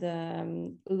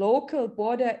the local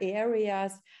border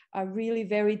areas are really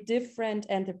very different,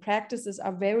 and the practices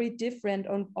are very different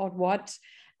on what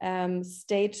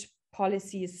state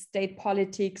policies, state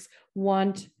politics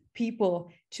want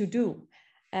people to do.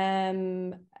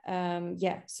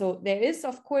 So there is,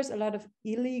 of course, a lot of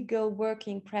illegal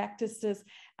working practices.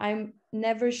 I'm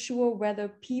never sure whether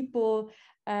people,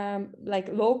 like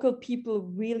local people,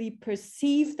 really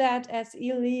perceive that as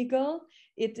illegal.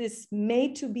 It is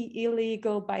made to be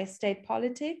illegal by state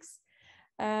politics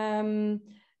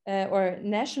or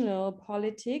national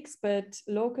politics, but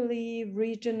locally,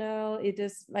 regional, it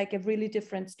is like a really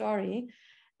different story.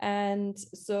 And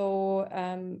so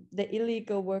the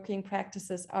illegal working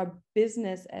practices are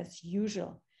business as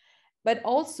usual, but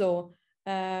also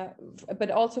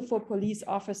for police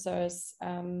officers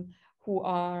who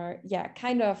are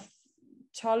kind of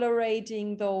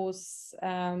tolerating those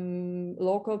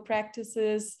local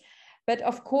practices. But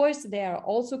of course, there are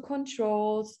also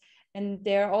controls, and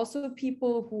there are also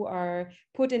people who are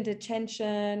put in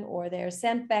detention or they're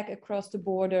sent back across the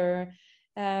border.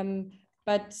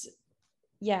 But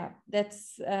yeah,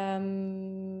 that's,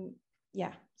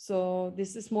 yeah. So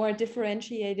this is more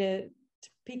differentiated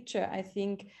picture, I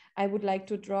think I would like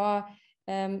to draw.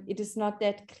 It is not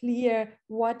that clear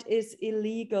what is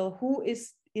illegal, who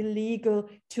is illegal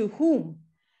to whom.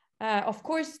 Of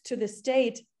course, to the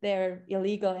state, they're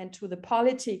illegal, and to the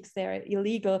politics, they're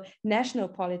illegal, national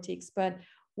politics. But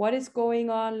what is going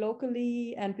on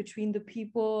locally and between the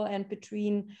people and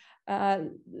between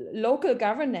local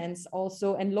governance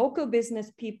also and local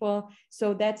business people?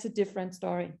 So that's a different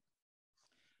story.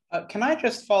 Can I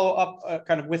just follow up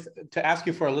kind of to ask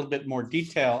you for a little bit more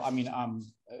detail? I mean,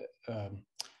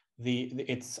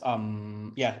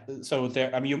 yeah. So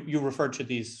there, I mean, you referred to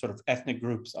these sort of ethnic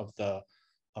groups of the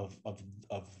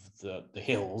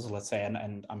hills, let's say,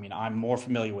 and I mean, I'm more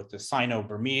familiar with the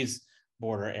Sino-Burmese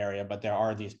border area, but there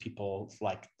are these people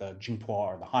like the Jingpo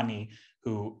or the Hani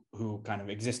who kind of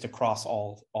exist across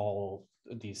all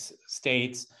these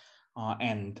states.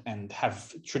 And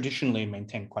have traditionally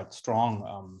maintained quite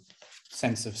strong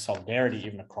sense of solidarity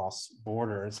even across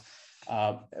borders.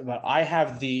 But I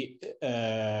have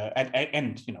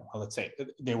and you know, let's say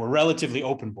they were relatively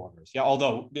open borders. Yeah,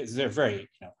 although they're very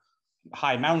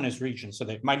high mountainous regions, so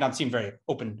they might not seem very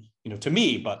open to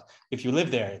me. But if you live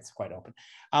there, it's quite open.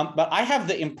 But I have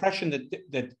the impression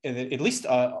that at least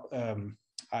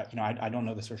I don't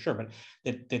know this for sure, but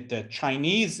that the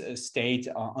Chinese state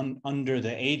under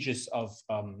the aegis of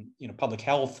public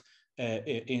health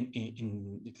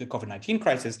in the COVID-19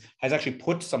 crisis has actually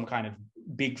put some kind of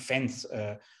big fence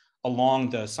along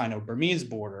the Sino-Burmese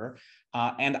border.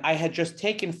 And I had just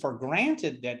taken for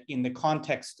granted that in the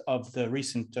context of the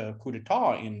recent coup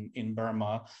d'etat in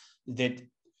Burma, that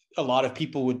a lot of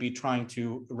people would be trying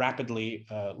to rapidly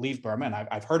leave Burma, and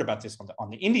I've heard about this on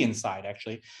the Indian side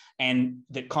actually, and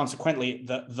that consequently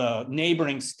the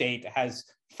neighboring state has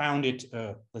found it,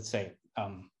 let's say,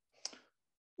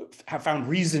 have found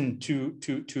reason to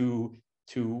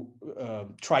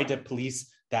try to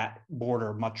police that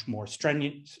border much more sort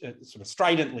of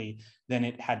stridently than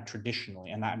it had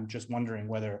traditionally. And I'm just wondering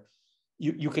whether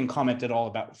you can comment at all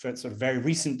about sort of very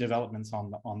recent developments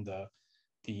on the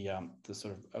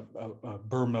sort of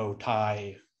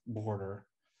Burmo-Thai border.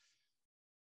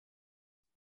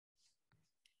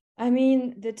 I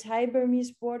mean, the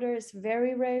Thai-Burmese border is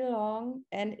very, very long,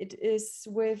 and it is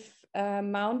with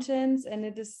mountains, and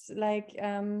it is like,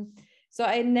 so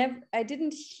I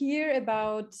didn't hear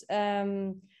about,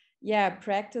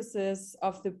 practices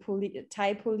of the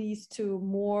Thai police to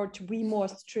be more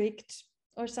strict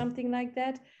or something like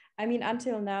that. I mean,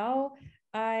 until now,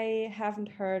 I haven't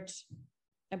heard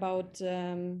about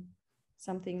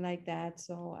something like that.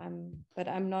 So I'm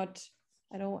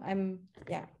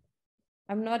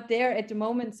not there at the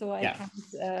moment, so I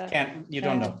can't. You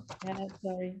don't know. Yeah,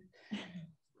 sorry.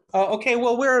 Okay,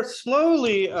 well, we're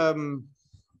slowly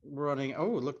running. Oh,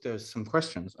 look, there's some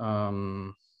questions.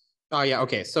 Oh yeah,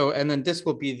 okay. So, and then this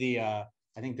will be I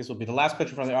think this will be the last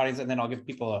question from the audience, and then I'll give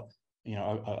people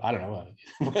I don't know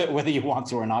whether you want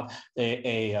to or not,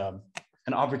 an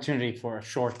opportunity for a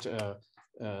short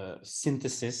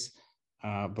synthesis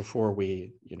before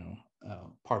we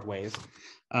part ways.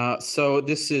 So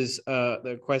this is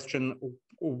the question: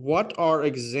 what are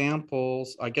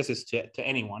examples? I guess it's to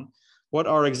anyone. What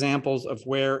are examples of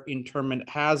where internment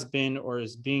has been or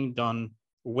is being done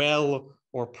well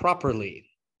or properly?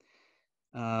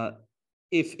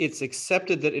 If it's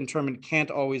accepted that internment can't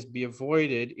always be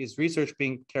avoided, is research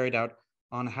being carried out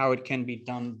on how it can be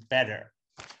done better?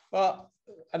 Well,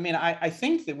 I mean, I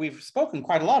think that we've spoken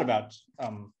quite a lot about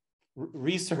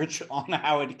research on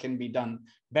how it can be done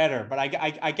better, but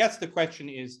I guess the question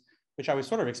is, which I was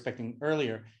sort of expecting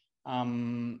earlier,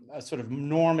 a sort of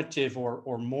normative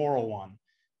or moral one,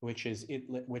 which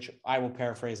I will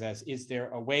paraphrase as: is there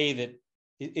a way that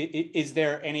is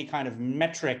there any kind of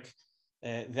metric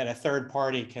that a third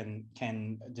party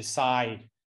can decide,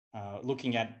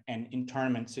 looking at an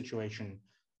internment situation,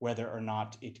 whether or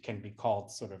not it can be called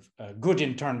sort of a good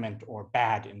internment or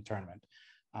bad internment?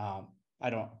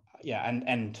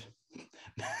 And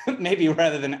maybe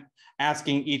rather than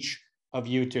asking each of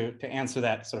you to answer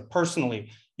that sort of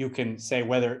personally, you can say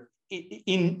whether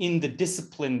in the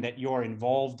discipline that you're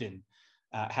involved in,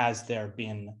 has there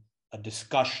been a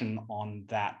discussion on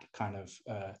that kind of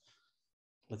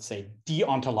let's say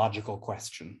deontological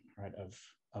question, right,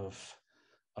 of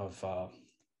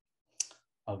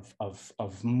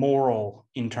moral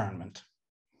internment.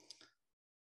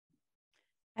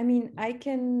 I mean, I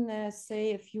can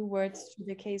say a few words to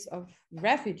the case of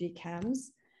refugee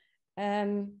camps.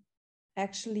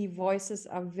 Actually, voices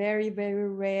are very, very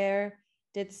rare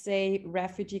that say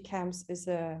refugee camps is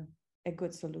a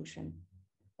good solution.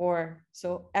 Or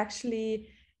so actually,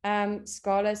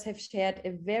 scholars have shared a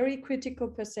very critical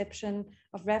perception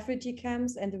of refugee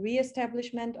camps and the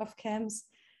reestablishment of camps.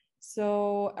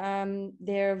 So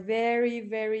there are very,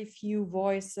 very few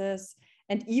voices.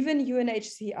 And even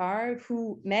UNHCR,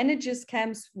 who manages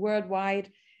camps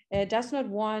worldwide, does not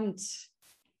want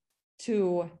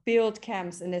to build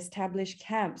camps and establish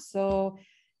camps. So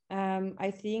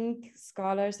I think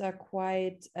scholars are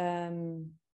quite, how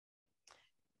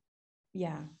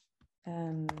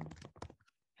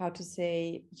to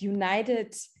say,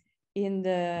 united in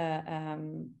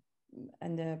the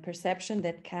perception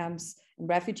that camps,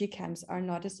 refugee camps, are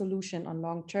not a solution on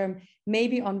long term.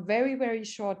 Maybe on very, very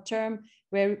short term,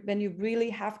 when you really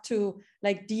have to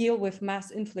like deal with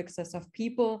mass influxes of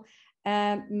people,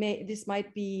 this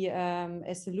might be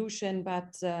a solution,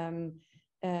 but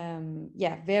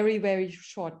very, very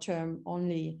short term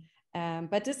only.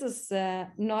 But this is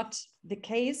not the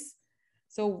case.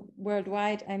 So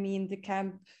worldwide, I mean,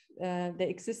 the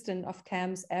existence of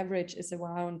camps average is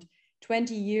around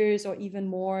 20 years or even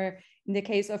more. In the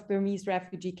case of Burmese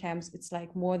refugee camps, it's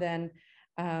like more than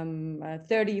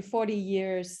 30, 40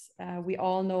 years. We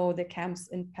all know the camps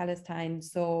in Palestine.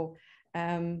 So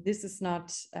this is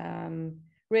not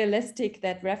realistic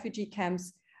that refugee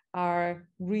camps are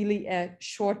really a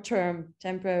short-term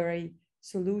temporary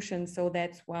solution. So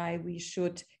that's why we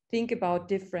should think about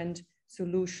different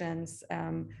solutions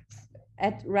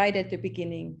right at the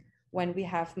beginning when we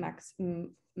have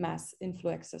mass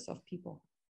influxes of people.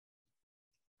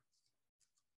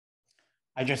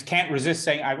 I just can't resist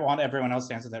saying, I want everyone else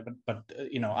to answer that, but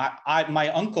you know, my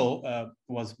uncle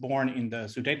was born in the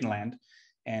Sudetenland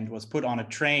and was put on a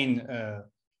train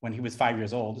when he was 5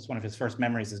 years old. It's one of his first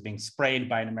memories, is being sprayed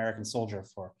by an American soldier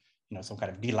for, you know, some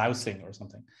kind of delousing or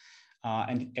something.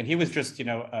 And he was just, you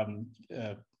know,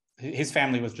 his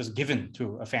family was just given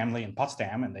to a family in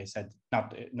Potsdam, and they said,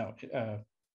 not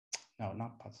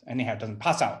Potsdam. Anyhow, it doesn't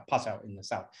Passau in the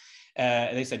south.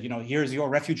 They said, you know, here's your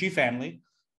refugee family.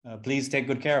 Please take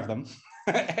good care of them.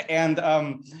 And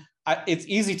it's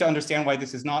easy to understand why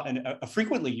this is not a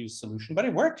frequently used solution, but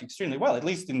it worked extremely well, at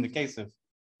least in the case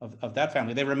of that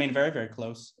family. They remain very, very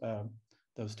close,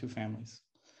 those two families.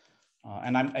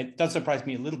 And it does surprise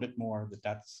me a little bit more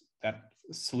that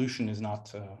solution is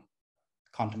not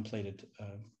contemplated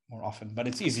more often, but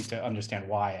it's easy to understand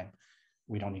why, and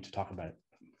we don't need to talk about it.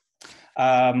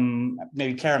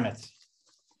 Maybe Keramet.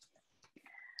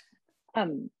 I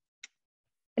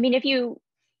mean, if you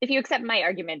accept my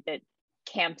argument that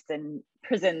camps and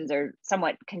prisons are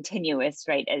somewhat continuous,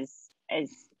 right, as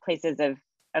places of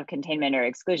containment or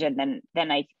exclusion,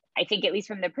 then I think, at least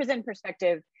from the prison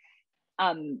perspective,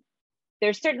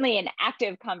 there's certainly an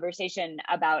active conversation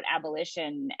about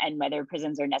abolition and whether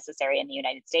prisons are necessary in the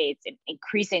United States,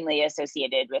 increasingly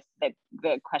associated with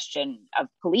the question of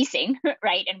policing,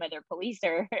 right, and whether police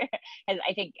are.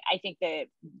 I think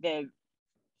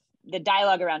the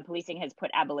dialogue around policing has put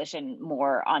abolition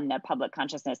more on the public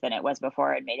consciousness than it was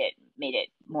before, and made it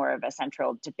more of a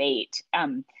central debate.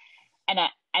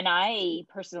 And I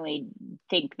personally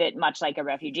think that, much like a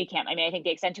refugee camp, I mean, I think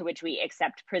the extent to which we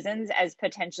accept prisons as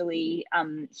potentially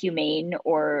humane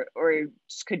or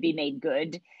could be made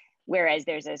good, whereas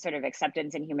there's a sort of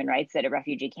acceptance in human rights that a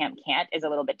refugee camp can't, is a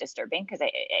little bit disturbing, because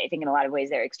I think in a lot of ways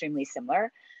they're extremely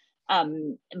similar.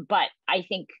 But I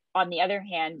think, on the other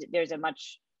hand, there's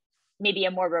maybe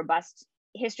a more robust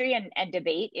history and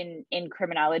debate in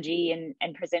criminology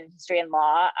and prison history and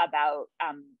law about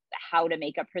how to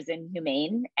make a prison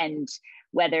humane and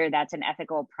whether that's an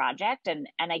ethical project. And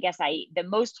I guess the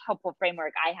most helpful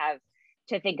framework I have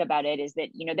to think about it is that,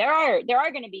 you know, there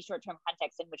are going to be short-term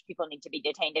contexts in which people need to be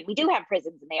detained, and we do have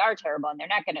prisons, and they are terrible, and we're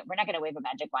not going to wave a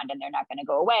magic wand and they're not going to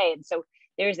go away. And so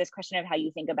there's this question of how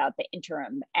you think about the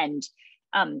interim. And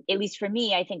at least for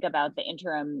me, I think about the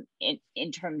interim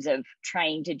in terms of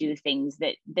trying to do things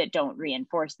that don't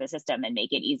reinforce the system and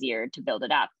make it easier to build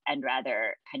it up, and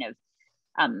rather kind of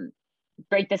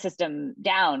break the system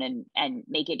down and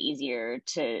make it easier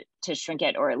to shrink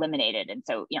it or eliminate it. And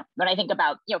so, you know, when I think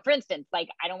about, you know, for instance, like,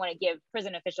 I don't want to give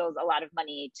prison officials a lot of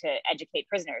money to educate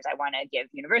prisoners. I want to give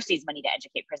universities money to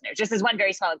educate prisoners, just as one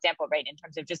very small example, right, in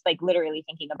terms of just like literally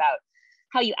thinking about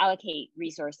how you allocate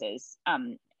resources.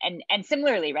 And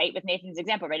similarly, right, with Nathan's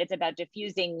example, right, it's about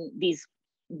diffusing these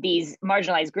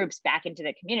marginalized groups back into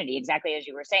the community, exactly as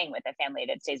you were saying, with a family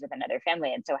that stays with another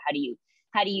family. And so how do you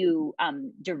how do you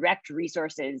direct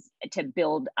resources to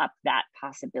build up that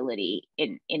possibility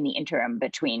in the interim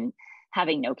between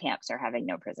having no camps or having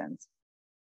no prisons?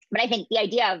 But I think the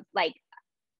idea of like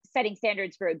setting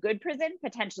standards for a good prison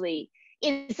potentially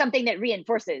is something that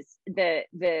reinforces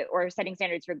or setting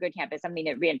standards for a good camp is something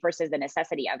that reinforces the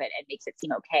necessity of it and makes it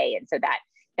seem okay. And so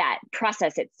that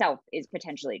process itself is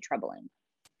potentially troubling.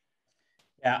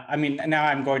 Yeah, I mean, now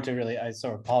I'm going to I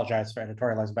sort of apologize for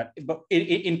editorializing, but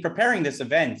in preparing this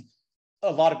event,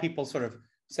 a lot of people sort of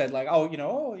said like, I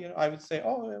would say,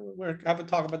 we're having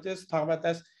to talk about this,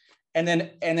 and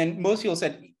then most people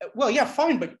said, well, yeah,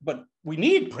 fine, but we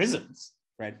need prisons,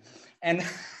 right? And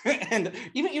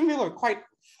even people are quite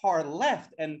far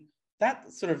left, and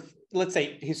that sort of, let's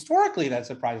say, historically, that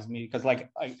surprises me because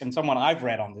and someone I've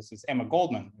read on this is Emma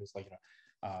Goldman, who's like,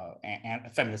 a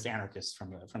feminist anarchist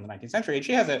from the 19th century, and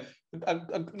she has a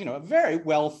very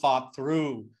well thought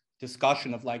through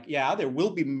discussion of like, yeah, there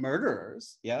will be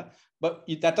murderers, yeah, but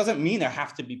that doesn't mean there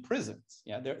have to be prisons,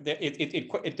 yeah.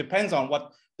 It depends on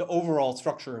what the overall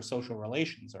structure of social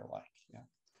relations are like, yeah,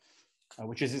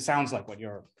 it sounds like what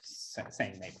you're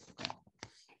saying, maybe.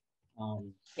 Yeah,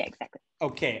 yeah, exactly.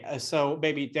 Okay, so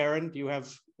maybe Darren, do you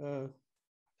have?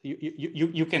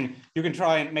 You can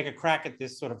try and make a crack at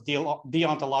this sort of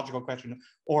deontological question,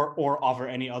 or offer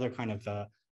any other kind of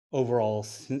overall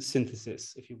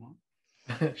synthesis if you want.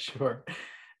 Sure.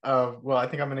 Well, I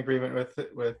think I'm in agreement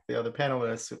with the other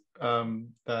panelists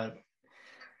that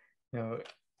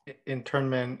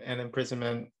internment and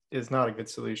imprisonment is not a good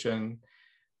solution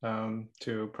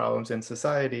to problems in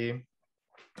society.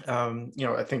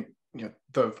 I think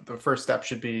the first step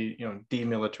should be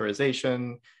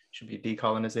demilitarization, should be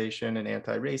decolonization and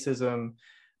anti-racism,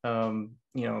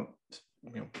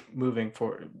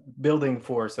 building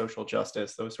for social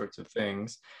justice, those sorts of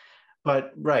things.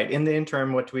 But right, in the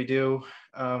interim, what do we do?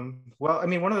 Well, I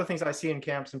mean, one of the things I see in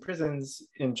camps and prisons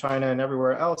in China and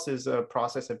everywhere else is a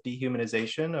process of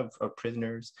dehumanization of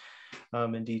prisoners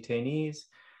and detainees.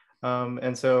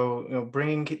 And so,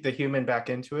 bringing the human back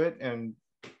into it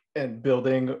and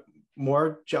building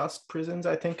more just prisons,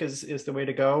 I think is the way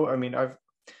to go. I mean,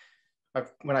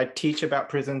 when I teach about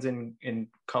prisons in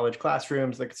college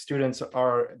classrooms, like students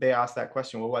they ask that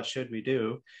question, well, what should we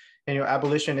do? And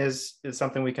abolition is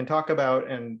something we can talk about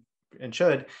and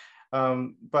should,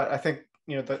 but I think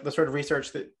the sort of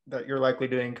research that you're likely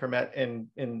doing, Keramet,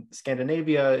 in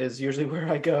Scandinavia is usually where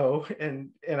I go,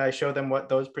 and I show them what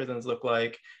those prisons look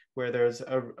like, where there's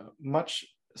a much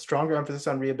stronger emphasis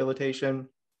on rehabilitation,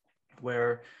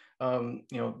 where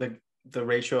the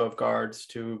ratio of guards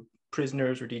to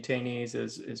prisoners or detainees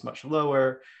is much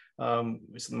lower,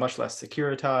 it's much less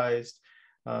securitized.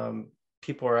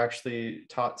 People are actually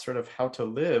taught sort of how to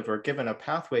live or given a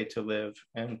pathway to live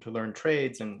and to learn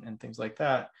trades and things like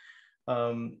that.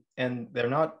 And they're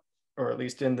not, or at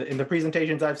least in the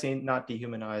presentations I've seen, not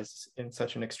dehumanized in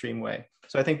such an extreme way.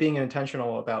 So I think being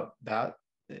intentional about that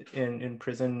in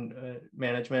prison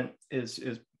management is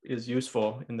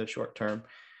useful in the short term.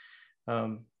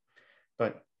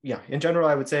 But yeah, in general,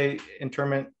 I would say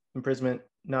internment, imprisonment,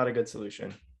 not a good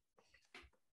solution.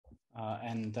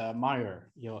 And Mayur,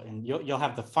 you'll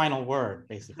have the final word,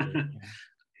 basically.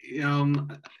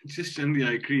 Just generally,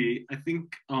 I agree. I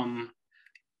think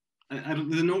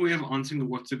there's no way of answering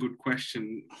what's a good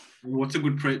question, what's a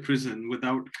good prison,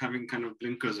 without having kind of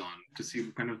blinkers on to see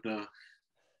kind of the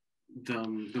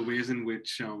ways in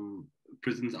which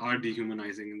prisons are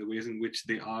dehumanizing and the ways in which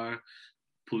they are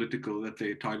political, that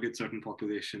they target certain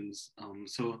populations.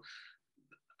 So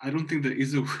I don't think there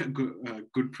is a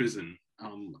good prison.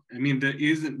 I mean,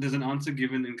 there's an answer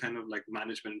given in kind of like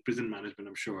prison management,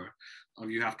 I'm sure.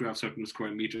 You have to have certain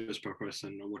square meters per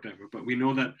person or whatever, but we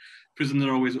know that prisons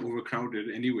are always overcrowded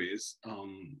anyways.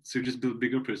 So you just build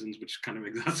bigger prisons, which kind of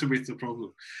exacerbates the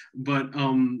problem. But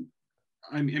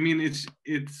I mean, it's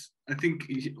I think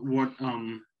what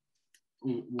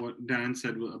Darren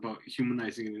said about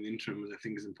humanizing in an interim I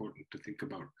think is important to think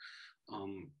about.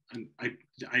 And I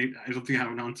don't think I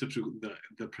have an answer to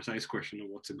the precise question of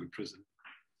what's a good prison.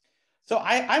 So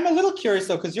I'm a little curious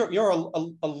though, because you're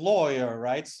a lawyer,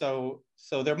 right? So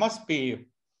there must be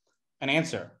an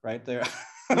answer, right? There.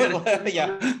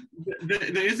 Yeah.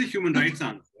 There is a human rights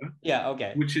answer. Yeah.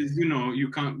 Okay. Which is,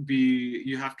 you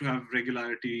have to have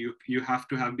regularity. You have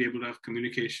to be able to have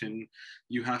communication.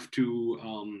 You have to,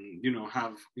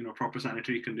 have, proper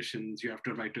sanitary conditions. You have to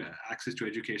have right to access to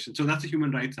education. So that's a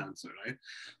human rights answer, right?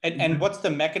 And what's the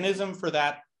mechanism for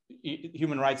that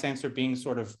human rights answer being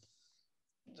sort of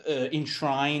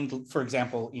enshrined, for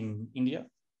example, in India?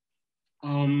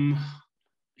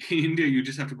 in India, you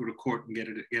just have to go to court and get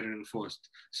it enforced.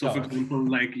 So, for example,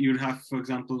 like you'd have, for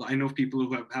example, I know people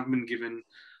who have been given,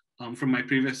 from my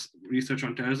previous research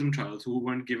on terrorism trials, who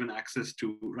weren't given access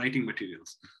to writing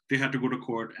materials. They had to go to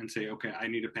court and say, okay, I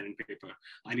need a pen and paper.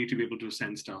 I need to be able to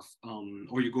send stuff.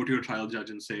 Or you go to your trial judge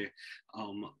and say,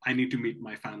 I need to meet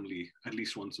my family at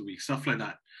least once a week, stuff like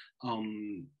that.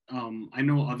 I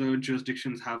know other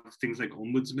jurisdictions have things like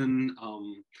ombudsman,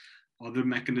 other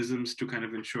mechanisms to kind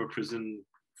of ensure prison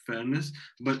fairness,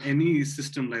 but any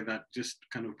system like that just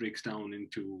kind of breaks down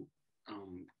into, I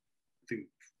think,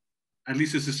 at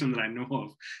least a system that I know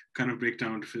of, kind of break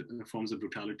down to forms of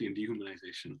brutality and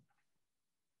dehumanization.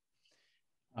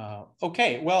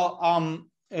 Okay, well,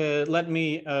 let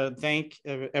me thank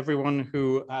everyone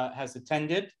who has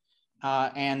attended.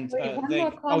 And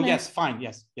oh yes, fine,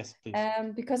 yes, please.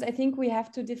 Because I think we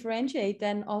have to differentiate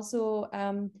then also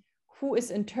who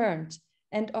is interned.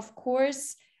 And of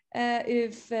course,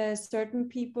 if certain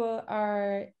people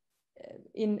are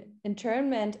in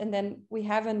internment and then we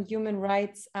have a human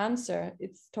rights answer,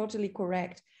 it's totally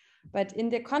correct. But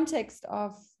in the context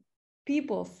of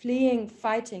people fleeing,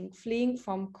 fighting, fleeing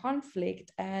from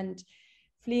conflict and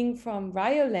fleeing from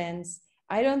violence,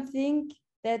 I don't think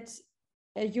that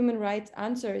a human rights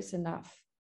answer is enough.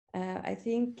 I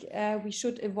think we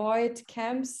should avoid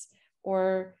camps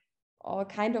or all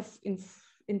kind of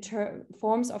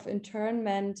forms of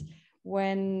internment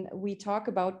when we talk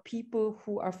about people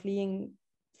who are fleeing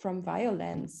from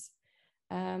violence.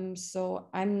 So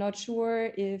I'm not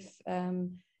sure if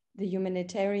the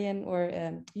humanitarian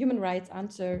or human rights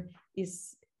answer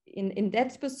is in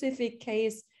that specific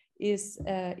case is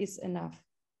enough.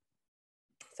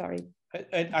 Sorry.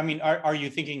 I mean, are you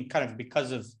thinking kind of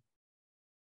because of,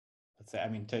 let's say, I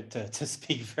mean, to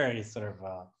speak very sort of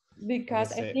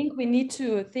because I think we need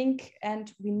to think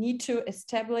and we need to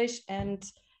establish and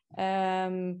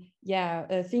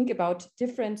think about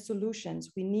different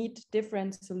solutions. We need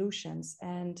different solutions,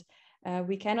 and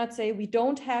we cannot say we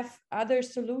don't have other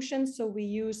solutions, so we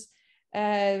use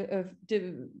camps,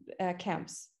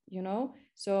 you know.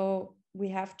 So we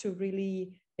have to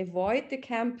really avoid the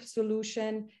camp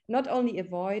solution, not only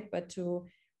avoid, but to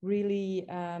really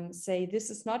say this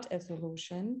is not a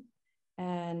solution,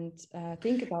 and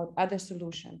think about other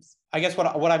solutions. I guess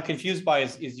what I'm confused by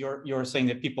is you're saying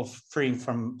that people fleeing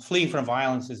from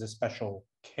violence is a special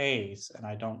case, and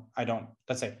I don't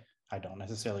let's say I don't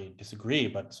necessarily disagree,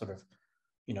 but sort of,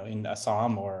 you know, in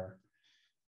Assam or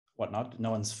whatnot,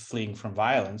 no one's fleeing from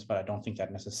violence, but I don't think that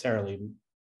necessarily,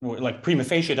 like, prima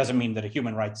facie doesn't mean that a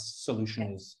human rights solution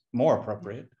is more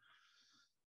appropriate.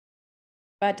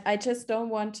 But I just don't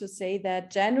want to say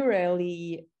that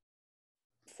generally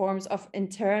forms of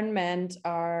internment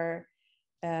are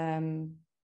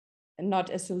not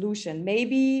a solution.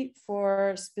 Maybe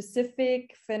for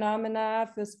specific phenomena,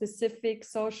 for specific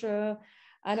social,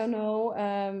 I don't know,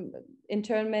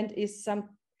 internment is some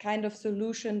kind of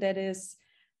solution that is,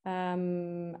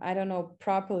 I don't know,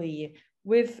 properly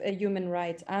with a human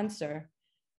rights answer.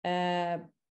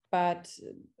 But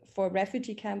for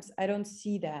refugee camps, I don't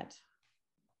see that.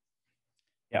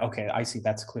 Yeah, okay, I see,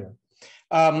 that's clear.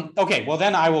 Okay, well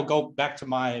then I will go back to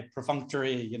my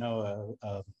perfunctory, you know,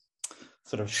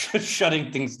 sort of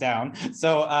shutting things down.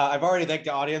 So I've already thanked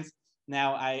the audience.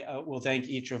 Now I will thank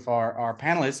each of our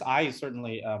panelists. I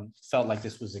certainly felt like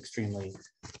this was extremely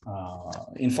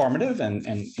informative and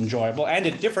enjoyable, and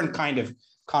a different kind of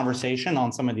conversation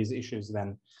on some of these issues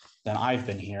than I've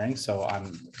been hearing. So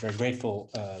I'm very grateful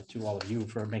to all of you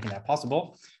for making that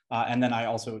possible. And then I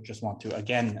also just want to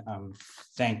again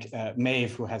thank Mayur,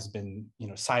 who has been, you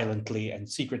know, silently and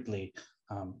secretly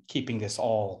keeping this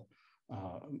all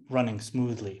running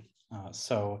smoothly.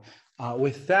 So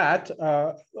with that,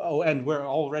 oh, and we're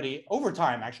already over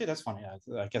time. Actually, that's funny.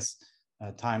 I guess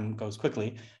time goes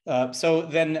quickly. So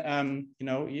then, you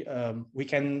know, we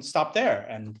can stop there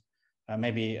and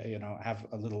maybe, you know, have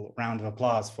a little round of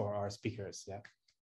applause for our speakers. Yeah.